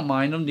 I don't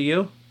mind them. Do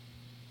you?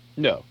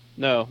 No,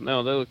 they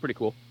look pretty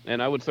cool.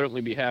 And I would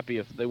certainly be happy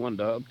if they wanted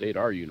to update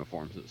our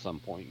uniforms at some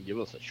point and give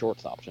us a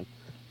shorts option.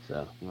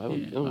 So that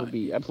would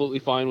be absolutely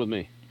fine with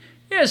me.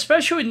 Yeah,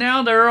 especially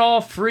now they're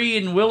all free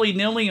and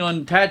willy-nilly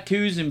on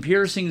tattoos and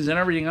piercings and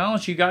everything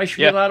else. You guys should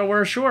be allowed to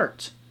wear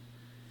shorts.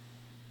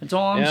 That's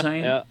all I'm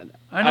saying. Yeah.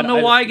 I don't know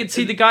why I could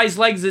see the guy's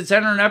legs that's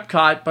entering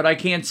Epcot, but I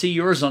can't see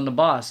yours on the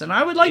bus. And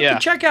I would like to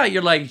check out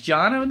your legs,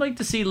 John. I would like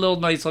to see a little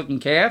nice-looking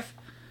calf.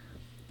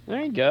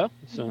 There you go.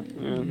 So,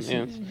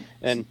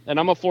 and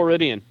I'm a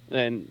Floridian,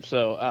 and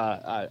so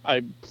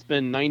I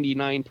spend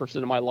 99%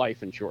 of my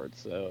life in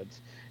shorts. So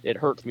it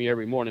hurts me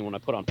every morning when I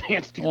put on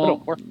pants to go to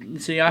work.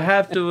 See, I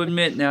have to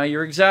admit now,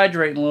 you're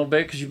exaggerating a little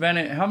bit because you've been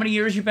how many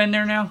years you been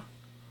there now?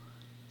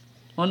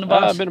 On the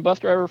bus? I've been a bus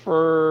driver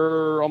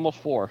for almost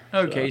 4.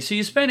 Okay, so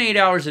you spend 8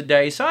 hours a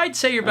day. So I'd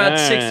say you're about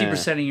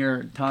 60% of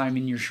your time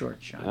in your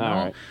shorts, John.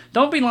 Right.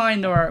 Don't be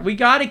lying to we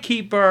got to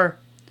keep our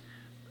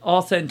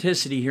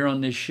authenticity here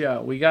on this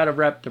show. We got a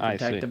rep to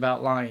protect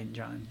about lying,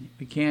 John.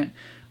 We can't,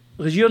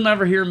 because you'll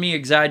never hear me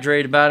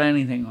exaggerate about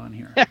anything on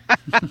here.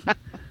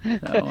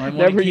 So I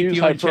never use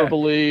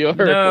hyperbole or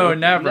no,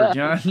 never,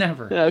 John,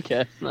 never.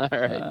 Okay, all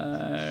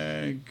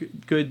right.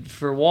 Good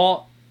for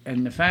Walt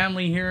and the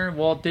family here.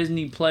 Walt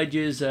Disney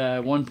pledges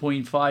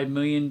 $1.5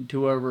 million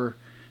to over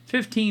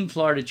 15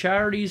 Florida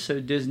charities. So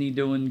Disney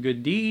doing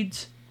good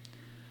deeds.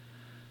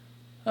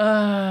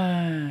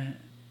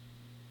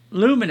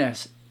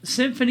 Luminous.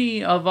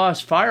 Symphony of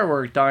Us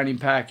firework dining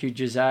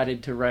package is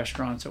added to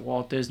restaurants at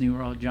Walt Disney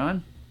World,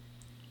 John.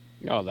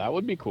 Oh, that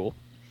would be cool.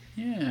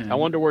 Yeah. I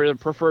wonder where the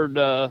preferred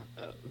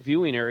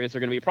viewing areas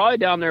are going to be. Probably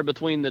down there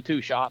between the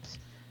two shops.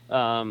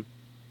 Right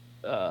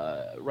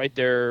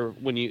there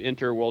when you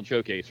enter World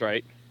Showcase,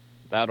 right?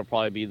 That'll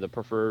probably be the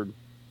preferred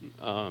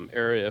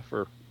area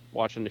for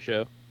watching the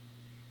show.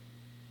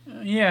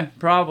 Yeah,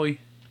 probably.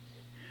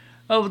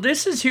 Oh,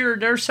 this is here.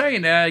 They're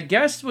saying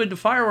guests with the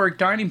firework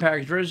dining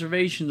package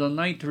reservations on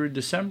night through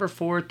December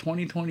 4th,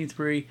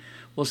 2023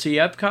 will see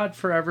Epcot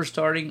Forever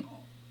starting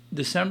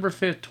December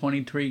 5th,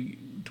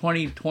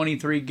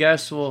 2023.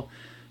 Guests will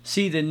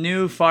see the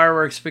new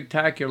fireworks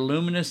spectacular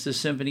Luminous, the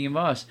Symphony of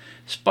Us.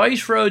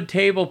 Spice Road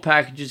table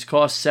packages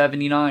cost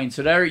 $79.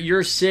 So there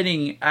you're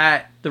sitting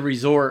at the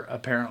resort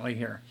apparently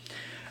here.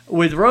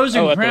 With Rose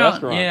and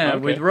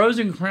Crown, with Rose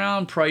and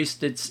Crown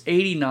priced it's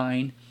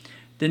 $89.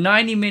 The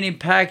 90-minute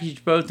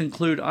package both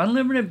include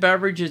unlimited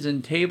beverages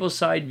and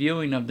tableside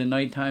viewing of the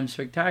nighttime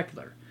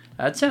spectacular.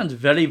 That sounds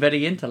very,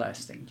 very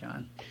interesting,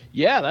 John.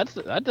 Yeah, that's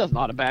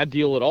not a bad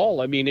deal at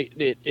all. I mean,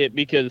 it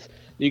because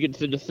you can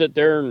just sit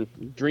there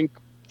and drink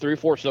 3 or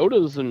 4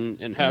 sodas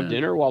and have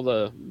dinner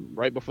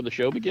right before the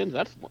show begins.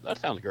 That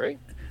sounds great.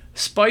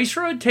 Spice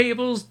Road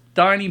Tables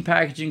dining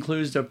package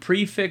includes a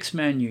prefix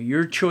menu,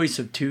 your choice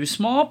of 2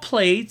 small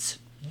plates,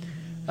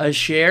 a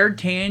shared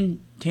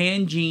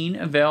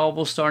tangine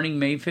available starting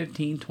May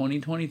 15,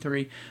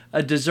 2023,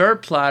 a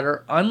dessert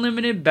platter,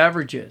 unlimited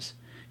beverages.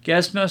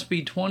 Guests must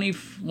be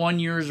 21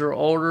 years or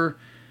older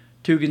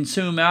to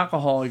consume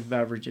alcoholic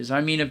beverages.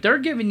 I mean, if they're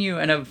giving you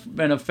in a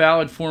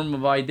valid form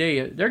of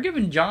ID, they're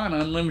giving John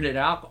unlimited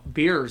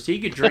beers. He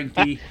could drink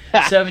the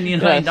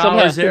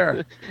 $79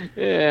 there.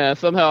 Yeah,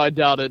 somehow I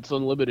doubt it's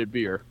unlimited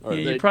beer. Yeah,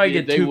 you probably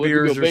get 2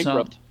 beers or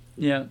something.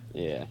 Yeah.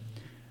 Yeah.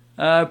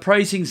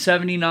 Pricing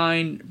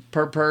 $79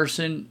 per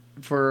person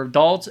for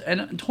adults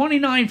and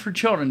 $29 for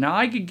children. Now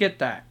I could get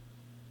that.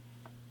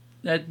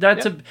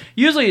 That's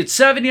usually it's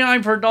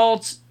 $79 for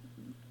adults,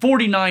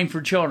 $49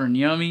 for children.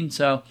 You know what I mean?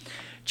 So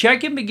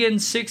check-in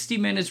begins 60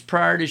 minutes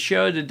prior to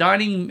show. The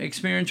dining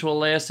experience will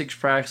last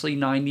approximately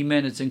 90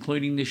 minutes,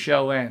 including the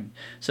show end.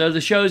 So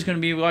the show is going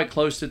to be like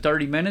close to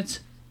 30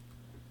 minutes.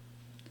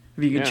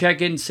 If you can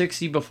check in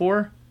 60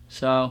 before.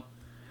 So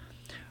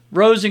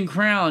Rose and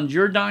Crowns,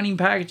 your dining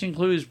package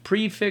includes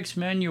prefix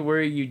menu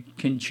where you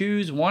can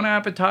choose 1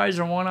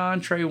 appetizer, 1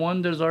 entree,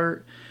 1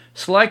 dessert,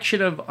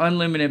 selection of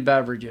unlimited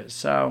beverages.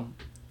 So,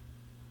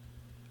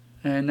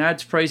 and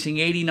that's pricing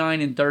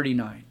 $89 and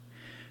 $39.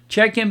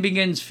 Check-in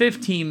begins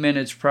 15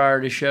 minutes prior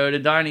to show. The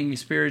dining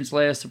experience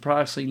lasts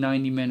approximately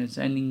 90 minutes,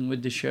 ending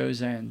with the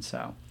show's end.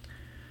 So,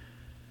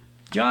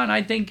 John,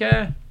 I think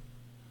I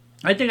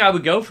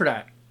would go for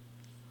that.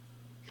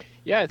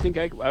 Yeah, I think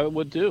I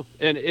would too.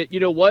 And you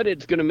know what?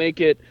 It's going to make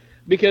it,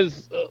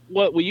 because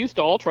what we used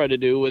to all try to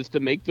do was to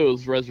make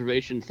those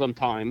reservations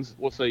sometimes.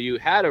 Well, so you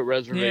had a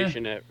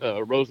reservation at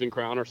Rose and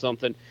Crown or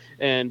something,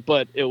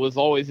 but it was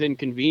always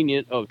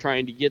inconvenient of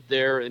trying to get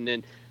there, and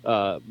then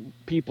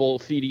people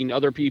seating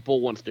other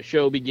people once the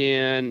show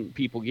began,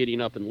 people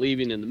getting up and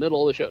leaving in the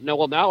middle of the show.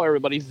 Now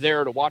everybody's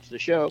there to watch the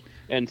show,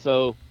 and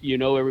so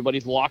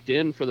everybody's locked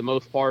in for the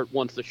most part.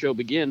 Once the show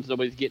begins,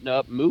 nobody's getting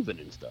up and moving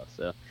and stuff.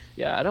 So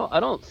yeah, I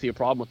don't see a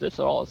problem with this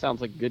at all. It sounds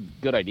like a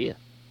good idea.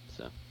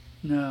 So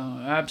no,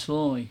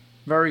 absolutely,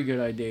 very good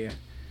idea.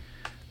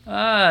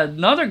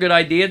 Another good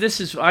idea.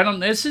 This is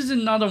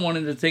another one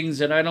of the things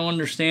that I don't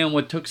understand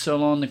what took so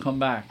long to come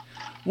back.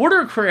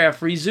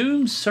 Watercraft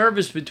resumes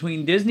service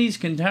between Disney's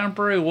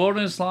Contemporary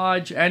Wilderness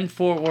Lodge and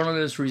Fort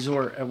Wilderness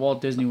Resort at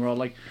Walt Disney World.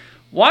 Like,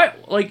 why?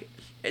 Like,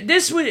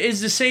 this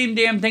is the same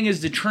damn thing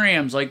as the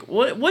trams. Like,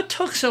 what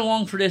took so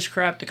long for this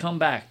crap to come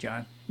back,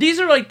 John? These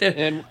are like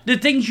And the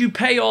things you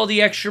pay all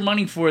the extra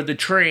money for, the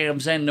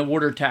trams and the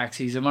water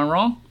taxis. Am I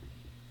wrong?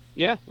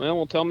 yeah,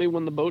 well, tell me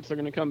when the boats are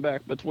going to come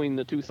back between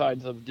the two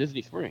sides of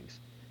Disney Springs,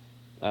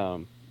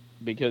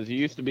 because you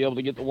used to be able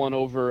to get the one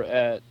over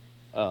at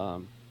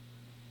Over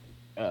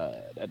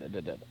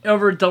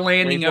at the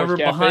landing, Rainforest over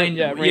Cafe, behind,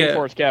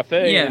 Rainforest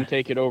Cafe, Yeah. and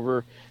take it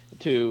over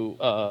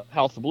to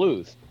House of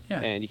Blues,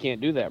 Yeah. and you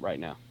can't do that right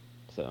now.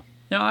 So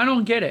No, I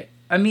don't get it.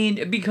 I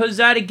mean, because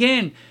that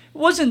again, it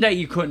wasn't that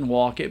you couldn't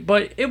walk it,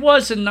 but it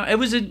was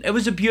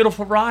a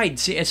beautiful ride,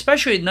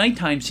 especially at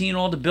nighttime, seeing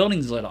all the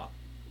buildings lit up.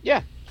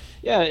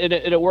 yeah,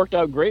 it worked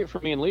out great for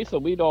me and Lisa.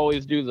 We'd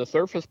always do the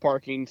surface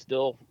parking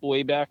still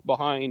way back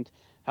behind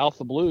House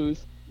of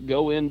Blues,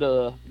 go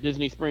into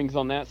Disney Springs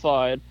on that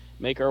side,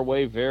 make our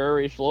way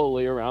very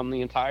slowly around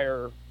the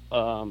entire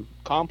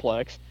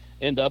complex,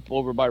 end up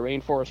over by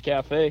Rainforest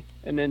Cafe,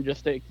 and then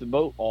just take the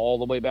boat all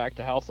the way back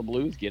to House of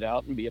Blues, get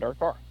out, and be at our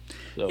car.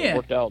 So Yeah. it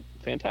worked out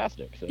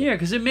fantastic. So. Yeah,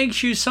 because it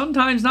makes you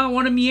sometimes not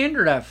want to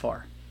meander that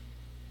far.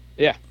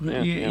 Yeah. You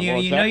Well,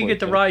 know you get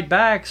the so. ride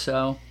back,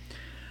 so.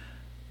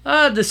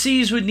 The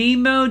Seas with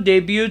Nemo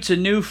debuts a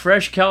new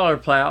fresh color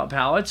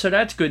palette, so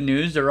that's good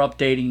news. They're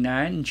updating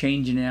that and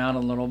changing it out a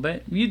little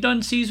bit. Have you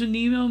done Seas with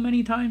Nemo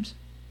many times?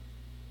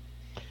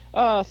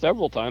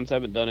 Several times.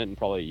 Haven't done it in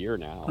probably a year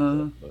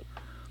now. But.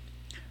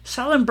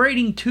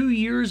 Celebrating 2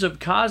 years of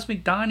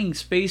Cosmic Dining,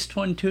 Space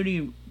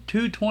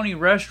 220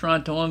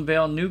 restaurant to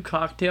unveil new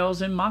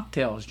cocktails and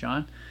mocktails,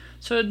 John.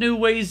 So new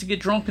ways to get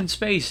drunk in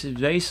space,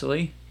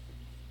 basically.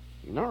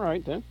 All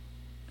right, then.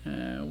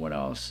 What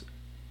else?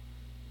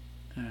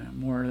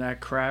 More of that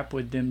crap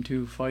with them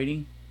two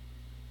fighting.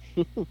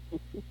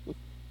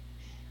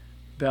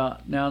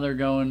 About now they're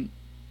going.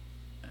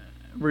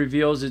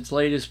 Reveals its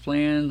latest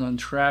plans on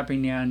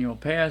trapping the annual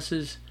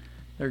passes.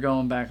 They're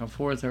going back and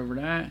forth over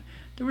that.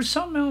 There was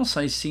something else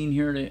I seen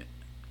here that,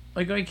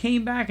 like, I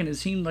came back and it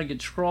seemed like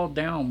it scrolled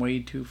down way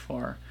too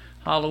far.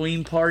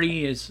 Halloween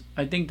party is,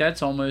 I think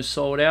that's almost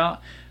sold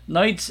out.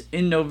 Nights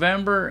in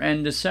November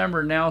and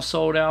December now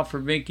sold out for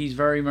Mickey's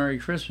Very Merry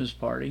Christmas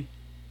party.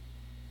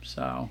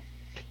 So.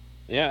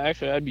 Yeah,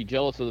 actually, I'd be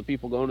jealous of the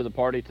people going to the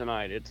party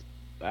tonight. It's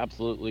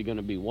absolutely going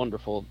to be a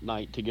wonderful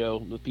night to go.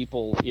 The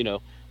people,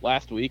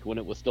 last week when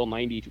it was still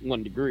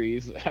 91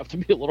 degrees, have to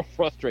be a little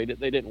frustrated.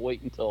 They didn't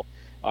wait until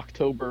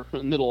October,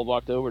 middle of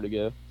October to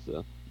go.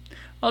 So.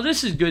 Oh,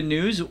 this is good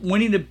news.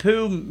 Winnie the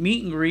Pooh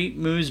meet and greet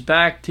moves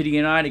back to the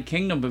United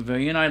Kingdom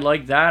Pavilion. I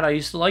like that. I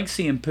used to like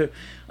seeing Pooh.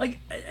 Like,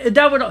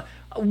 that would.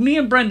 Me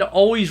and Brenda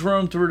always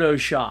roamed through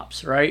those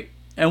shops, right?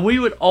 And we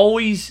would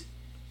always,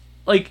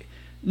 like,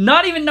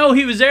 not even know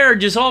he was there,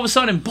 just all of a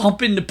sudden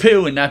bump into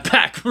Pooh in that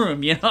back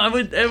room.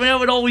 That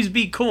would always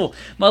be cool.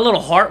 My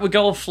little heart would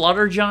go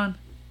aflutter, John.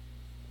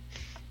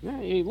 Yeah,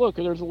 hey, look,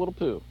 there's a little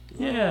Pooh.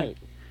 Yeah. Right.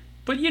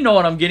 But you know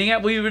what I'm getting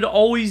at. We would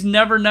always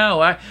never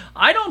know.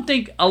 I don't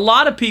think a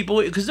lot of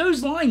people, because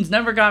those lines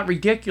never got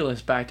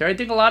ridiculous back there. I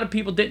think a lot of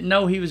people didn't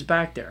know he was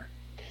back there.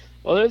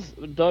 Well, there's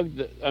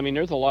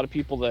a lot of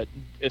people that,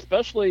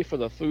 especially for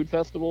the food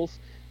festivals,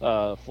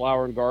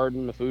 Flower and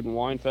Garden, the Food and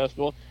Wine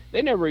Festival,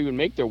 they never even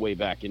make their way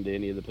back into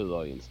any of the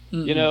pavilions.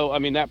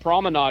 Mm-hmm. That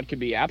promenade could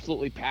be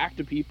absolutely packed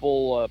of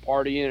people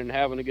partying and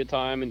having a good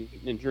time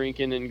and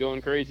drinking and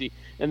going crazy.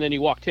 And then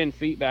you walk 10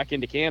 feet back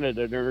into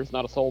Canada, and there's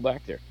not a soul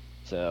back there.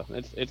 So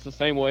it's the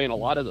same way in a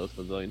lot of those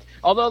pavilions.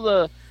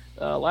 Although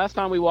the last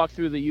time we walked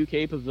through the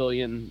UK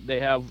pavilion, they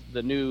have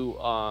the new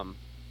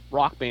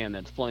rock band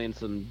that's playing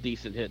some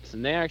decent hits.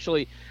 And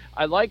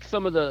I like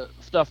some of the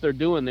stuff they're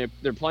doing.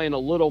 They're playing a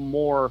little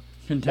more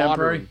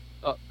contemporary.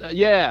 Not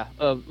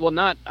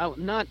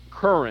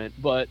current,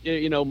 but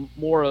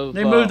more of.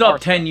 They moved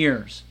up 10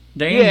 years.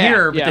 They ain't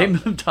here, but they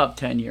moved up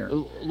 10 years.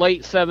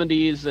 Late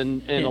 70s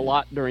and a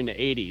lot during the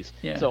 80s.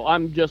 Yeah. So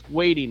I'm just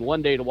waiting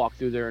one day to walk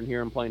through there and hear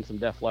them playing some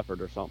Def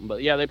Leppard or something.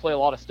 But yeah, they play a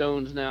lot of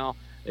Stones now.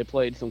 They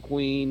played some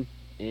Queen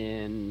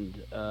and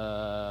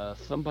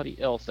somebody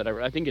else that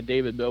I think a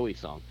David Bowie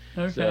song.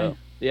 Okay. So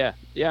yeah,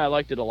 I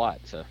liked it a lot.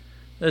 So.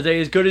 Are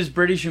they as good as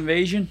British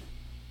Invasion?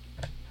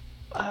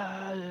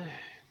 I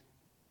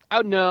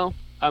don't know.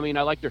 I mean,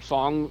 I like their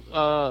song,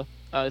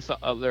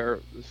 their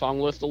song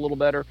list a little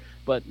better,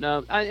 but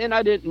no,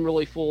 I didn't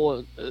really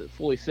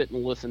fully sit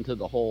and listen to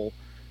the whole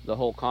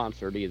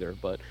concert either.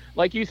 But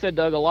like you said,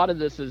 Doug, a lot of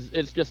this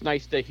it's just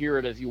nice to hear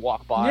it as you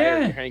walk by, or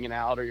you're hanging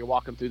out, or you're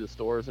walking through the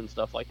stores and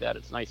stuff like that.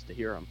 It's nice to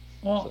hear them.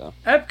 Well,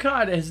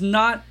 Epcot has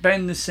not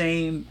been the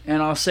same,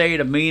 and I'll say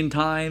it a million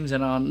times,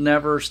 and I'll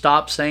never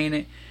stop saying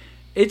it.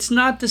 It's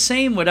not the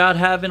same without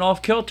having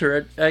Off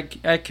Kilter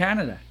at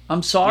Canada.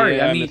 I'm sorry.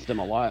 Yeah, I missed them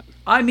a lot.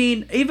 I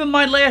mean, even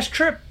my last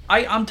trip,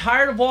 I'm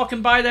tired of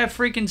walking by that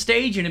freaking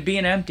stage and it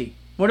being empty.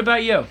 What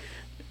about you?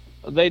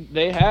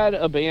 They had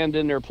a band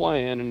in there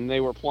playing, and they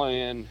were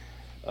playing.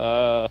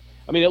 At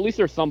least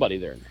there's somebody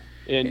there.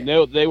 And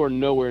they were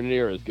nowhere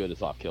near as good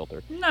as Off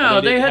Kilter. No,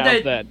 they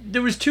had that.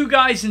 There was 2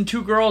 guys and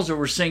 2 girls that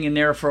were singing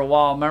there for a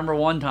while. Remember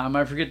one time?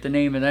 I forget the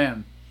name of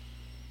them.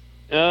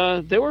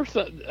 They were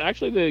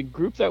actually the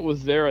group that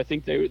was there. I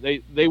think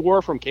they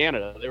were from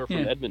Canada. They were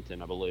from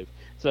Edmonton, I believe.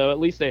 So at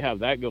least they have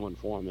that going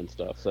for them and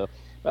stuff. So,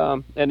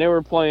 and they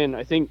were playing.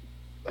 I think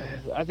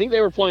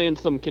they were playing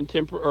some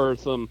contemporary or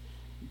some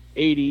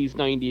 80s,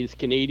 90s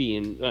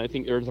Canadian. I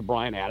think there's a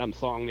Bryan Adams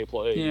song they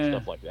played and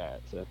stuff like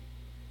that. So.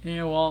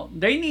 Yeah, well,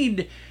 they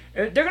need.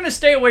 They're going to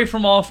stay away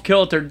from Off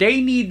Kilter. They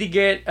need to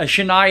get a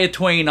Shania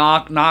Twain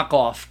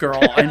knockoff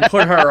girl and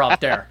put her up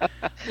there.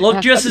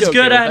 Look just as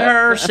good at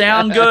her,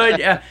 sound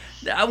good.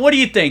 What do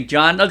you think,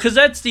 John? Because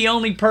that's the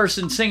only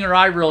singer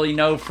I really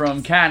know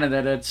from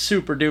Canada that's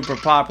super duper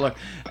popular,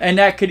 and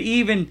that could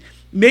even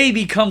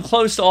maybe come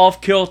close to Off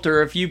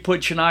Kilter if you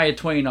put Shania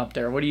Twain up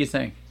there. What do you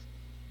think?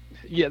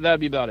 Yeah, that'd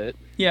be about it.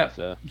 Yeah.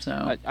 So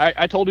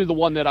I told you the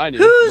one that I knew.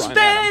 Whose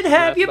bed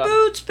have your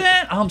boots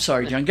been? I'm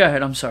sorry, John. Go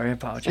ahead. I'm sorry. I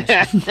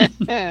apologize.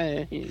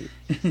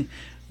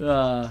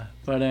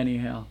 But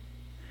anyhow,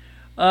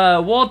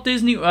 Walt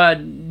Disney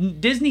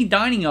Disney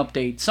dining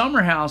update.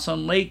 Summer House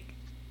on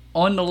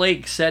the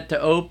lake set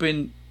to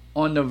open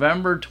on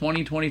November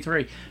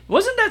 2023.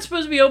 Wasn't that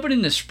supposed to be open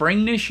in the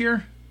spring this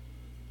year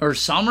or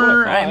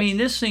summer? I mean,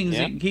 this thing's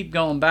keep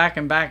going back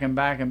and back and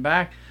back and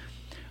back.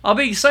 I'll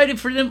be excited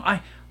for them.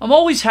 I'm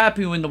always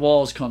happy when the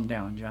walls come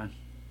down, John.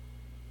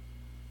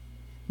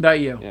 About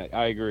you? Yeah,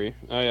 I agree.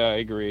 I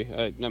agree.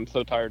 I'm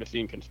so tired of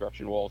seeing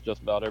construction walls just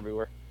about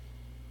everywhere.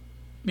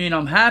 I mean,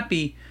 I'm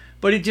happy,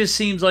 but it just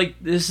seems like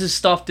this is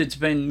stuff that's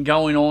been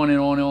going on and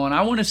on and on.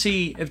 I want to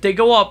see if they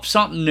go up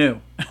something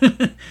new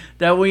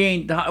that we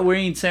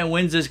ain't saying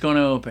when's this going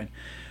to open.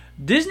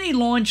 Disney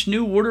launched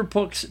new water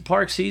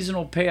park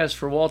seasonal pass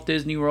for Walt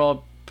Disney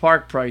World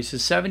park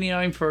prices,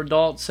 $79 for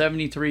adults,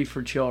 $73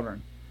 for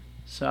children.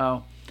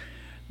 So,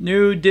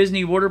 new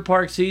Disney Water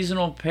Park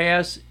Seasonal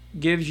Pass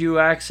gives you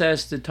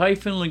access to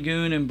Typhoon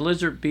Lagoon and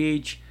Blizzard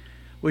Beach,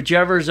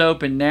 whichever is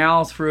open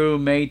now through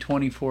May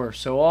 24th.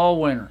 So, all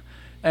winter.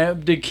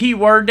 The key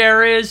word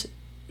there is,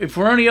 if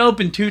we're only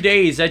open 2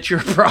 days, that's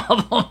your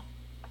problem.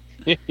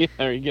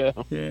 There you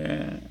go.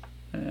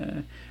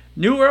 Yeah.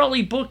 New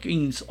early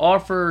bookings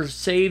offer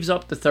saves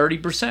up to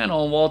 30%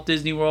 on Walt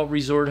Disney World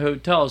Resort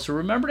hotels. So,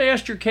 remember to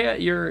ask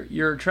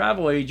your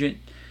travel agent,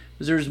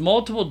 because there's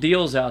multiple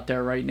deals out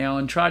there right now,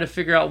 and try to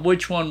figure out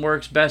which one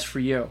works best for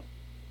you.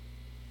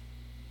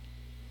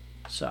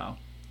 So,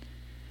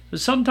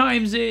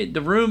 sometimes the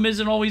room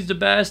isn't always the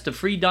best, the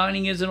free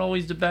dining isn't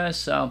always the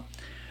best. So,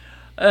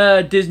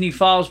 Disney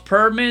files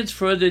permits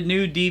for the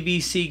new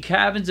DVC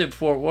cabins at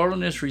Fort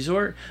Wilderness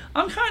Resort.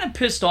 I'm kind of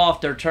pissed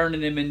off they're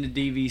turning them into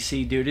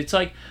DVC, dude. It's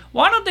like,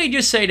 why don't they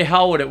just say to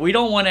hell with it? We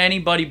don't want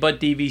anybody but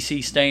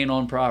DVC staying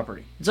on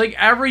property. It's like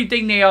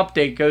everything they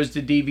update goes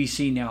to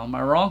DVC now. Am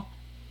I wrong?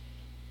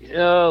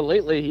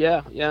 Lately,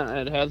 yeah,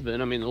 it has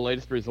been. I mean, the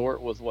latest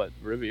resort was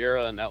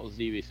Riviera, and that was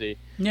DVC.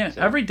 Yeah,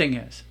 so. Everything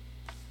is.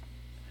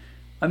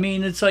 I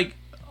mean, it's like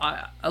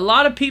a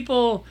lot of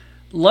people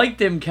like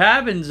them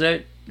cabins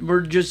that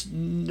were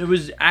it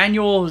was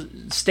annual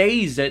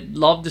stays that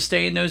loved to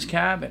stay in those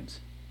cabins.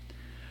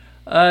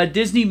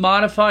 Disney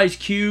modifies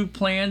queue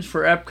plans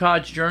for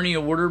Epcot's Journey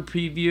of Water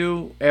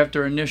preview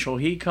after initial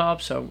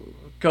hiccups. So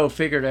go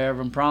figure, they're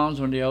having problems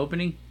when the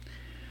opening.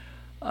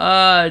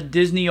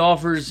 Disney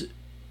offers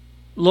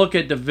look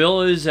at the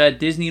villas at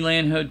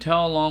Disneyland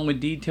Hotel along with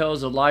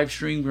details of live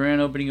stream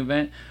grand opening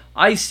event.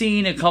 I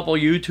seen a couple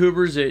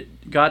YouTubers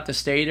that got to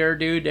stay there,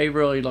 dude. They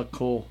really look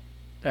cool.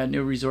 That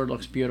new resort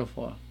looks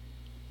beautiful.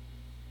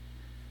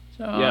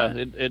 So, yeah,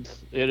 it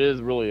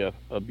is really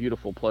a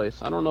beautiful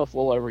place. I don't know if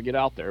we'll ever get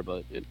out there,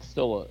 but it's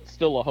still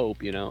a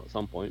hope, at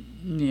some point.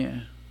 Yeah,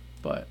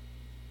 but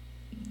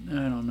I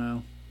don't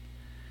know.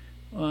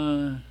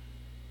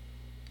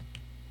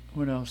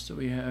 What else do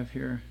we have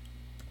here?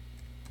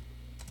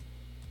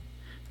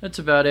 That's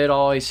about it,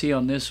 all I see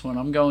on this one.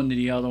 I'm going to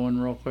the other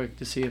one real quick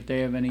to see if they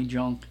have any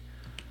junk.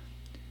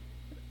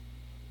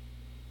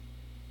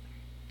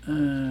 Take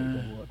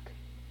a look.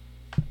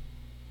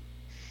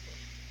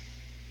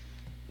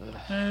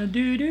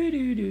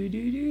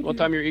 What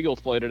time your Eagles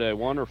play today?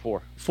 1 or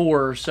 4?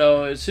 4.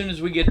 So as soon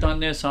as we get done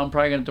this, I'm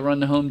probably going to run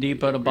to Home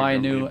Depot to buy a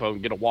new...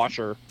 Get a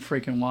washer.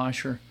 Freaking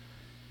washer.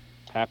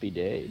 Happy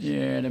days.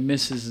 Yeah, the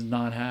missus is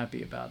not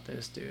happy about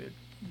this, dude.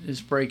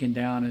 This breaking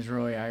down is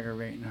really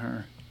aggravating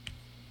her.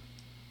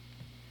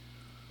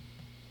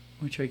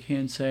 Which I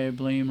can't say I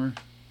blame her.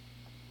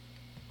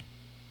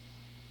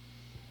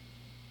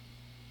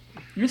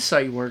 This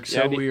site works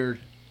so weird.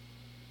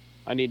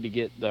 I need to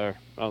get the,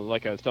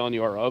 like I was telling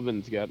you, our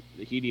oven's got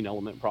the heating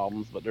element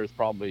problems, but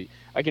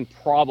I can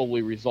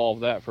probably resolve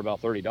that for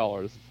about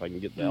 $30 if I can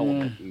get the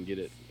element and get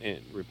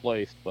it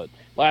replaced. But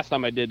last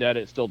time I did that,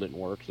 it still didn't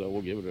work, so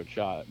we'll give it a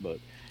shot. But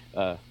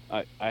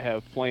I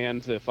have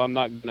plans. If I'm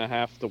not going to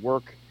have to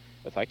work,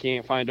 if I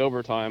can't find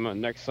overtime on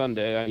next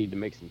Sunday, I need to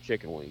make some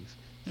chicken wings.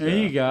 There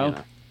you go.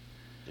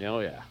 Oh,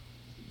 yeah.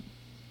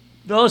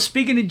 Well,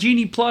 speaking of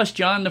Genie Plus,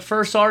 John, the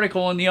first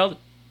article on the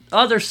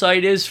other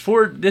site is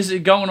this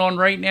is going on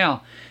right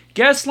now.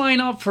 Guests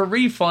line up for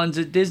refunds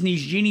at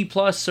Disney's Genie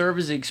Plus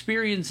service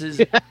experiences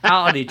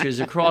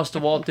outages across the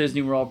Walt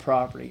Disney World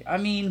property. I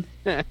mean,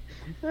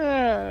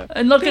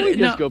 And look Can at we it.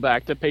 just go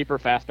back to paper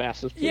fast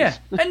passes, please? Yeah,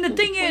 and the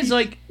thing is,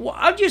 like,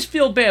 I just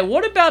feel bad.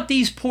 What about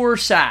these poor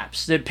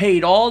saps that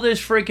paid all this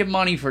freaking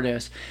money for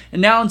this,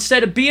 and now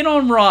instead of being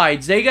on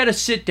rides, they got to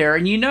sit there,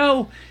 and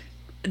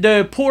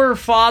the poor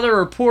father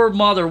or poor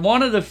mother,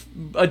 one of the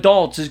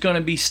adults is going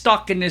to be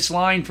stuck in this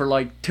line for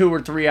like 2 or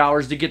 3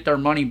 hours to get their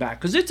money back,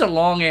 because it's a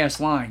long ass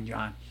line,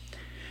 John.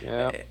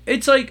 Yeah.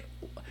 It's like,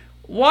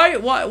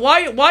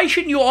 why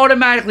shouldn't you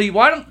automatically?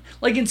 Why don't,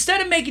 like,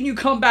 instead of making you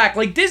come back,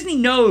 like Disney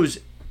knows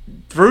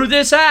through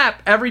this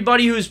app,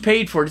 everybody who's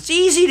paid for it, it's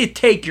easy to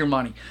take your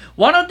money.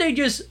 Why don't they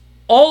just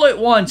all at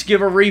once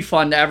give a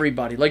refund to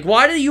everybody? Like,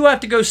 why do you have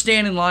to go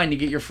stand in line to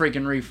get your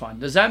freaking refund?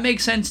 Does that make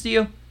sense to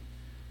you?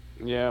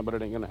 Yeah, but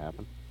it ain't gonna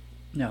happen.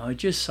 No, it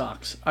just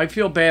sucks. I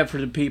feel bad for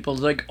the people.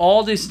 Like,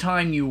 all this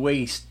time you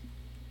waste,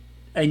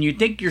 and you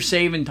think you're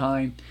saving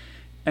time,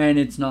 and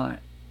it's not.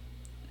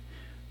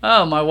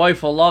 Oh, my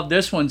wife will love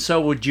this one. So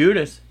will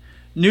Judith.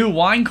 New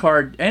wine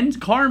card, and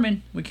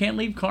Carmen. We can't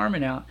leave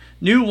Carmen out.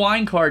 New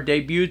wine card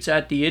debuts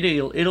at the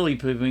Italy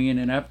Pavilion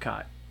in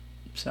Epcot.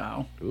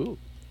 So. Ooh.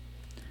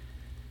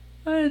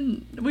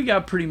 And we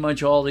got pretty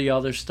much all the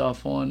other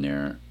stuff on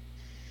there.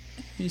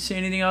 You see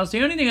anything else?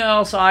 The only thing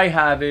else I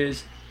have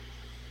is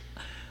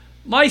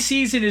my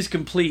season is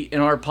complete in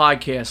our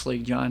podcast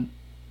league, John.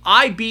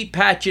 I beat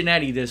Pat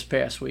Giannetti this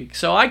past week,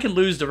 so I can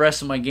lose the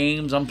rest of my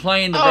games. I'm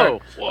playing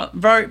the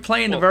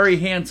the very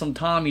handsome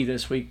Tommy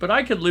this week, but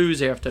I could lose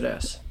after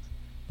this.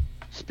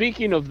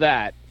 Speaking of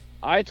that,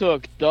 I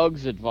took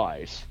Doug's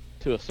advice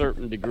to a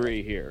certain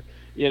degree here.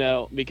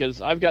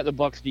 Because I've got the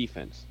Bucs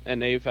defense,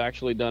 and they've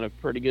actually done a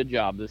pretty good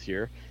job this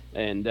year.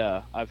 And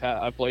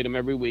I've played them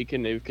every week,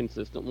 and they've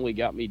consistently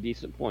got me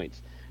decent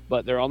points.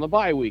 But they're on the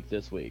bye week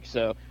this week,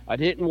 so I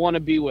didn't want to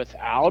be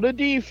without a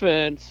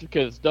defense,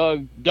 because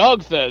Doug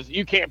says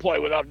you can't play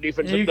without a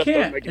defense. You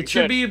can't. It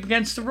should be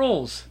against the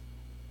rules.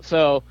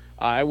 So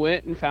I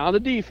went and found a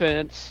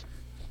defense.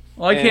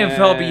 Well, I can't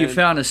help it. You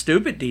found a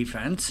stupid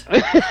defense.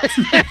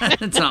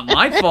 It's not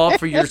my fault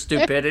for your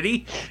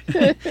stupidity.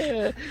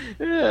 They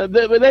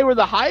were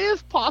the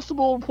highest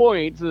possible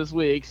points this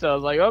week, so I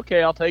was like,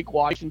 okay, I'll take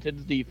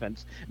Washington's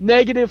defense.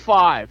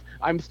 -5.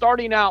 I'm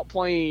starting out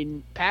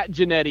playing Pat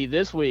Giannetti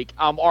this week.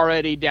 I'm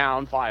already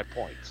down 5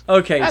 points.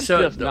 Okay, That's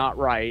so just not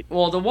right.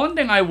 Well, the one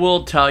thing I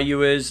will tell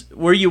you is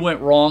where you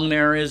went wrong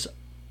there is,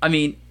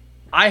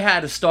 I had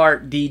to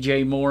start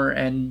DJ Moore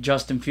and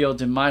Justin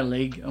Fields in my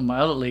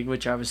other league,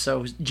 which I was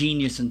so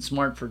genius and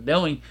smart for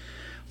doing.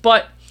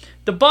 But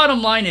the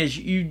bottom line is,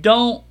 you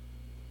don't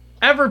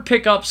ever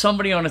pick up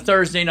somebody on a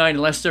Thursday night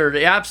unless they're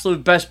the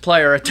absolute best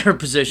player at their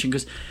position.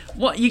 Because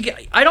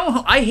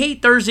I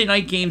hate Thursday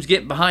night games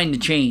getting behind the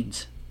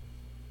chains.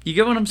 You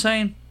get what I'm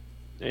saying?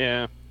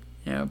 Yeah.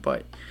 Yeah,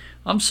 but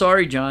I'm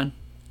sorry, John.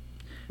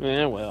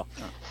 Yeah, well.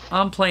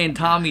 I'm playing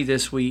Tommy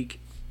this week,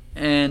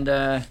 and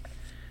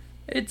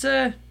it's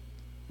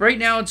right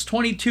now it's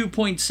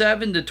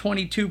 22.7 to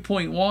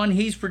 22.1.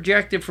 He's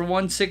projected for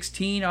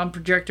 116. I'm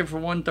projected for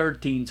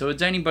 113. So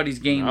it's anybody's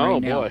game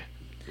right now. Oh boy,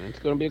 it's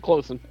going to be a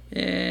close one.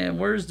 And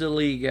where's the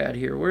league at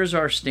here? Where's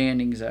our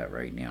standings at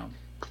right now?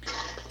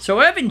 So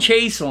Evan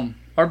Chaselm,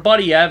 our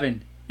buddy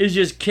Evan, is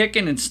just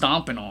kicking and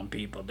stomping on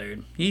people,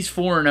 dude. He's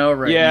 4-0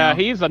 right now. Yeah,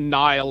 he's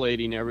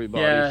annihilating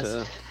everybody.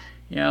 Yes.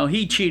 So.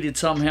 He cheated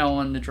somehow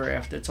on the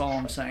draft. That's all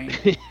I'm saying.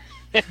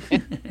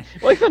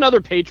 Well, he's another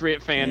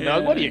Patriot fan,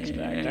 Doug. What do you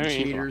expect?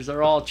 Cheaters.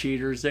 They're all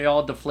cheaters. They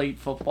all deflate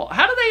football.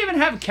 How do they even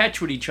have a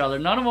catch with each other?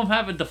 None of them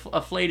have a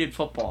deflated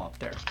football up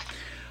there.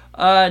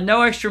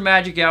 No Extra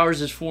Magic Hours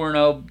is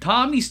 4-0.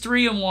 Tommy's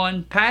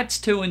 3-1. Pat's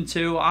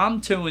 2-2. I'm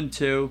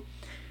 2-2.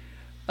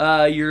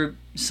 Your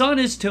son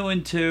is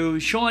 2-2.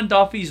 Sean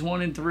Duffy's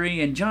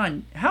 1-3. And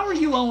John, how are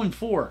you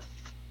 0-4?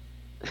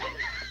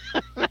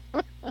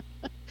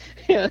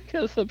 Yeah,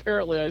 because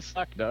apparently I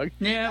suck, Doug.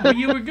 Yeah, but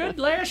you were good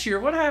last year.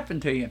 What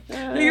happened to you?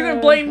 You're going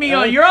to blame me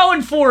on... You're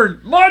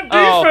 0-4. My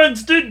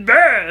defense did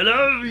bad.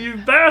 Oh, you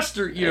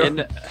bastard.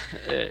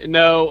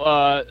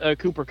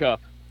 Cooper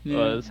Kupp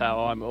was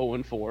how I'm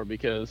 0-4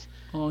 because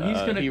he's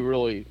gonna... he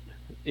really...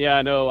 Yeah,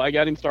 I know. I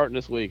got him starting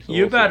this week. So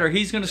you better.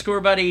 He's going to score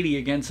about 80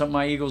 against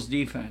my Eagles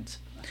defense.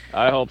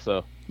 I hope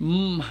so.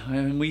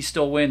 And we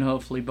still win,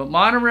 hopefully. But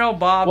Monorail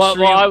Bob.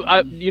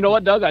 You know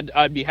what, Doug?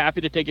 I'd be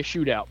happy to take a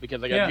shootout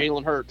because I got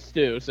Jalen Hurts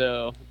too.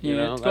 So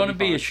it's going to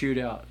be a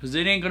shootout because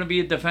it ain't going to be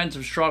a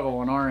defensive struggle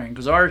on our end.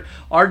 Because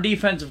our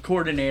defensive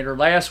coordinator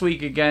last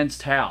week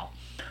against Hal,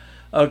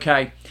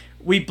 okay,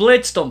 we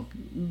blitzed them.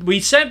 We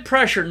sent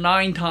pressure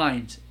 9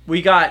 times.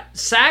 We got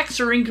sacks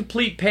or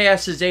incomplete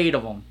passes, 8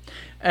 of them,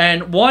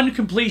 and 1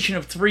 completion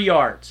of 3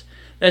 yards.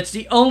 That's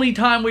the only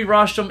time we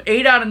rushed them.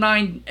 8 out of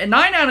 9, and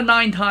 9 out of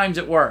 9 times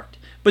it worked.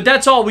 But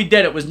that's all we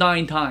did. It was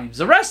 9 times.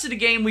 The rest of the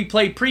game we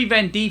played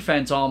prevent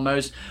defense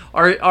almost.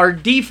 Our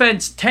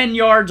defense 10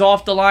 yards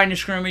off the line of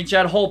scrimmage.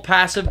 That whole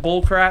passive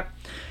bullcrap,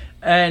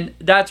 and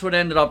that's what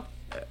ended up.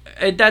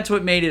 That's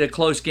what made it a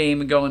close game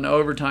and go into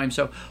overtime.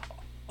 So,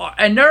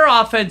 and their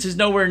offense is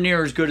nowhere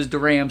near as good as the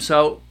Rams.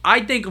 So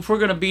I think if we're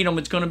going to beat them,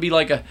 it's going to be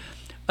like a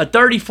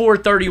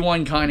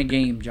 34-31 kind of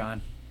game,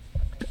 John.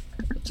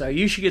 So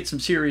you should get some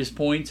serious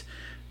points.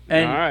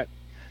 And, all right.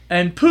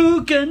 And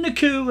Puka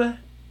Nakua,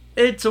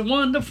 it's a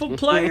wonderful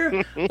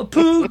player.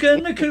 Puka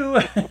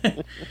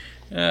Nakua.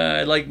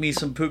 I like me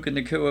some Puka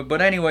Nakua.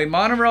 But anyway,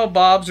 Monorail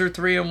Bobs are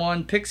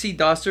 3-1. Pixie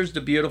Dusters,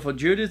 the beautiful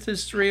Judith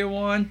is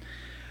 3-1.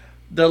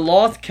 The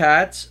Loth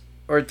Cats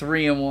are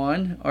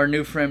 3-1. Our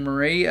new friend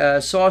Marie.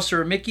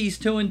 Saucer Mickey's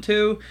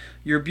 2-2.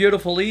 Your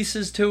beautiful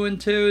Lisa's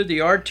 2-2. The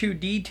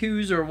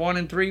R2D2s are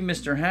 1-3.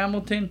 Mr.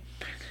 Hamilton.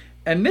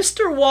 And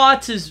Mr.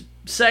 Watts is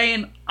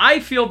saying, I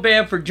feel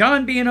bad for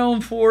John being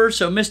 0-4,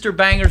 so Mr.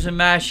 Bangers and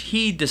Mash,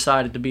 he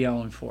decided to be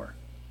 0-4.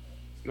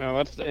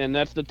 No,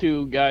 that's the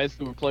two guys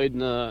who were played in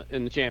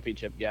the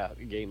championship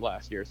game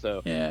last year.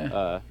 So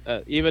yeah.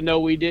 Even though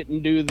we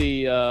didn't do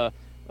the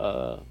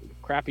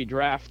crappy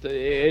draft,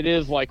 it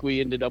is like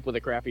we ended up with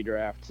a crappy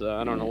draft. So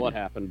I don't know what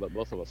happened, but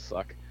both of us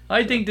suck.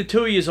 I think the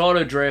two of you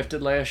auto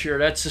drafted last year.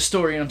 That's the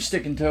story. I'm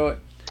sticking to it.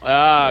 Okay,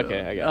 I got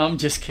it. I'm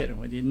just kidding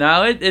with you.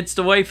 No, it's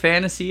the way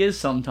fantasy is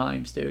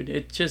sometimes, dude.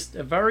 It's just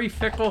a very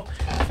fickle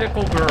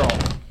girl.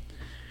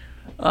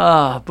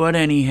 But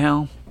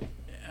anyhow,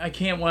 I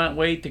can't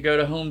wait to go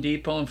to Home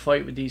Depot and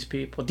fight with these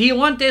people. Do you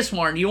want this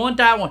warranty? Do you want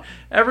that one?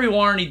 Every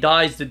warranty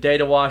dies the day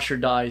the washer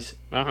dies.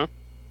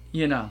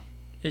 You know,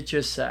 it's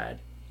just sad.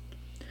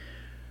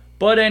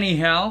 But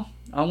anyhow,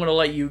 I'm going to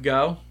let you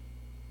go.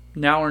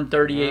 An hour and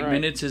 38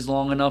 minutes is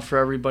long enough for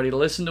everybody to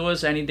listen to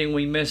us. Anything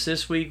we miss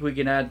this week, we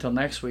can add till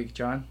next week,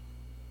 John.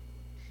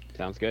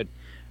 Sounds good.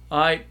 All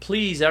right,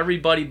 please,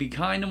 everybody, be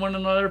kind to one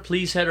another.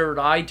 Please head over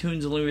to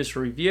iTunes and leave us a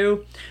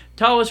review.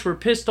 Tell us we're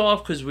pissed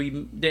off because we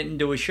didn't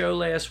do a show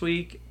last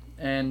week.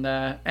 And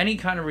any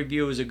kind of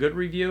review is a good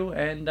review.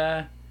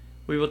 And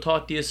we will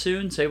talk to you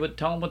soon. Tell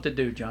them what to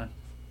do, John.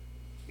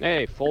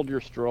 Hey, fold your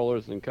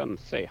strollers and come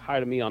say hi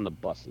to me on the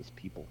buses,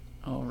 people.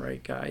 All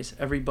right, guys.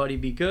 Everybody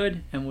be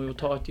good, and we will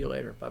talk to you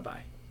later.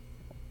 Bye-bye.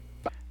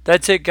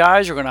 That's it,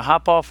 guys. We're going to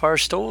hop off our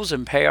stools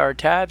and pay our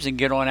tabs and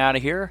get on out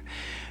of here.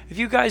 If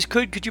you guys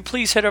could you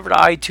please head over to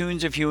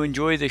iTunes if you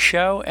enjoy the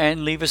show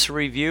and leave us a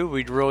review.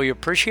 We'd really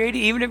appreciate it.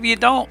 Even if you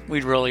don't,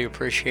 we'd really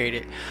appreciate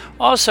it.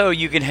 Also,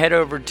 you can head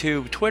over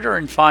to Twitter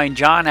and find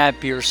John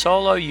at Beer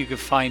Solo. You can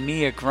find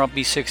me at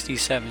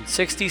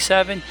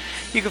Grumpy6767.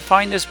 You can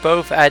find us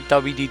both at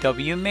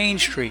WDW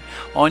Mainstreet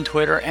on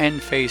Twitter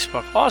and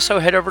Facebook. Also,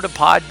 head over to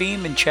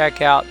Podbeam and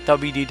check out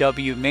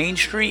WDW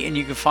Mainstreet, and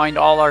you can find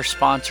all our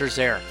sponsors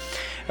there.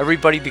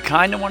 Everybody be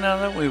kind to one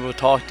another. We will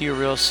talk to you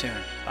real soon.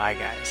 Bye,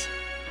 guys.